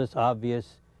 Illness,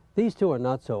 obvious. These two are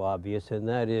not so obvious, and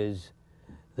that is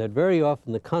that very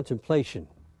often the contemplation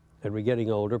that we're getting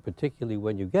older, particularly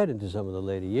when you get into some of the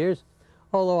later years,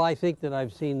 although I think that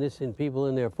I've seen this in people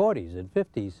in their 40s and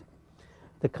 50s,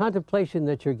 the contemplation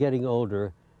that you're getting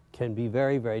older can be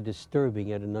very, very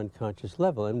disturbing at an unconscious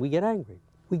level, and we get angry.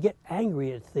 We get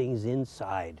angry at things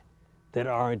inside that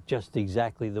aren't just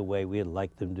exactly the way we'd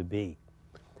like them to be.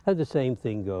 And the same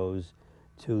thing goes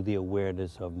to the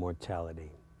awareness of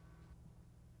mortality.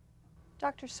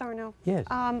 Dr. Sarno, yes.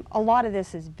 A lot of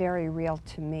this is very real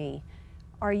to me.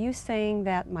 Are you saying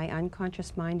that my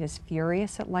unconscious mind is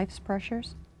furious at life's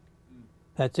pressures?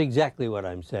 That's exactly what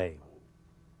I'm saying.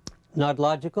 Not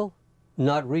logical,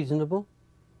 not reasonable,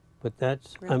 but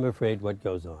that's, I'm afraid, what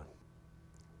goes on.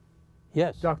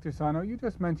 Yes. Dr. Sarno, you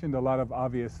just mentioned a lot of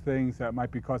obvious things that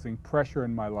might be causing pressure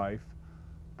in my life,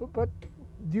 but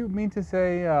do you mean to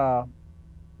say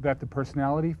that the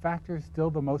personality factor is still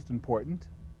the most important?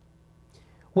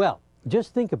 Well,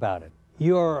 just think about it.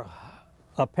 You're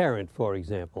a parent, for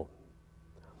example.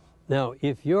 Now,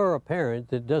 if you're a parent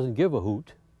that doesn't give a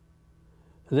hoot,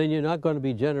 then you're not going to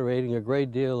be generating a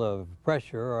great deal of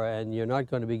pressure, and you're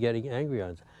not going to be getting angry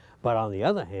on it. But on the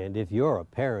other hand, if you're a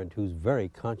parent who's very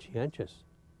conscientious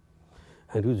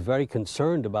and who's very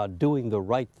concerned about doing the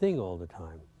right thing all the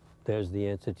time, there's the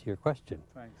answer to your question.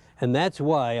 Thanks. And that's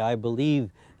why I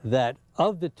believe that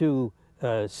of the two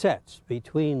sets,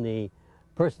 between the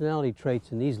personality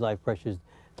traits and these life pressures,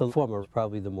 the former is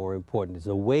probably the more important. It's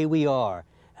the way we are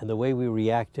and the way we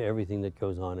react to everything that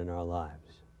goes on in our lives.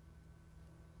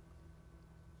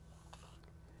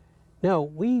 Now,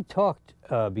 we talked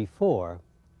before,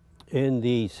 in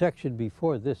the section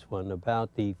before this one,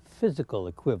 about the physical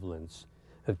equivalence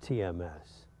of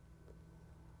TMS.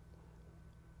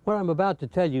 What I'm about to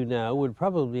tell you now would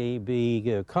probably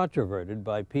be controverted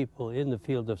by people in the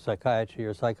field of psychiatry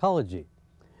or psychology.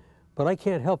 But I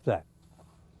can't help that,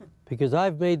 because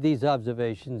I've made these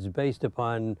observations based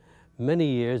upon many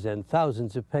years and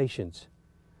thousands of patients.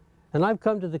 And I've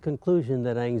come to the conclusion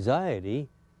that anxiety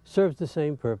serves the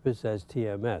same purpose as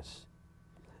TMS.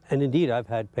 And indeed, I've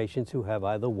had patients who have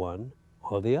either one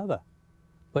or the other,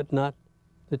 but not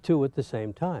the two at the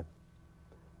same time.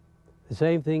 The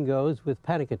same thing goes with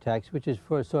panic attacks, which is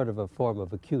for sort of a form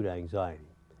of acute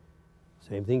anxiety.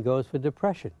 Same thing goes for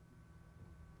depression.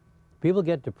 People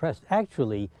get depressed.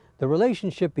 Actually, the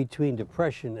relationship between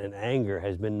depression and anger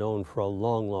has been known for a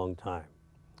long, long time.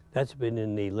 That's been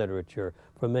in the literature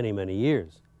for many, many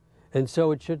years. And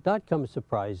so it should not come as a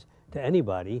surprise to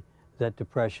anybody that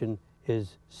depression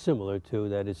is similar to,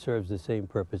 that it serves the same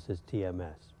purpose as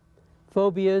TMS.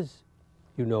 Phobias,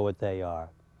 you know what they are.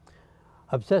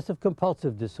 Obsessive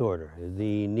compulsive disorder,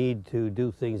 the need to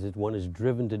do things, that one is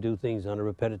driven to do things on a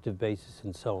repetitive basis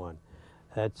and so on.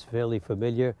 That's fairly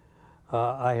familiar.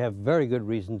 I have very good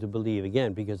reason to believe,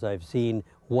 again, because I've seen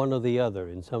one or the other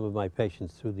in some of my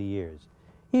patients through the years.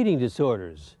 Eating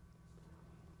disorders,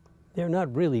 they're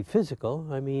not really physical.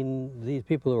 I mean, these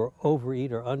people who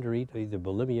overeat or undereat, either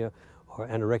bulimia or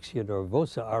anorexia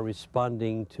nervosa, are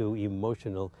responding to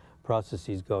emotional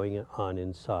processes going on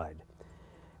inside.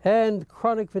 And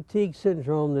chronic fatigue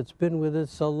syndrome that's been with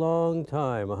us a long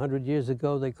time. 100 years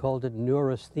ago, they called it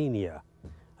neurasthenia.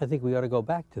 I think we ought to go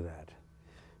back to that.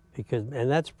 And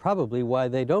that's probably why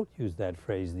they don't use that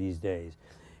phrase these days,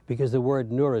 because the word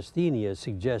neurasthenia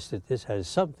suggests that this has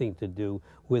something to do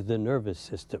with the nervous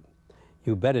system.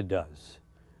 You bet it does.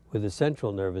 With the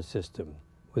central nervous system,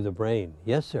 with the brain.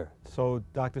 Yes, sir? So,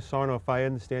 Dr. Sarno, if I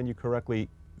understand you correctly,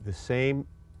 the same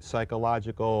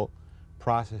psychological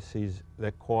processes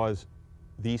that cause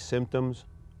these symptoms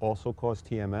also cause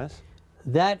TMS?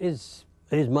 That is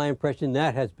my impression.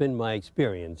 That has been my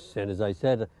experience. And as I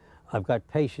said, I've got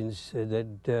patients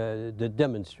that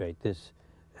demonstrate this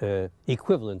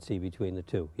equivalency between the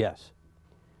two. Yes.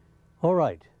 All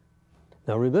right.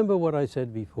 Now remember what I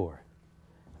said before.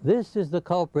 This is the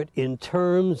culprit in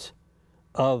terms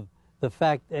of the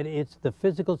fact that it's the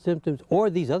physical symptoms or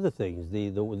these other things,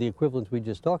 the equivalents we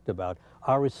just talked about,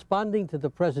 are responding to the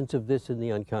presence of this in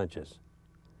the unconscious.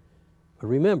 But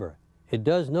remember, it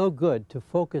does no good to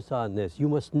focus on this. You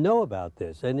must know about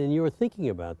this, and in your thinking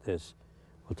about this,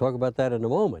 we'll talk about that in a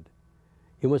moment.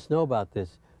 You must know about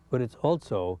this, but it's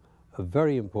also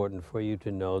very important for you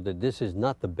to know that this is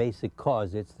not the basic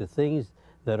cause. It's the things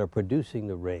that are producing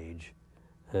the rage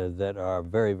that are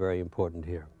very, very important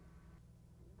here.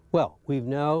 Well, we've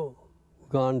now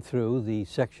gone through the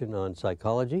section on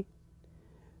psychology,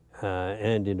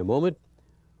 and in a moment,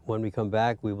 when we come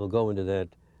back, we will go into that,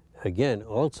 again,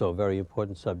 also very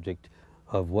important subject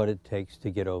of what it takes to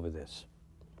get over this.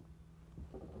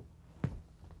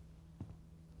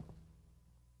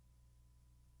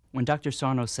 When Dr.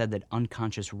 Sarno said that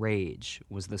unconscious rage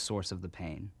was the source of the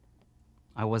pain,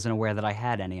 I wasn't aware that I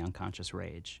had any unconscious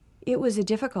rage. It was a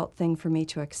difficult thing for me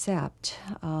to accept.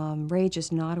 Rage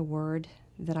is not a word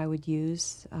that I would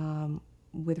use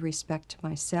with respect to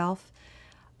myself,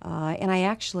 and I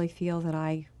actually feel that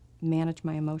I manage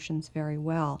my emotions very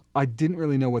well. I didn't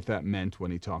really know what that meant when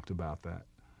he talked about that.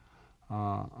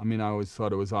 I mean, I always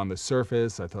thought it was on the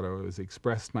surface. I thought I always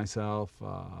expressed myself.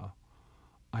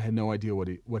 I had no idea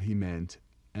what he meant,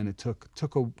 and it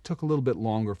took a little bit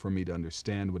longer for me to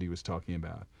understand what he was talking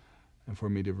about, and for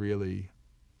me to really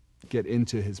get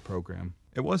into his program.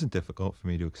 It wasn't difficult for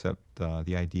me to accept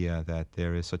the idea that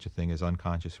there is such a thing as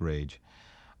unconscious rage.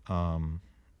 In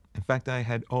fact, I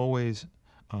had always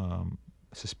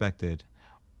suspected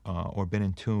or been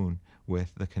in tune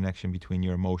with the connection between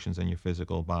your emotions and your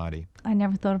physical body. I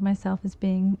never thought of myself as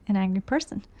being an angry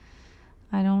person.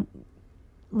 I don't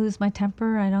lose my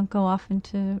temper. I don't go off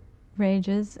into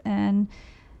rages. And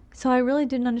so I really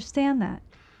didn't understand that.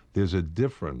 There's a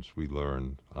difference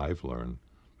I've learned,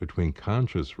 between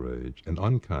conscious rage and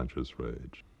unconscious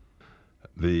rage.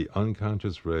 The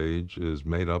unconscious rage is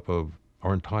made up of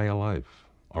our entire life,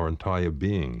 our entire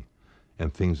being,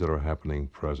 and things that are happening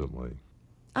presently.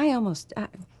 I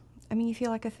mean, you feel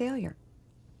like a failure.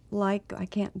 Like I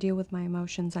can't deal with my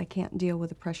emotions. I can't deal with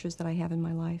the pressures that I have in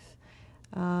my life.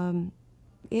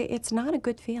 It's not a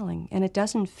good feeling, and it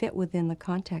doesn't fit within the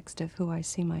context of who I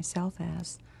see myself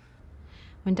as.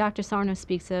 When Dr. Sarno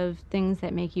speaks of things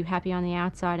that make you happy on the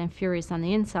outside and furious on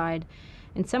the inside,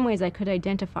 in some ways I could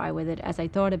identify with it as I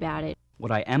thought about it.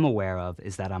 What I am aware of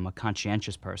is that I'm a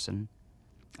conscientious person,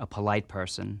 a polite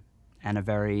person, and a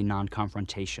very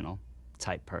non-confrontational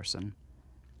type person.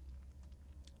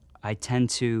 I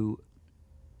tend to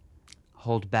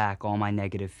hold back all my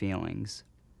negative feelings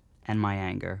and my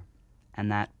anger,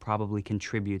 and that probably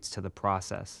contributes to the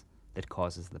process that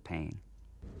causes the pain.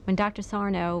 When Dr.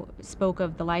 Sarno spoke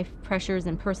of the life pressures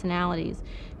and personalities,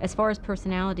 as far as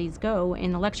personalities go,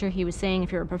 in the lecture he was saying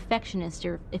if you're a perfectionist,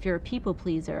 or if you're a people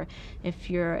pleaser, if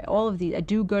you're a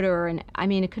do-gooder, and I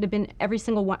mean, it could have been every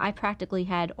single one. I practically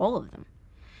had all of them.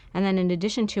 And then in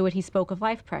addition to it, he spoke of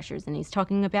life pressures, and he's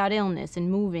talking about illness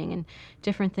and moving and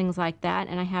different things like that,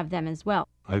 and I have them as well.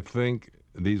 I think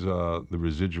these are the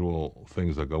residual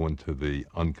things that go into the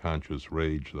unconscious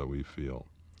rage that we feel.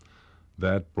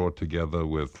 That brought together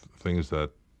with things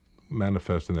that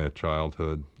manifest in their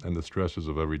childhood and the stresses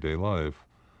of everyday life,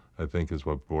 I think is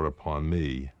what brought upon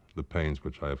me the pains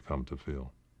which I have come to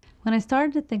feel. When I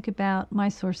started to think about my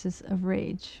sources of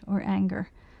rage or anger,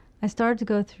 I started to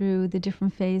go through the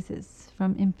different phases,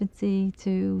 from infancy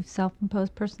to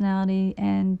self-imposed personality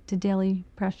and to daily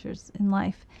pressures in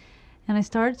life. And I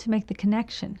started to make the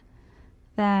connection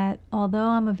that although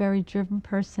I'm a very driven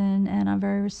person and I'm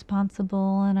very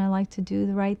responsible and I like to do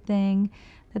the right thing,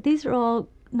 that these are all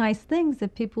nice things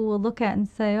that people will look at and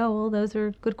say, oh, well, those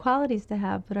are good qualities to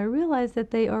have. But I realized that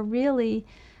they are really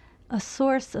a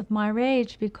source of my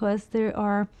rage, because there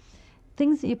are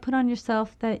things that you put on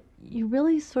yourself that you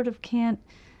really sort of can't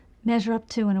measure up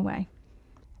to in a way.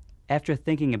 After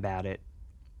thinking about it,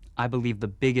 I believe the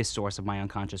biggest source of my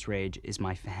unconscious rage is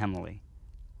my family.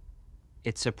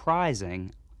 It's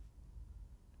surprising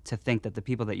to think that the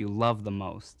people that you love the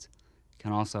most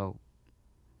can also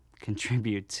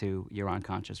contribute to your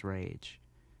unconscious rage.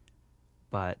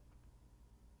 But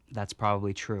that's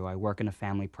probably true. I work in a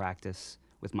family practice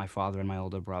with my father and my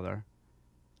older brother,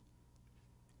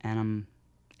 and I'm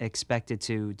expected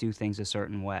to do things a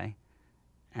certain way,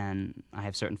 and I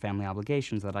have certain family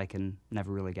obligations that I can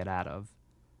never really get out of,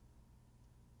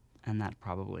 and that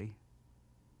probably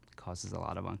causes a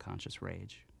lot of unconscious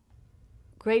rage.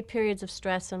 Great periods of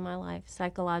stress in my life,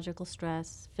 psychological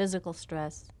stress, physical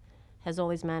stress, has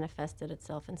always manifested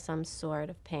itself in some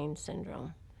sort of pain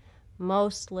syndrome,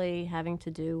 mostly having to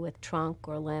do with trunk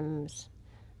or limbs.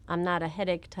 I'm not a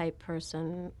headache type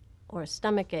person or a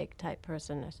stomach ache type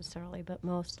person necessarily, but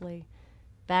mostly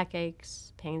back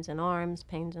aches, pains in arms,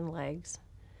 pains in legs,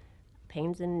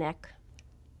 pains in neck.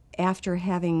 After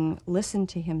having listened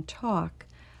to him talk,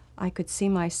 I could see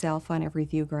myself on every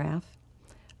view graph,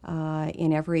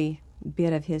 in every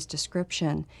bit of his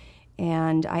description,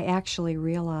 and I actually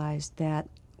realized that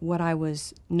what I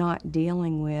was not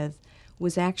dealing with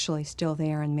was actually still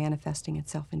there and manifesting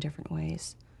itself in different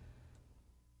ways.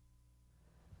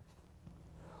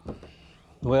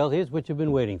 Well, here's what you've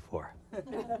been waiting for.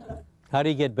 How do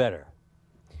you get better?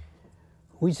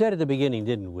 We said at the beginning,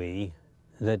 didn't we,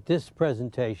 that this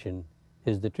presentation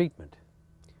is the treatment.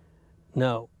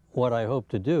 Now, what I hope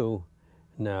to do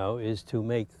now is to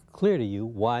make clear to you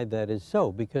why that is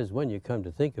so, because when you come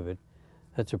to think of it,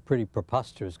 that's a pretty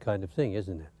preposterous kind of thing,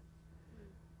 isn't it?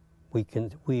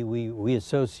 We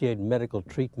associate medical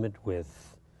treatment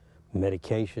with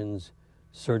medications,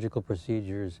 surgical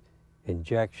procedures,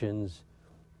 injections,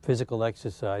 physical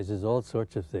exercises, all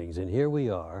sorts of things. And here we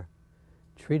are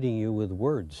treating you with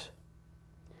words.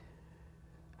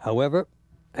 However,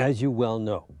 as you well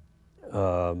know,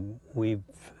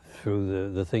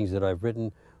 through the things that I've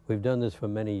written, we've done this for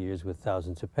many years with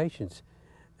thousands of patients.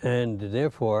 And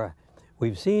therefore,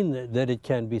 we've seen that it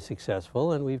can be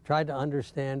successful, and we've tried to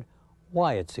understand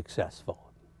why it's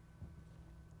successful.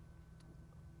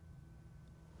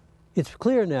 It's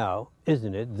clear now,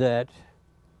 isn't it, that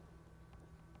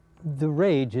the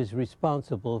rage is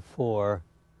responsible for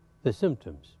the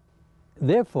symptoms.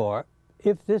 Therefore,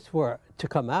 if this were to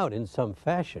come out in some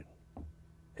fashion,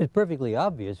 it's perfectly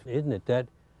obvious, isn't it, that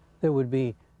there would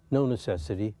be no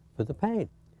necessity for the pain.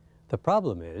 The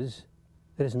problem is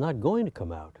that it's not going to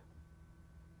come out.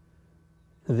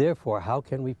 Therefore, how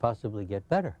can we possibly get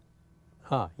better?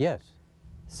 Yes.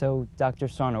 So, Dr.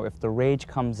 Sarno, if the rage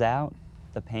comes out,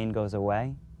 the pain goes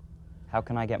away, how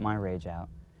can I get my rage out?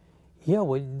 Yeah,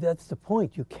 well, that's the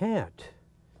point. You can't.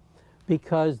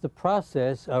 Because the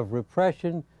process of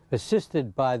repression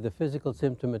assisted by the physical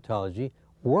symptomatology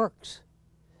works.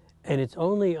 And it's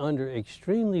only under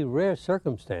extremely rare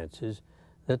circumstances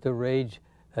that the rage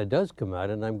does come out,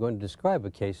 and I'm going to describe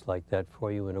a case like that for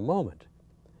you in a moment.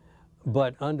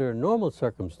 But under normal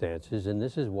circumstances, and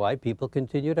this is why people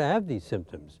continue to have these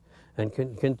symptoms and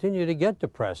continue to get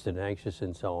depressed and anxious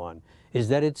and so on, is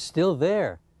that it's still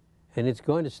there and it's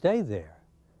going to stay there.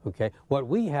 Okay? What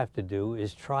we have to do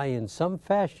is try in some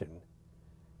fashion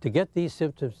to get these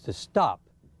symptoms to stop,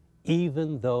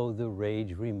 even though the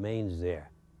rage remains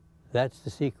there. That's the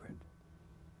secret.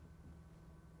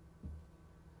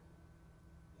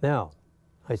 Now,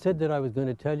 I said that I was going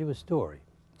to tell you a story.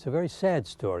 It's a very sad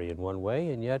story in one way,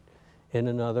 and yet in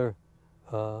another,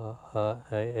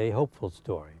 a hopeful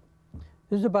story.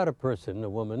 This is about a person, a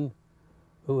woman,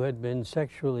 who had been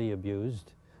sexually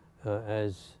abused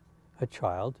as a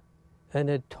child and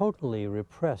had totally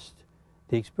repressed.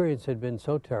 The experience had been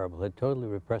so terrible, had totally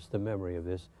repressed the memory of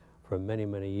this for many,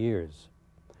 many years.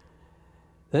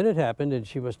 Then it happened, and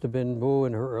she must have been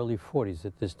in her early 40s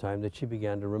at this time, that she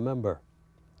began to remember.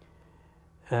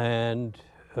 And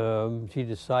she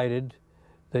decided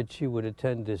that she would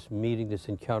attend this meeting, this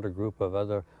encounter group of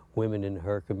other women in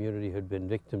her community who had been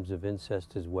victims of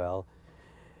incest as well.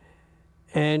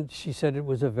 And she said it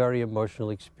was a very emotional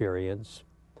experience.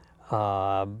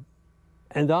 And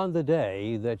on the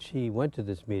day that she went to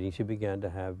this meeting, she began to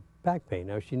have back pain.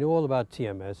 Now, she knew all about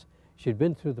TMS. She had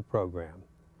been through the program.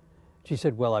 She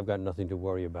said, well, I've got nothing to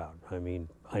worry about. I mean,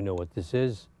 I know what this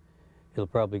is. It'll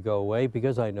probably go away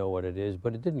because I know what it is,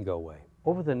 but it didn't go away.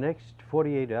 Over the next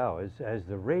 48 hours, as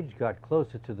the rage got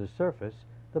closer to the surface,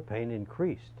 the pain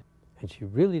increased. And she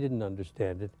really didn't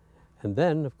understand it. And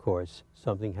then, of course,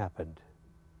 something happened.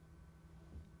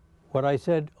 What I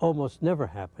said almost never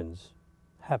happens,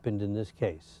 happened in this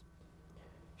case.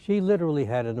 She literally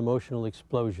had an emotional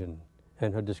explosion,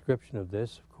 and her description of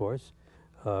this, of course,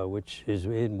 which is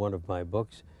in one of my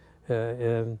books,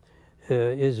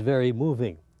 is very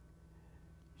moving.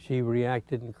 She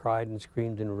reacted and cried and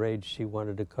screamed in rage. She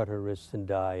wanted to cut her wrists and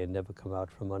die and never come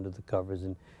out from under the covers,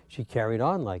 and she carried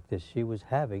on like this. She was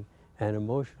having an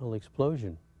emotional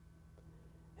explosion.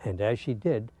 And as she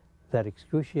did, that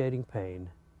excruciating pain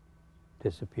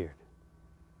disappeared.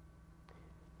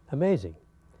 Amazing.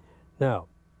 Now,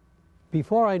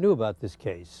 before I knew about this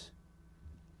case,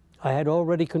 I had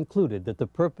already concluded that the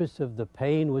purpose of the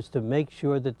pain was to make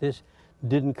sure that this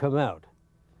didn't come out.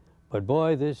 But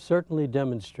boy, this certainly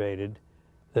demonstrated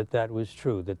that that was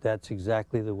true, that that's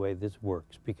exactly the way this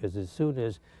works, because as soon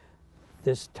as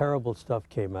this terrible stuff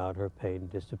came out, her pain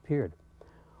disappeared.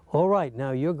 All right,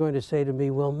 now you're going to say to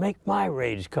me, well, make my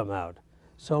rage come out,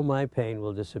 so my pain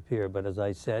will disappear. But as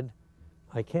I said,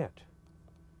 I can't.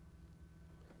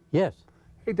 Yes?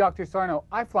 Hey, Dr. Sarno,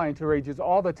 I fly into rages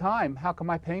all the time. How come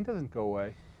my pain doesn't go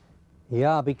away?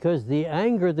 Yeah, because the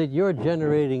anger that you're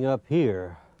generating up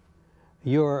here,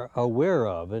 you're aware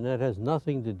of, and that has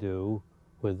nothing to do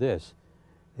with this.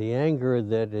 The anger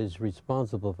that is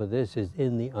responsible for this is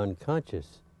in the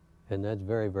unconscious, and that's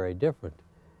very, very different.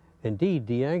 Indeed,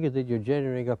 the anger that you're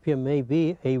generating up here may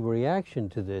be a reaction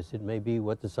to this. It may be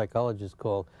what the psychologists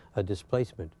call a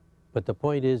displacement. But the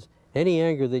point is, any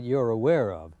anger that you're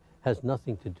aware of has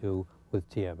nothing to do with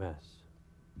TMS.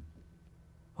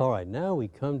 All right, now we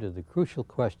come to the crucial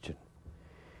question.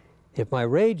 If my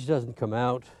rage doesn't come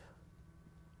out,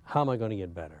 how am I going to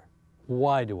get better?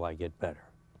 Why do I get better?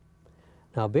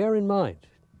 Now, bear in mind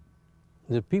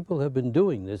that people have been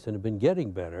doing this and have been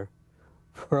getting better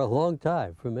for a long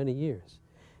time, for many years.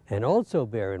 And also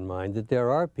bear in mind that there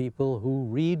are people who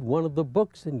read one of the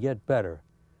books and get better.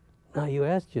 Now, you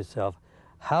ask yourself,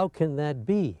 how can that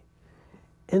be?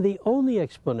 And the only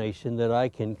explanation that I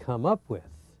can come up with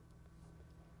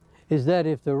is that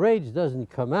if the rage doesn't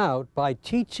come out by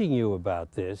teaching you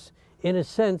about this, in a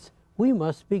sense, we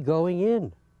must be going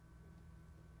in.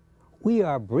 We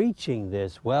are breaching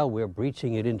this. Well, we're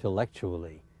breaching it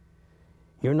intellectually.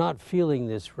 You're not feeling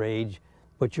this rage,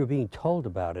 but you're being told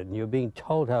about it, and you're being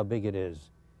told how big it is.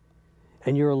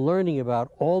 And you're learning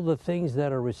about all the things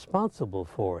that are responsible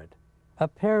for it.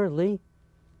 Apparently,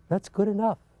 that's good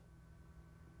enough.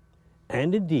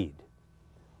 And indeed,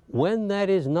 when that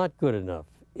is not good enough,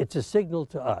 it's a signal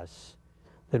to us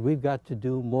that we've got to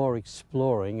do more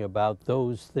exploring about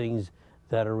those things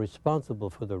that are responsible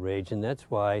for the rage, and that's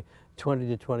why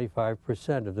 20 to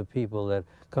 25% of the people that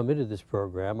come into this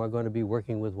program are going to be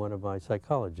working with one of my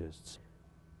psychologists.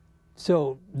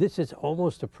 So this is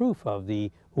almost a proof of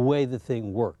the way the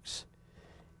thing works.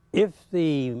 If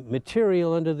the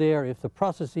material under there, if the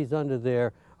processes under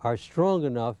there are strong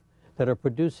enough that are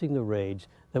producing the rage,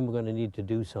 then we're going to need to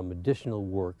do some additional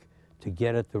work to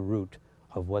get at the root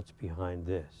of what's behind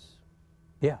this.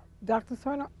 Yeah? Dr.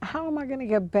 Sarno, how am I going to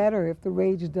get better if the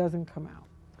rage doesn't come out?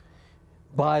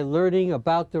 By learning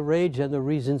about the rage and the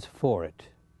reasons for it.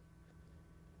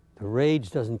 The rage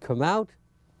doesn't come out,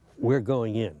 we're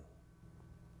going in.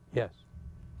 Yes?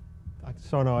 Dr.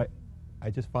 Sarno, I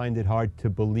just find it hard to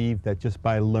believe that just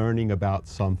by learning about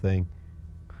something,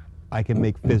 I can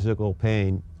make physical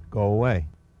pain go away.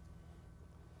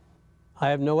 I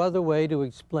have no other way to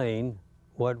explain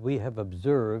what we have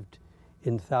observed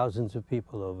in thousands of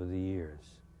people over the years.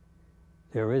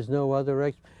 There is no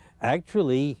other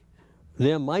actually,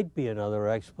 there might be another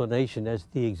explanation as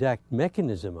the exact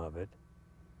mechanism of it,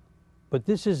 but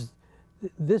this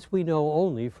we know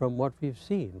only from what we've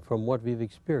seen, from what we've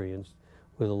experienced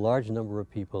with a large number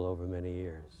of people over many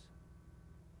years.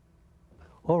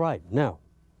 All right, now,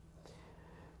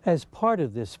 as part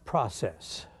of this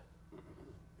process,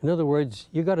 in other words,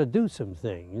 you got to do some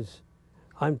things.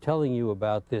 I'm telling you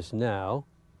about this now,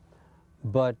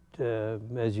 but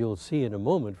as you'll see in a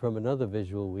moment from another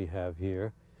visual we have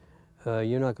here,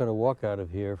 you're not going to walk out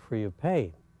of here free of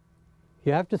pain.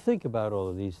 You have to think about all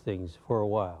of these things for a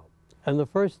while. And the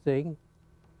first thing,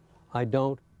 I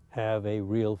don't have a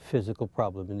real physical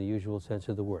problem in the usual sense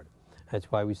of the word. That's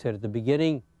why we said at the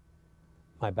beginning,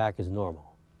 my back is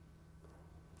normal.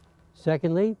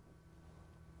 Secondly,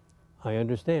 I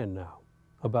understand now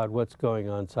about what's going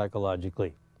on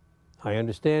psychologically. I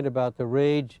understand about the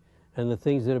rage and the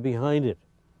things that are behind it.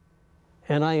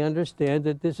 And I understand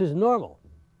that this is normal.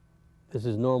 This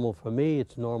is normal for me,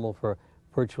 it's normal for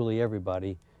virtually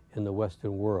everybody in the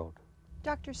Western world.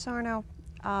 Dr. Sarno,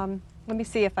 let me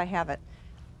see if I have it.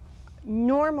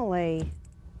 Normally,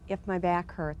 if my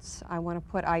back hurts, I want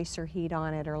to put ice or heat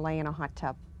on it or lay in a hot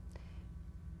tub.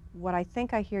 What I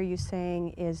think I hear you saying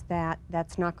is that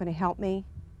that's not going to help me,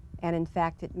 and in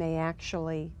fact, it may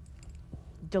actually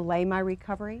delay my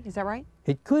recovery. Is that right?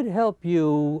 It could help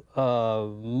you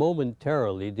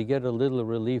momentarily to get a little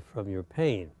relief from your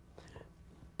pain.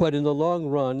 But in the long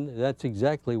run, that's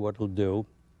exactly what it'll do.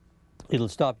 It'll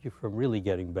stop you from really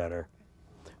getting better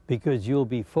because you'll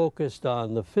be focused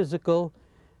on the physical,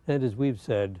 and as we've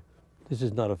said, this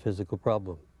is not a physical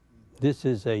problem. This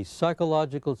is a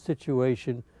psychological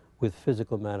situation with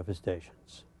physical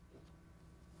manifestations.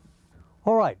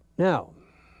 All right, now,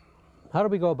 how do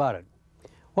we go about it?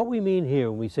 What we mean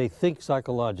here when we say think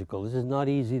psychological, this is not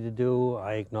easy to do,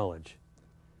 I acknowledge.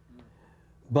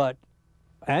 But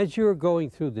as you're going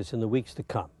through this in the weeks to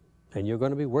come, and you're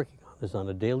going to be working on this on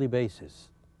a daily basis,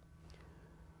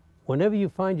 whenever you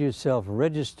find yourself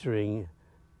registering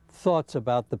thoughts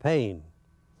about the pain,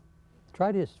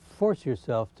 try to force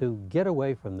yourself to get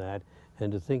away from that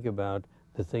and to think about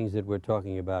the things that we're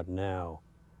talking about now,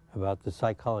 about the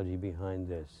psychology behind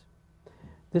this.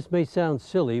 This may sound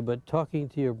silly, but talking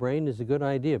to your brain is a good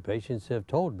idea. Patients have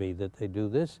told me that they do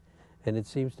this, and it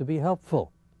seems to be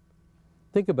helpful.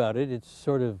 Think about it, it's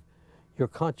sort of your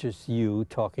conscious you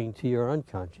talking to your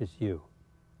unconscious you.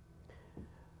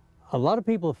 A lot of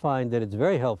people find that it's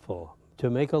very helpful to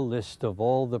make a list of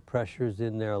all the pressures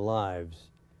in their lives.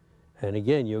 And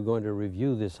again, you're going to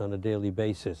review this on a daily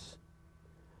basis.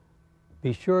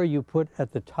 Be sure you put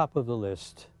at the top of the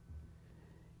list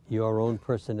your own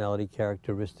personality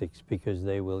characteristics, because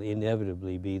they will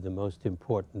inevitably be the most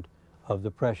important of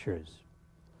the pressures.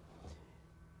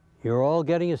 You're all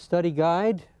getting a study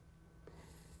guide.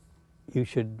 You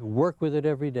should work with it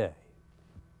every day.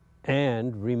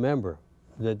 And remember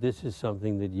that this is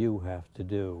something that you have to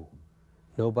do.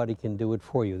 Nobody can do it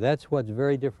for you. That's what's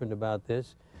very different about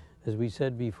this. As we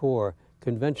said before,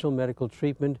 conventional medical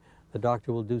treatment, the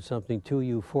doctor will do something to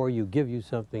you, for you, give you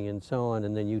something, and so on,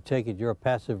 and then you take it. You're a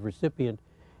passive recipient.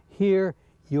 Here,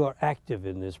 you are active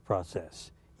in this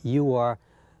process. You are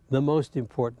the most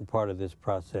important part of this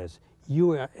process.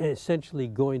 You are essentially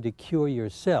going to cure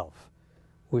yourself.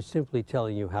 We're simply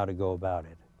telling you how to go about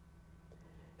it.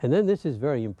 And then this is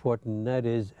very important, and that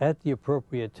is, at the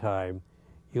appropriate time,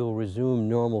 you'll resume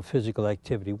normal physical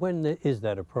activity. When is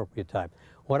that appropriate time?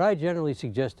 What I generally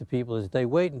suggest to people is they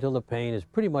wait until the pain is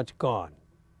pretty much gone,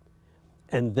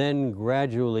 and then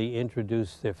gradually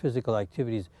introduce their physical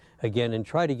activities again and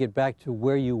try to get back to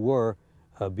where you were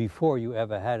before you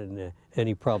ever had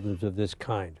any problems of this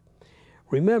kind.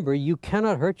 Remember, you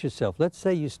cannot hurt yourself. Let's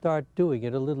say you start doing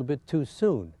it a little bit too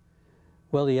soon.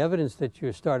 Well, the evidence that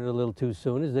you started a little too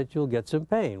soon is that you'll get some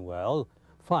pain. Well,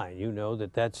 fine, you know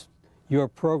that you're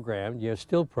programmed, you're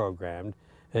still programmed,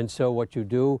 and so what you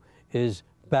do is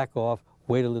back off,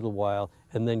 wait a little while,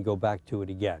 and then go back to it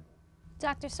again.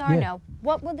 Dr. Sarno,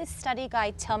 what will this study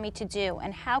guide tell me to do,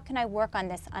 and how can I work on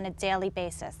this on a daily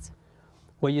basis?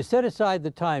 Well, you set aside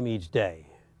the time each day,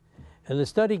 and the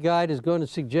study guide is going to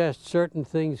suggest certain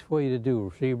things for you to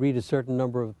do. So you read a certain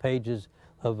number of pages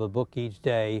of a book each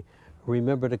day.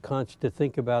 Remember to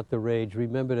think about the rage.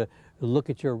 Remember to look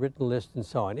at your written list and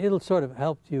so on. It'll sort of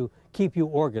help you, keep you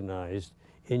organized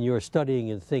in your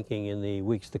studying and thinking in the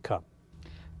weeks to come.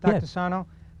 Dr. Sarno,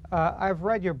 I've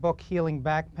read your book, Healing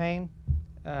Back Pain,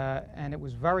 and it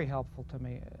was very helpful to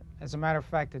me. As a matter of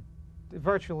fact, it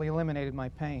virtually eliminated my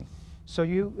pain. So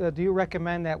do you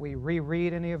recommend that we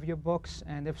reread any of your books?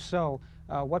 And if so,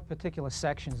 what particular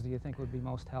sections do you think would be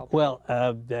most helpful? Well,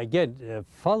 again,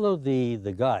 follow the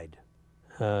guide,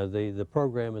 the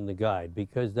program and the guide,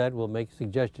 because that will make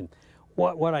suggestion.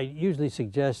 What I usually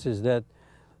suggest is that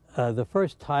the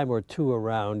first time or two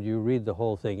around, you read the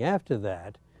whole thing. After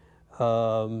that,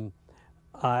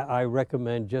 I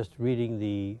recommend just reading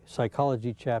the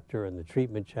psychology chapter and the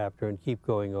treatment chapter and keep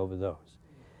going over those.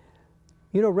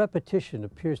 You know, repetition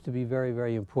appears to be very,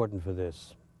 very important for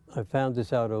this. I've found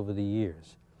this out over the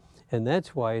years. And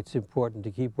that's why it's important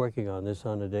to keep working on this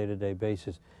on a day-to-day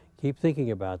basis. Keep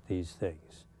thinking about these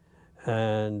things.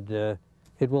 And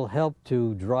It will help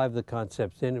to drive the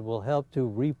concepts in. It will help to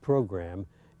reprogram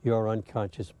your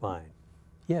unconscious mind.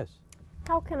 Yes?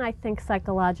 How can I think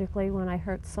psychologically when I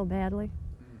hurt so badly?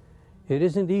 It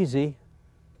isn't easy,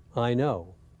 I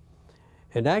know.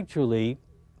 And actually,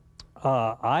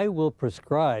 I will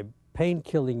prescribe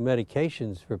pain-killing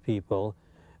medications for people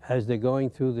as they're going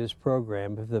through this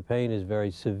program if the pain is very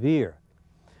severe.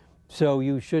 So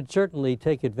you should certainly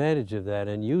take advantage of that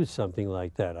and use something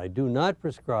like that. I do not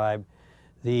prescribe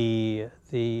the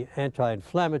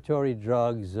anti-inflammatory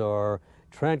drugs or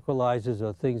tranquilizers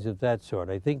or things of that sort.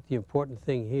 I think the important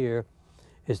thing here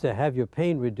is to have your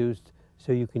pain reduced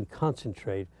so you can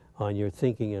concentrate on your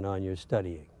thinking and on your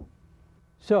studying.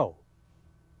 So,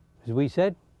 as we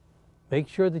said, make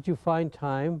sure that you find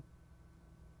time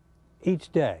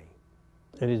each day.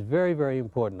 It is very, very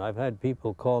important. I've had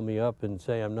people call me up and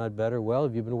say, I'm not better. Well,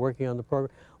 have you been working on the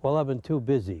program? Well, I've been too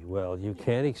busy. Well, you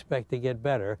can't expect to get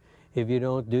better if you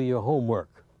don't do your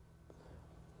homework.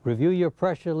 Review your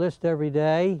pressure list every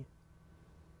day.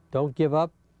 Don't give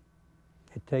up.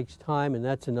 It takes time, and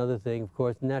that's another thing. Of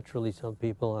course, naturally, some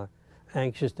people are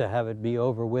anxious to have it be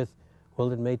over with.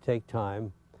 Well, it may take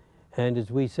time. And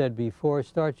as we said before,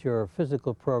 start your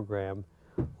physical program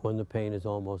when the pain is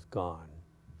almost gone.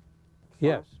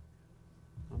 Yes?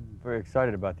 I'm very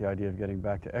excited about the idea of getting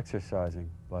back to exercising,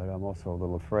 but I'm also a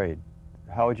little afraid.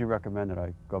 How would you recommend that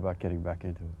I go about getting back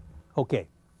into it? Okay.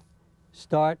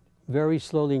 Start very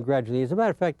slowly and gradually. As a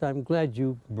matter of fact, I'm glad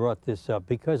you brought this up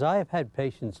because I have had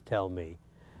patients tell me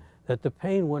that the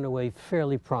pain went away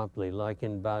fairly promptly, like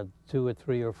in about 2 or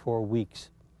 3 or 4 weeks.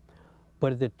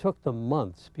 But it took them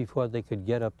months before they could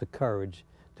get up the courage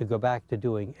to go back to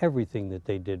doing everything that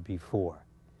they did before.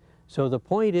 So the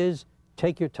point is,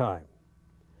 take your time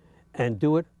and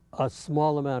do it a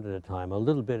small amount at a time, a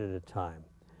little bit at a time.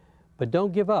 But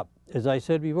don't give up. As I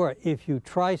said before, if you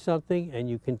try something and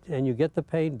you get the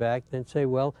pain back, then say,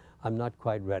 well, I'm not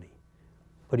quite ready.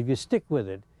 But if you stick with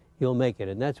it, you'll make it.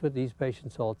 And that's what these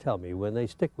patients all tell me. When they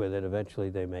stick with it, eventually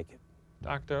they make it.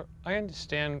 Doctor, I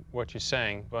understand what you're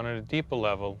saying, but on a deeper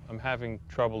level, I'm having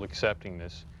trouble accepting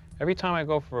this. Every time I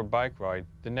go for a bike ride,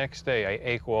 the next day I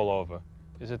ache all over.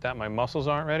 Is it that my muscles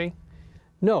aren't ready?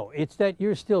 No, it's that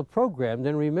you're still programmed,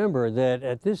 and remember that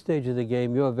at this stage of the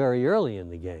game, you're very early in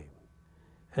the game.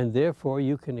 And therefore,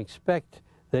 you can expect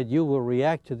that you will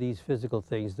react to these physical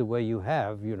things the way you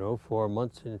have, you know, for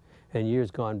months and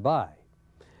years gone by.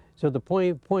 So the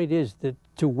point is that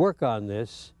to work on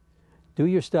this, do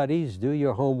your studies, do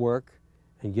your homework,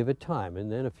 and give it time.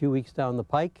 And then a few weeks down the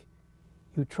pike,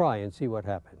 you try and see what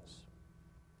happens.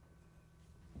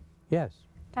 Yes?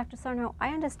 Dr. Sarno,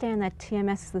 I understand that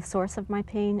TMS is the source of my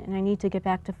pain and I need to get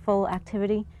back to full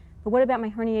activity, but what about my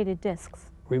herniated discs?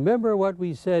 Remember what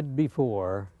we said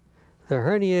before. The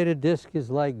herniated disc is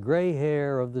like gray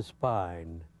hair of the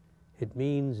spine. It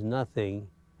means nothing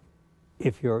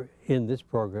if you're in this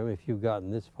program, if you've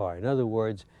gotten this far. In other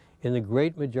words, in the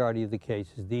great majority of the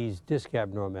cases, these disc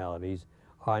abnormalities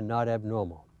are not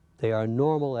abnormal. They are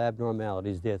normal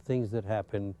abnormalities. They're things that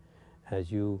happen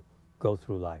as you go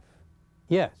through life.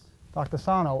 Yes? Dr.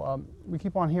 Sarno, we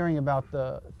keep on hearing about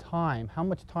the time. How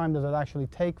much time does it actually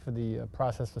take for the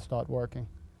process to start working?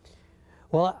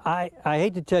 Well, I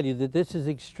hate to tell you that this is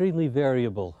extremely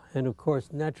variable. And of course,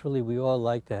 naturally, we all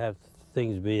like to have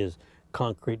things be as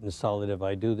concrete and solid. If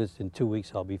I do this in 2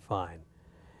 weeks, I'll be fine.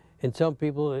 In some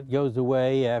people, it goes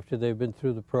away after they've been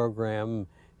through the program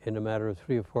in a matter of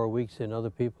 3 or 4 weeks. In other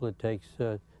people, it takes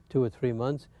 2 or 3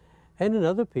 months. And in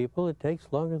other people, it takes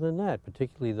longer than that,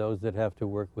 particularly those that have to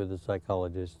work with a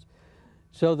psychologist.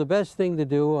 So the best thing to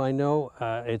do, I know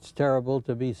it's terrible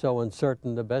to be so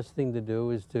uncertain, the best thing to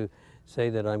do is to say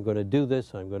that I'm going to do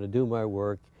this, I'm going to do my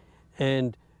work,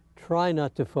 and try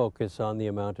not to focus on the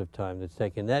amount of time that's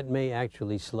taken. That may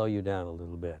actually slow you down a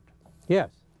little bit. Yes?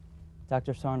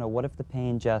 Dr. Sarno, what if the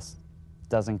pain just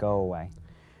doesn't go away?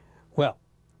 Well,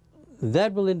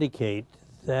 that will indicate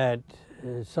that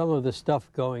some of the stuff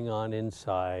going on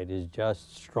inside is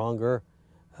just stronger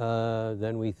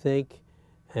than we think,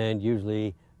 and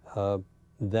usually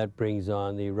that brings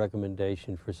on the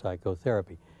recommendation for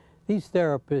psychotherapy. These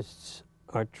therapists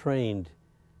are trained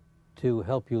to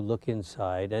help you look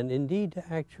inside and indeed to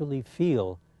actually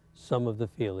feel some of the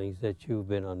feelings that you've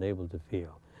been unable to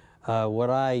feel. What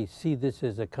I see this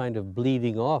as a kind of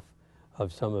bleeding off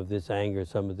of some of this anger,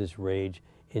 some of this rage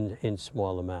in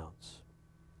small amounts.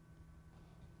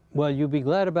 Well, you'll be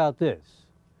glad about this.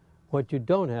 What you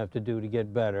don't have to do to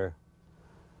get better,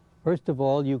 first of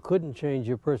all, you couldn't change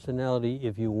your personality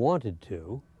if you wanted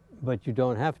to, but you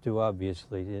don't have to,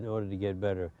 obviously, in order to get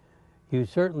better. You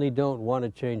certainly don't want to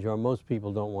change, or most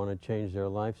people don't want to change their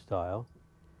lifestyle.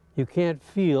 You can't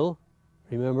feel,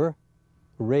 remember,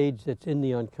 rage that's in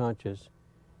the unconscious,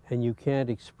 and you can't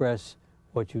express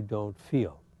what you don't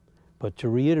feel. But to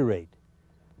reiterate,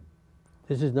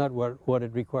 this is not what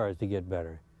it requires to get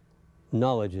better.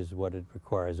 Knowledge is what it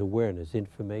requires, awareness,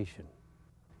 information.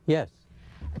 Yes?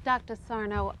 Dr.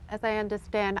 Sarno, as I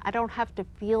understand, I don't have to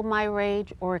feel my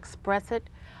rage or express it.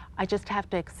 I just have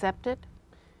to accept it.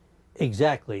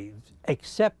 Exactly.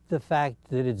 Accept the fact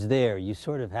that it's there. You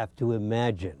sort of have to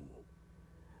imagine.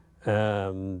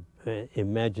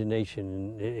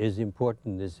 Imagination is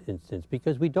important in this instance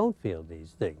because we don't feel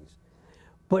these things.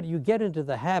 But you get into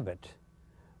the habit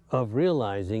of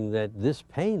realizing that this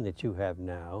pain that you have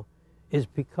now is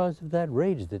because of that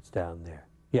rage that's down there.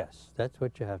 Yes, that's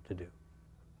what you have to do.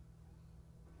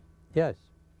 Yes?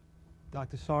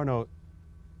 Dr. Sarno,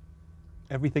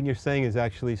 everything you're saying is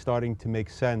actually starting to make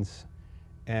sense.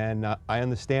 And I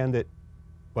understand it,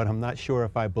 but I'm not sure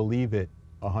if I believe it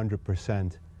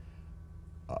 100%.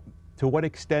 To what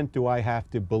extent do I have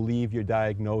to believe your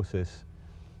diagnosis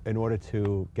in order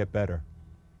to get better?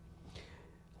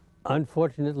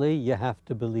 Unfortunately, you have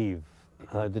to believe.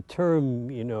 The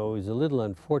term, you know, is a little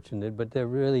unfortunate, but there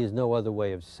really is no other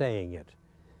way of saying it.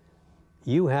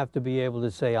 You have to be able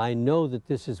to say, I know that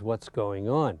this is what's going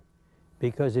on.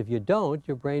 Because if you don't,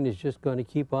 your brain is just going to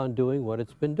keep on doing what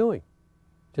it's been doing.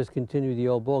 Just continue the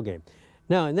old ball game.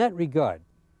 Now, in that regard,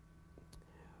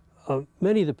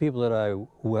 many of the people that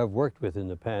who have worked with in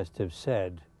the past have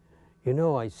said, you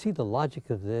know, I see the logic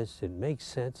of this, it makes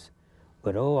sense,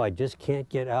 but oh, I just can't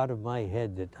get out of my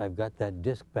head that I've got that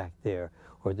disc back there,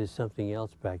 or there's something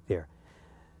else back there.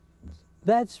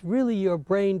 That's really your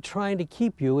brain trying to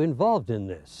keep you involved in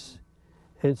this.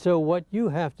 And so what you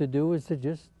have to do is to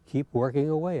just keep working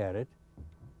away at it.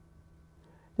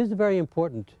 This is a very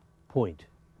important point.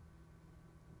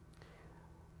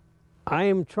 I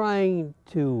am trying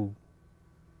to,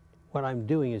 what I'm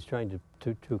doing is trying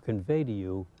to convey to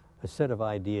you a set of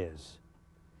ideas.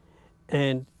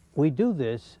 And we do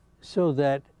this so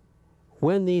that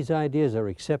when these ideas are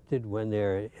accepted, when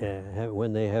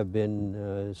they have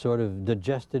been sort of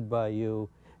digested by you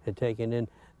and taken in,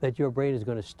 that your brain is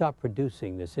going to stop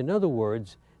producing this. In other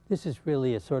words, this is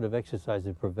really a sort of exercise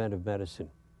in preventive medicine.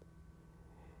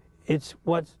 It's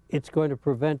going to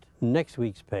prevent next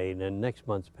week's pain and next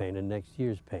month's pain and next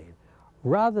year's pain.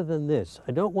 Rather than this,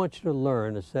 I don't want you to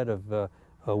learn a set of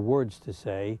words to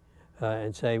say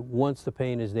and say, once the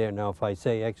pain is there, now if I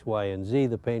say X, Y, and Z,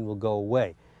 the pain will go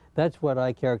away. That's what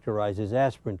I characterize as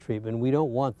aspirin treatment. We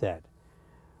don't want that.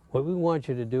 What we want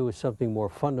you to do is something more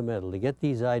fundamental, to get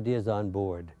these ideas on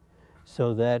board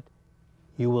so that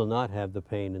you will not have the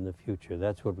pain in the future.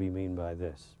 That's what we mean by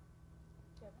this.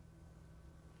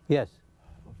 Yes?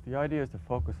 If the idea is to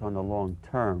focus on the long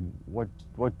term, what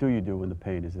do you do when the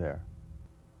pain is there?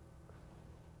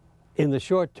 In the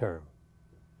short term,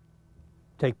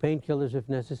 take painkillers if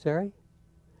necessary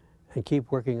and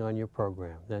keep working on your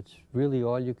program. That's really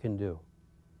all you can do.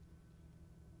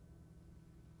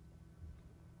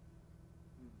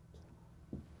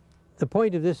 The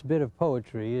point of this bit of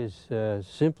poetry is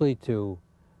simply to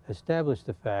establish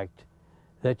the fact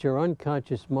that your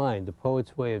unconscious mind, the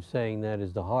poet's way of saying that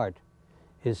is the heart,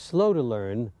 is slow to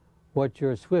learn what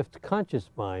your swift conscious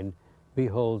mind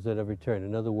beholds at every turn.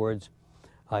 In other words,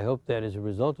 I hope that as a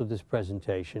result of this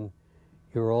presentation,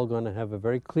 you're all going to have a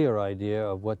very clear idea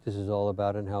of what this is all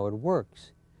about and how it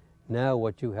works. Now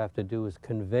what you have to do is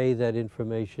convey that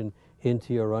information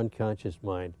into your unconscious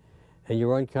mind. And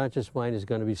your unconscious mind is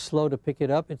going to be slow to pick it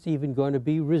up. It's even going to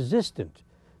be resistant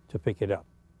to pick it up,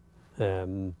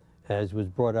 as was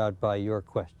brought out by your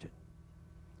question.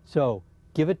 So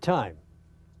give it time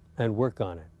and work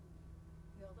on it.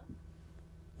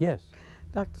 Yes?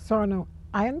 Dr. Sarno,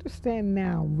 I understand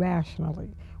now rationally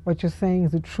what you're saying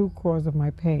is the true cause of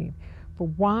my pain. But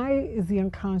why is the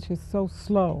unconscious so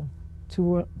slow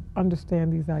to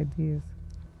understand these ideas?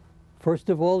 First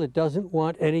of all, it doesn't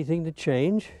want anything to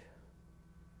change.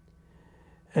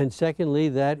 And secondly,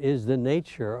 that is the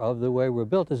nature of the way we're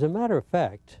built. As a matter of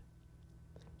fact,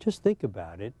 just think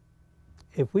about it.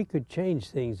 If we could change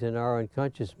things in our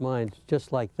unconscious minds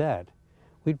just like that,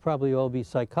 we'd probably all be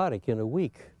psychotic in a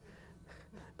week,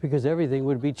 because everything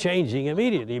would be changing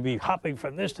immediately. You'd be hopping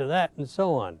from this to that and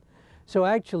so on. So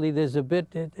actually there's a bit,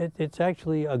 it's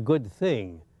actually a good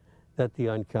thing that the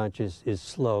unconscious is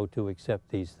slow to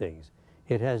accept these things.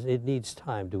 It needs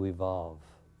time to evolve.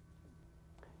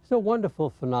 It's a wonderful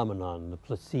phenomenon, the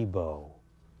placebo.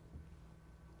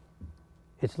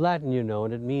 It's Latin, you know,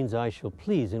 and it means I shall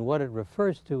please. And what it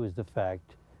refers to is the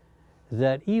fact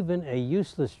that even a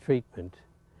useless treatment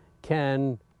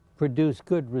can produce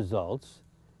good results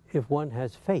if one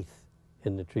has faith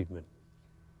in the treatment.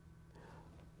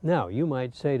 Now, you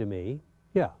might say to me,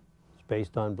 yeah, it's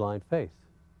based on blind faith.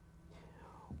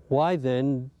 Why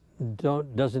then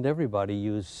doesn't everybody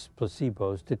use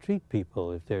placebos to treat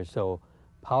people if they're so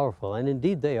powerful? And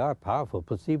indeed, they are powerful.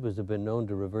 Placebos have been known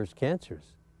to reverse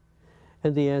cancers.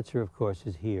 And the answer, of course,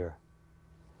 is here,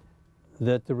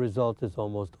 that the result is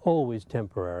almost always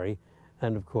temporary,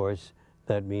 and of course,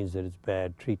 that means that it's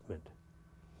bad treatment.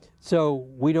 So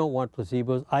we don't want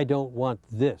placebos. I don't want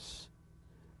this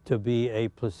to be a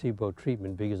placebo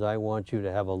treatment because I want you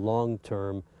to have a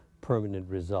long-term permanent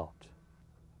result.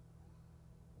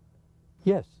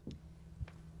 Yes?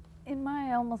 In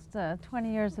my almost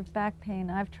 20 years of back pain,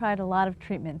 I've tried a lot of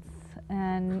treatments,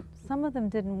 and some of them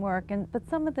didn't work, but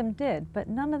some of them did, but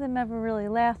none of them ever really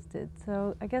lasted.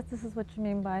 So I guess this is what you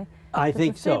mean by I the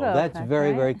think so. placebo That's effect, very,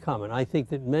 right? very common. I think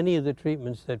that many of the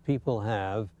treatments that people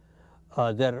have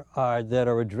that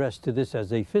are addressed to this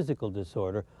as a physical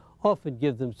disorder often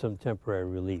give them some temporary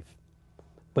relief.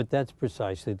 But that's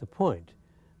precisely the point.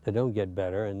 They don't get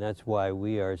better, and that's why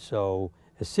we are so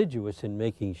assiduous in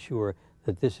making sure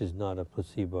that this is not a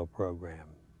placebo program.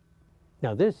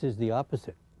 Now, this is the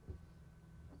opposite.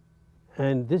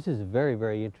 And this is a very,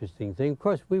 very interesting thing. Of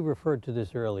course, we referred to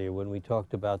this earlier when we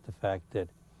talked about the fact that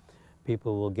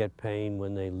people will get pain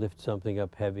when they lift something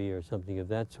up heavy or something of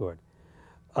that sort.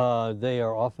 They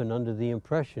are often under the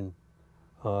impression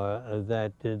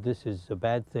that this is a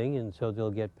bad thing, and so they'll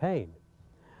get pain.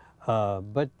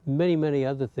 But many, many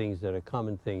other things that are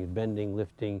common things, bending,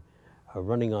 lifting,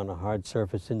 running on a hard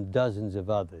surface, and dozens of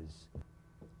others.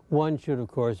 One should, of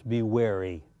course, be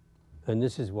wary. And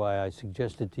this is why I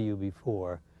suggested to you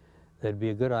before that it'd be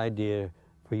a good idea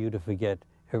for you to forget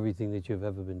everything that you've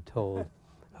ever been told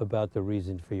about the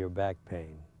reason for your back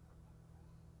pain.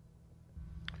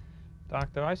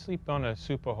 Doctor, I sleep on a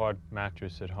super hard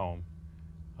mattress at home.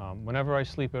 Whenever I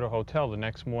sleep at a hotel, the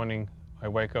next morning I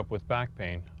wake up with back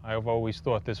pain. I've always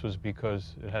thought this was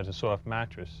because it has a soft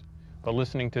mattress. But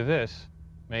listening to this,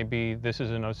 maybe this is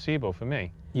a nocebo for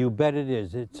me. You bet it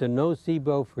is. It's a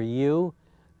nocebo for you.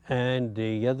 And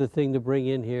the other thing to bring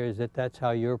in here is that that's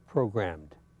how you're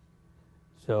programmed.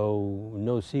 So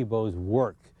nocebos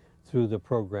work through the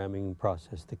programming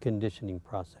process, the conditioning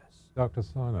process. Dr.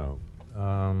 Sarno,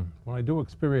 when I do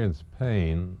experience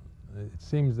pain, it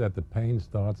seems that the pain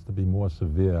starts to be more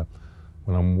severe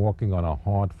when I'm walking on a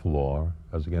hard floor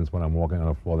as against when I'm walking on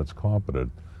a floor that's carpeted.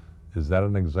 Is that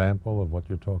an example of what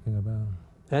you're talking about?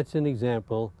 That's an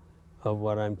example of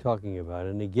what I'm talking about.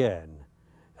 And again,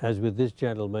 as with this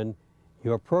gentleman,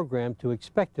 you're programmed to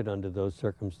expect it under those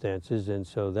circumstances, and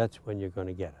so that's when you're going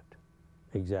to get it.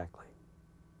 Exactly.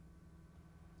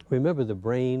 Remember, the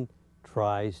brain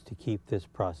tries to keep this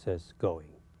process going.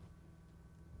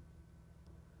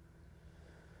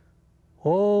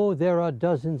 Oh, there are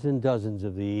dozens and dozens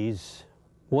of these.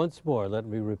 Once more, let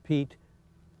me repeat,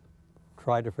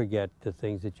 try to forget the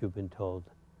things that you've been told.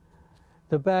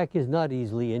 The back is not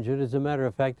easily injured. As a matter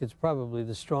of fact, it's probably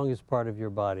the strongest part of your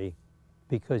body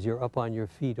because you're up on your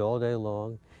feet all day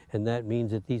long, and that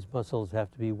means that these muscles have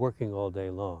to be working all day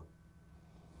long.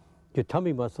 Your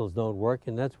tummy muscles don't work,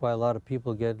 and that's why a lot of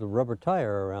people get a rubber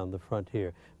tire around the front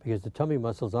here, because the tummy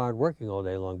muscles aren't working all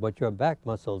day long, but your back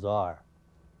muscles are.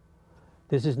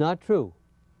 This is not true.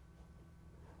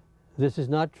 This is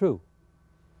not true.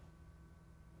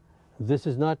 This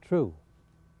is not true.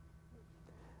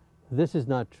 This is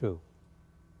not true.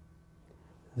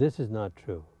 This is not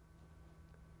true.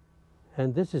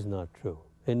 And this is not true.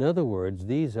 In other words,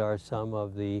 these are some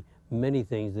of the many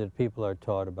things that people are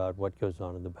taught about what goes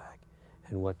on in the back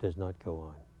and what does not go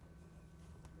on.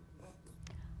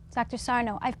 Dr.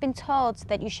 Sarno, I've been told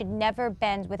that you should never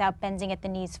bend without bending at the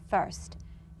knees first.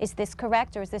 Is this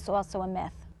correct, or is this also a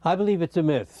myth? I believe it's a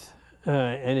myth.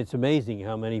 And it's amazing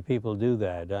how many people do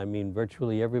that. I mean,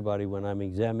 virtually everybody, when I'm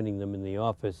examining them in the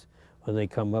office, when they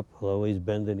come up, will always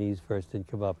bend the knees first and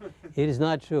come up. It is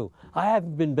not true. I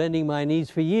haven't been bending my knees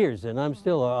for years, and I'm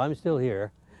still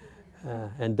here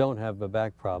and don't have a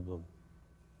back problem.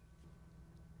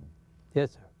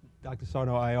 Yes, sir. Dr.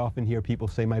 Sarno, I often hear people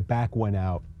say, my back went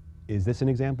out. Is this an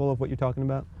example of what you're talking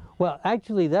about? Well,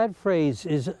 actually, that phrase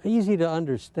is easy to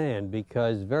understand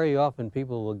because very often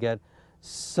people will get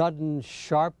sudden,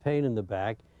 sharp pain in the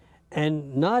back,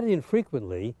 and not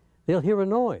infrequently, they'll hear a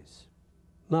noise.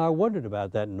 Now, I wondered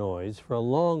about that noise for a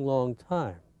long, long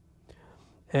time.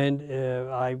 And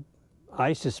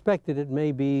I suspect that it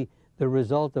may be the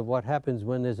result of what happens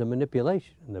when there's a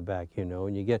manipulation in the back, you know,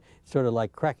 and you get sort of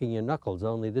like cracking your knuckles,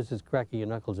 only this is cracking your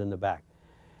knuckles in the back.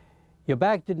 Your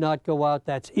back did not go out.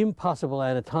 That's impossible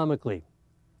anatomically.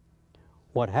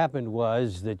 What happened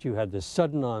was that you had the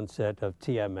sudden onset of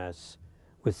TMS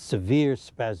with severe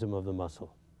spasm of the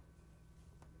muscle.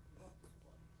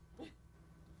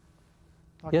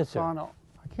 Dr. Yes, sir. Sarno,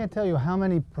 I can't tell you how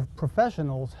many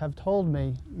professionals have told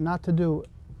me not to do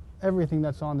everything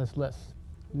that's on this list.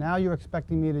 Now you're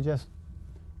expecting me to just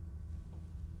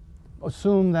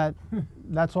assume that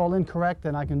that's all incorrect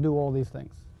and I can do all these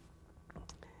things.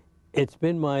 It's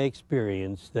been my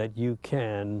experience that you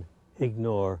can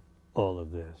ignore all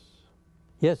of this.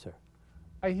 Yes, sir.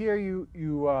 I hear you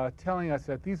telling us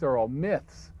that these are all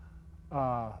myths,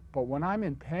 but when I'm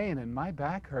in pain and my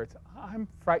back hurts, I'm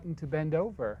frightened to bend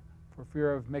over for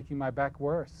fear of making my back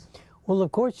worse. Well,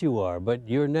 of course you are, but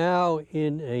you're now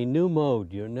in a new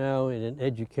mode. You're now in an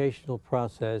educational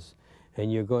process,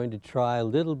 and you're going to try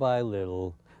little by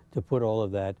little to put all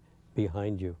of that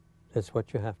behind you. That's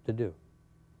what you have to do.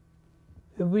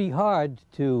 It would be hard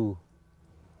to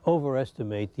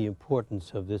overestimate the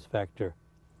importance of this factor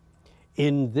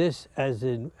in this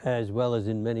as well as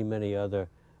in many, many other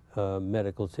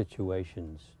medical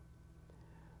situations.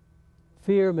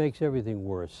 Fear makes everything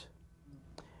worse.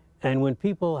 And when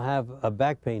people have a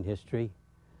back pain history,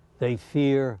 they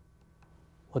fear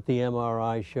what the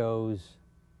MRI shows.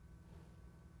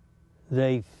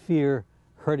 They fear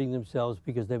hurting themselves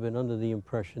because they've been under the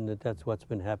impression that that's what's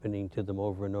been happening to them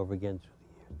over and over again through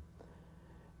the years.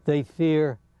 They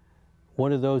fear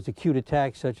one of those acute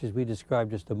attacks such as we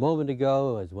described just a moment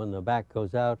ago, as when the back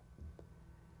goes out.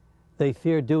 They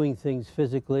fear doing things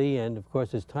physically, and of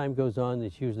course as time goes on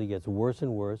this usually gets worse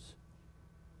and worse.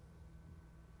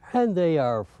 And they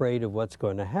are afraid of what's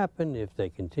going to happen if they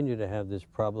continue to have this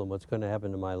problem, what's going to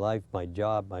happen to my life, my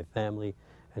job, my family,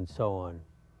 and so on.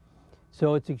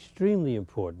 So it's extremely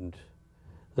important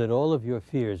that all of your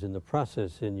fears in the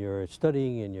process, in your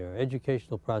studying, in your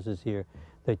educational process here,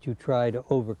 that you try to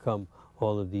overcome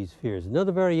all of these fears.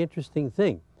 Another very interesting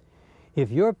thing,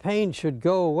 if your pain should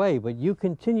go away, but you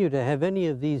continue to have any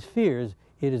of these fears,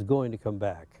 it is going to come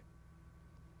back.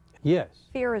 Yes?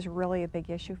 Fear is really a big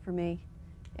issue for me.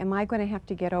 Am I going to have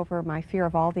to get over my fear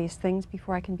of all these things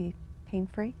before I can be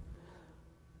pain-free?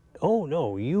 Oh,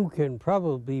 no, you can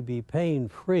probably be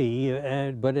pain-free,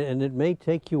 and it may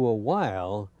take you a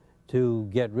while to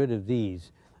get rid of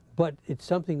these, but it's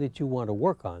something that you want to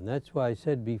work on. That's why I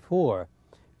said before,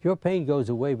 if your pain goes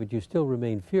away but you still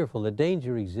remain fearful, the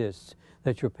danger exists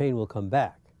that your pain will come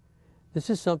back. This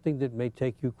is something that may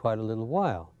take you quite a little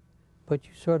while, but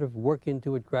you sort of work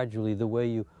into it gradually the way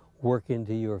you work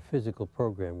into your physical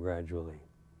program gradually.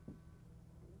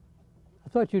 I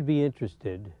thought you'd be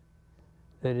interested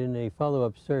that in a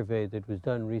follow-up survey that was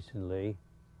done recently,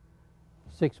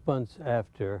 6 months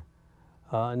after,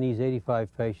 in these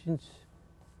 85 patients,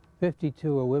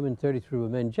 52 are women, 33 were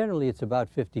men. Generally, it's about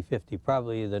 50-50.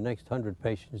 Probably the next 100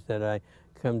 patients that I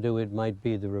come to, it might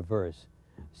be the reverse.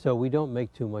 So we don't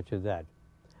make too much of that.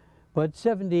 But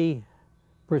 70%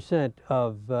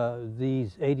 of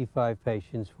these 85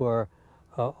 patients were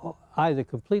either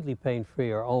completely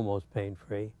pain-free or almost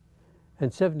pain-free,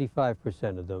 and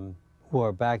 75% of them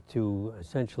were back to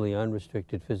essentially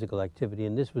unrestricted physical activity,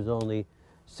 and this was only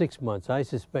 6 months. I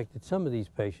suspect that some of these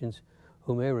patients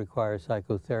who may require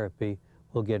psychotherapy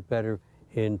will get better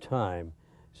in time,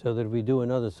 so that if we do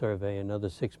another survey another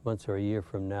 6 months or a year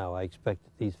from now, I expect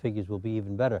that these figures will be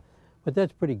even better. But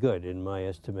that's pretty good in my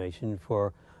estimation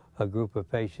for a group of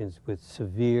patients with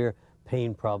severe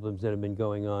pain problems that have been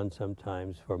going on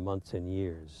sometimes for months and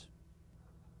years.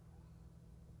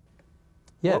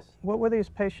 Yes? What were these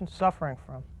patients suffering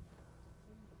from?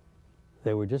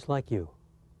 They were just like you.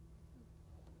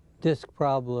 Disc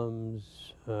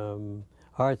problems,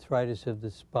 arthritis of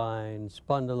the spine,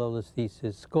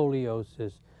 spondylolisthesis,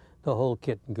 scoliosis, the whole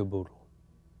kit and caboodle.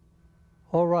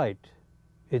 All right,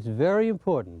 it's very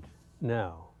important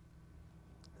now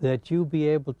that you be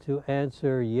able to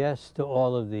answer yes to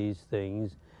all of these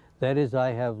things. That is,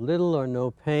 I have little or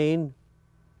no pain,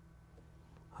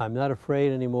 I'm not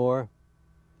afraid anymore,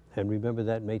 and remember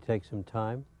that may take some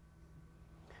time.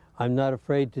 I'm not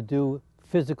afraid to do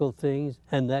physical things,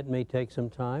 and that may take some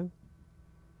time.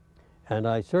 And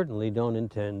I certainly don't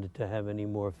intend to have any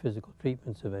more physical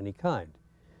treatments of any kind,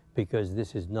 because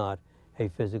this is not a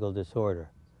physical disorder.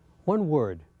 One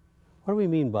word, what do we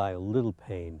mean by a little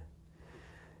pain?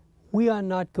 We are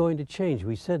not going to change.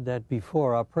 We said that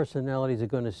before. Our personalities are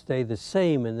going to stay the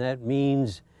same, and that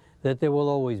means that there will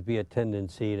always be a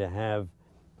tendency to have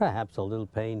perhaps a little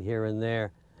pain here and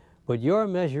there. But your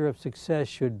measure of success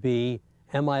should be,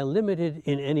 am I limited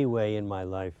in any way in my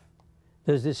life?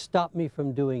 Does this stop me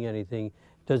from doing anything?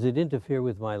 Does it interfere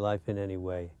with my life in any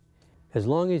way? As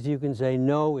long as you can say,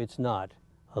 no, it's not,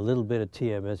 a little bit of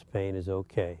TMS pain is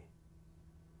okay.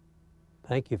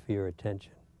 Thank you for your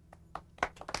attention.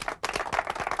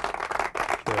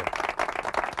 Sure.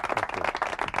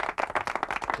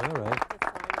 All right.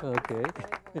 Okay.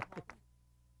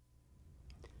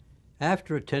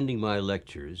 After attending my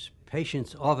lectures,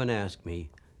 patients often ask me,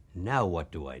 now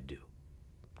what do I do?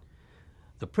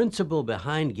 The principle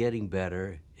behind getting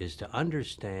better is to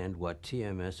understand what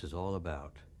TMS is all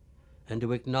about and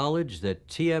to acknowledge that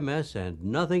TMS and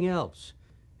nothing else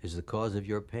is the cause of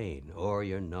your pain or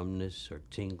your numbness or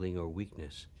tingling or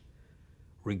weakness,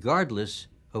 regardless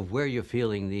of where you're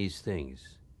feeling these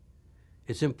things.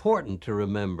 It's important to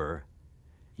remember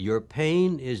your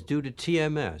pain is due to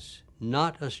TMS,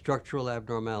 not a structural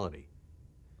abnormality.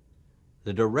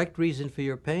 The direct reason for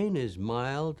your pain is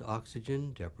mild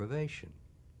oxygen deprivation.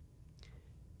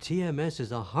 TMS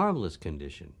is a harmless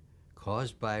condition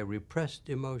caused by repressed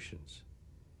emotions.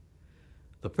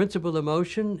 The principal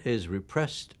emotion is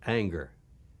repressed anger.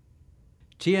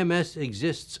 TMS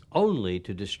exists only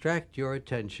to distract your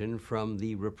attention from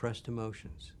the repressed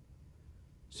emotions.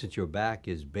 Since your back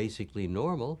is basically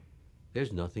normal,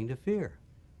 there's nothing to fear.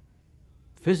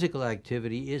 Physical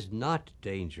activity is not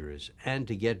dangerous, and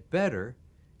to get better,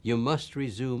 you must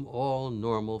resume all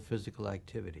normal physical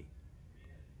activity.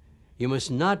 You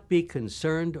must not be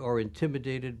concerned or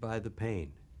intimidated by the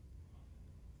pain.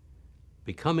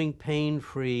 Becoming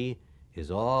pain-free is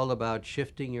all about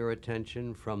shifting your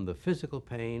attention from the physical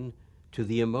pain to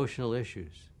the emotional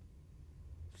issues.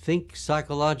 Think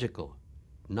psychological,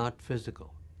 not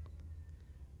physical.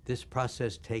 This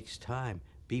process takes time.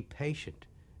 Be patient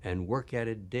and work at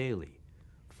it daily,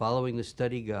 following the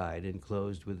study guide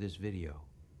enclosed with this video.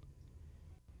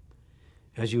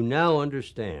 As you now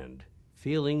understand,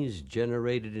 feelings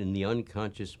generated in the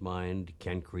unconscious mind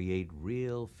can create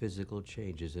real physical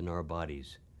changes in our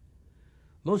bodies.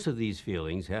 Most of these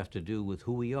feelings have to do with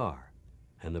who we are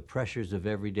and the pressures of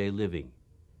everyday living.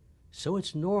 So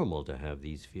it's normal to have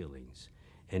these feelings,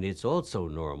 and it's also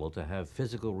normal to have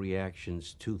physical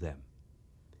reactions to them.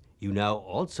 You now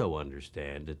also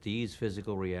understand that these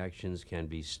physical reactions can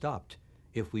be stopped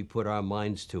if we put our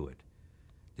minds to it.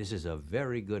 This is a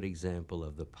very good example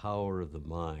of the power of the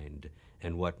mind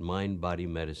and what mind-body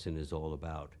medicine is all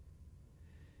about.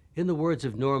 In the words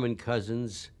of Norman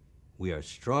Cousins, we are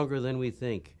stronger than we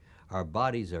think, our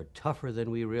bodies are tougher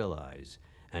than we realize,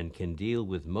 and can deal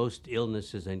with most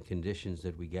illnesses and conditions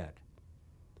that we get.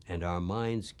 And our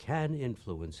minds can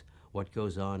influence what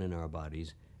goes on in our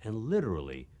bodies and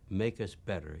literally make us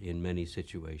better in many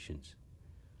situations.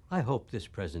 I hope this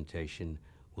presentation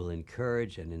will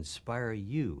encourage and inspire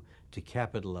you to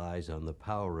capitalize on the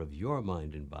power of your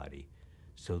mind and body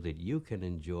so that you can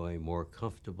enjoy more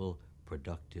comfortable,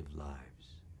 productive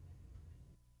lives.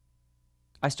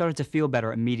 I started to feel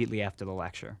better immediately after the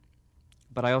lecture,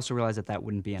 but I also realized that that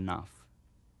wouldn't be enough.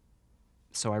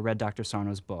 So I read Dr.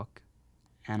 Sarno's book,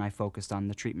 and I focused on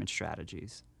the treatment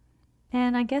strategies.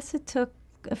 And I guess it took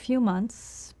a few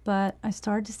months, but I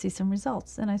started to see some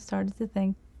results, and I started to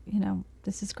think, you know,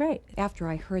 this is great. After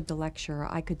I heard the lecture,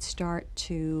 I could start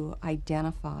to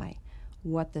identify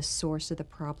what the source of the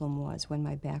problem was when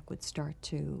my back would start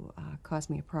to cause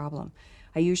me a problem.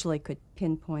 I usually could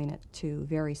pinpoint it to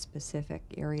very specific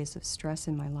areas of stress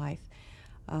in my life.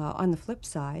 On the flip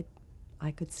side,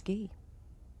 I could ski.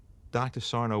 Dr.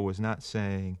 Sarno was not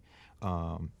saying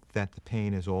that the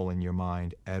pain is all in your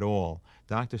mind at all.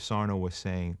 Dr. Sarno was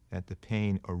saying that the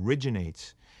pain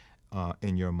originates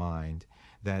in your mind,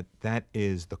 that that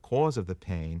is the cause of the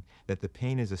pain, that the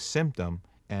pain is a symptom,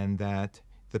 and that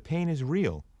the pain is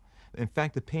real. In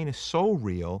fact, the pain is so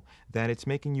real that it's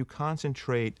making you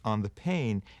concentrate on the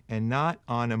pain and not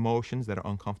on emotions that are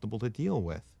uncomfortable to deal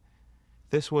with.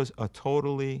 This was a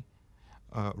totally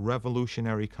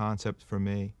revolutionary concept for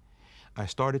me. I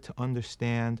started to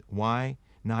understand why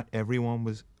not everyone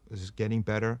was getting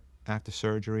better after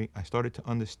surgery. I started to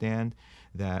understand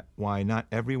that why not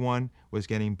everyone was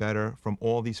getting better from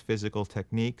all these physical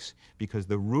techniques, because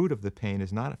the root of the pain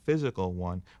is not a physical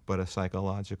one, but a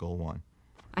psychological one.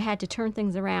 I had to turn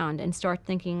things around and start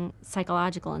thinking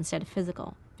psychological instead of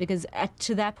physical, because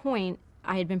to that point,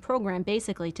 I had been programmed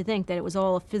basically to think that it was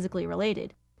all physically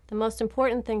related. The most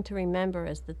important thing to remember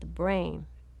is that the brain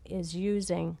is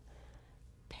using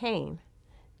pain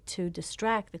to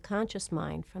distract the conscious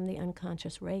mind from the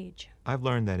unconscious rage. I've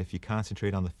learned that if you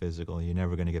concentrate on the physical, you're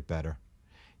never going to get better.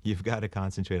 You've got to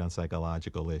concentrate on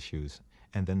psychological issues,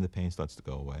 and then the pain starts to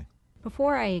go away.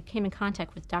 Before I came in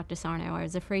contact with Dr. Sarno, I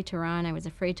was afraid to run, I was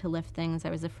afraid to lift things, I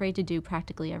was afraid to do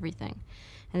practically everything.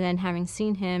 And then having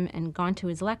seen him and gone to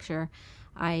his lecture,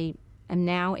 I am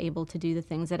now able to do the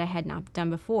things that I had not done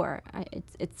before.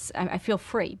 I feel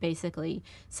free, basically.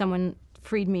 Someone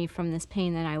freed me from this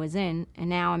pain that I was in, and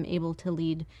now I'm able to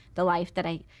lead the life that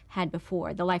I had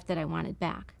before, the life that I wanted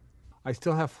back. I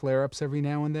still have flare-ups every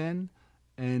now and then,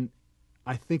 and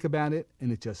I think about it,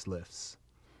 and it just lifts.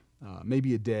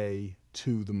 Maybe a day,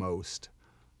 2 the most.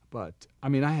 But, I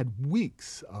mean, I had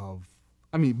weeks,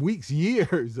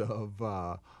 years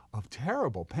of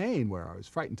terrible pain where I was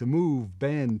frightened to move,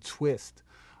 bend, twist.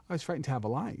 I was frightened to have a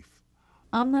life.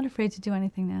 I'm not afraid to do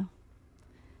anything now.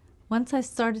 Once I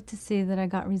started to see that I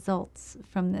got results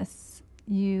from this,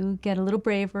 you get a little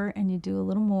braver and you do a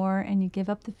little more and you give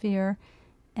up the fear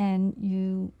and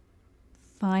you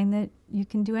find that you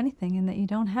can do anything and that you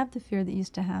don't have the fear that you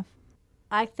used to have.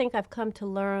 I think I've come to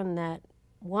learn that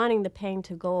wanting the pain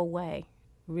to go away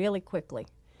really quickly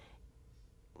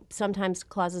sometimes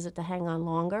causes it to hang on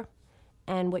longer.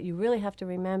 And what you really have to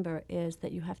remember is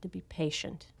that you have to be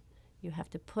patient. You have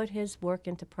to put his work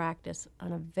into practice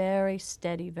on a very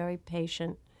steady, very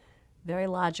patient, very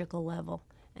logical level,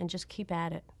 and just keep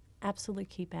at it. Absolutely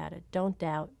keep at it. Don't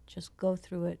doubt. Just go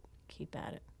through it. Keep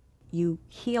at it. You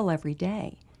heal every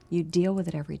day. You deal with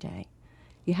it every day.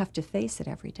 You have to face it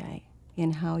every day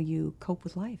in how you cope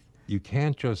with life. You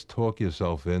can't just talk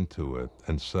yourself into it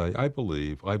and say, I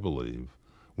believe,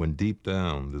 when deep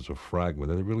down there's a fragment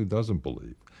that it really doesn't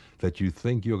believe, that you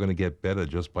think you're going to get better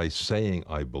just by saying,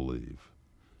 I believe.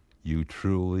 You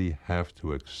truly have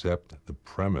to accept the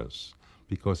premise,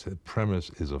 because the premise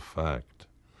is a fact.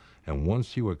 And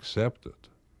once you accept it,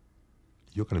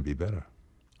 you're going to be better.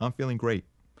 I'm feeling great.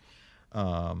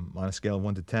 On a scale of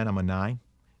 1 to 10, I'm a 9.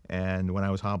 And when I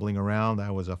was hobbling around,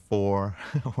 I was a 4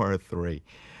 or a 3.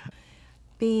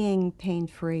 Being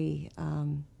pain-free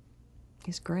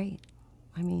is great.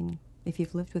 I mean, if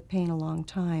you've lived with pain a long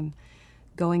time,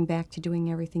 going back to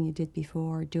doing everything you did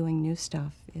before, doing new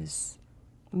stuff is,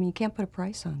 I mean, you can't put a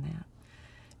price on that.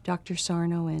 Dr.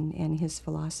 Sarno and his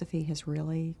philosophy has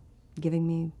really given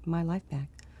me my life back.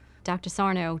 Dr.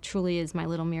 Sarno truly is my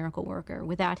little miracle worker.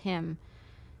 Without him,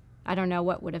 I don't know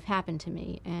what would have happened to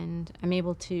me, and I'm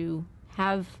able to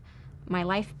have my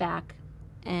life back,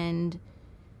 and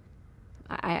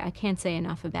I can't say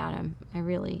enough about him.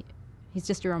 He's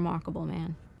just a remarkable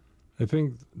man. I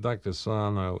think Dr.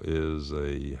 Sarno is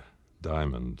a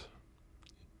diamond,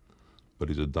 but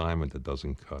he's a diamond that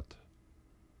doesn't cut.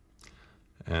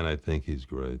 And I think he's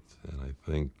great, and I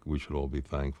think we should all be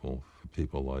thankful for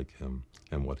people like him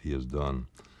and what he has done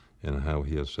and how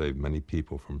he has saved many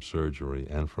people from surgery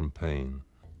and from pain.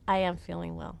 I am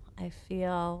feeling well. I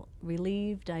feel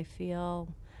relieved. I feel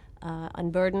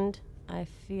unburdened. I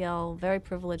feel very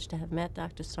privileged to have met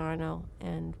Dr. Sarno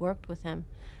and worked with him.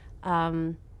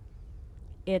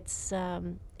 It's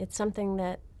something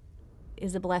that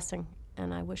is a blessing,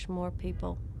 and I wish more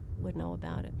people would know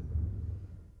about it.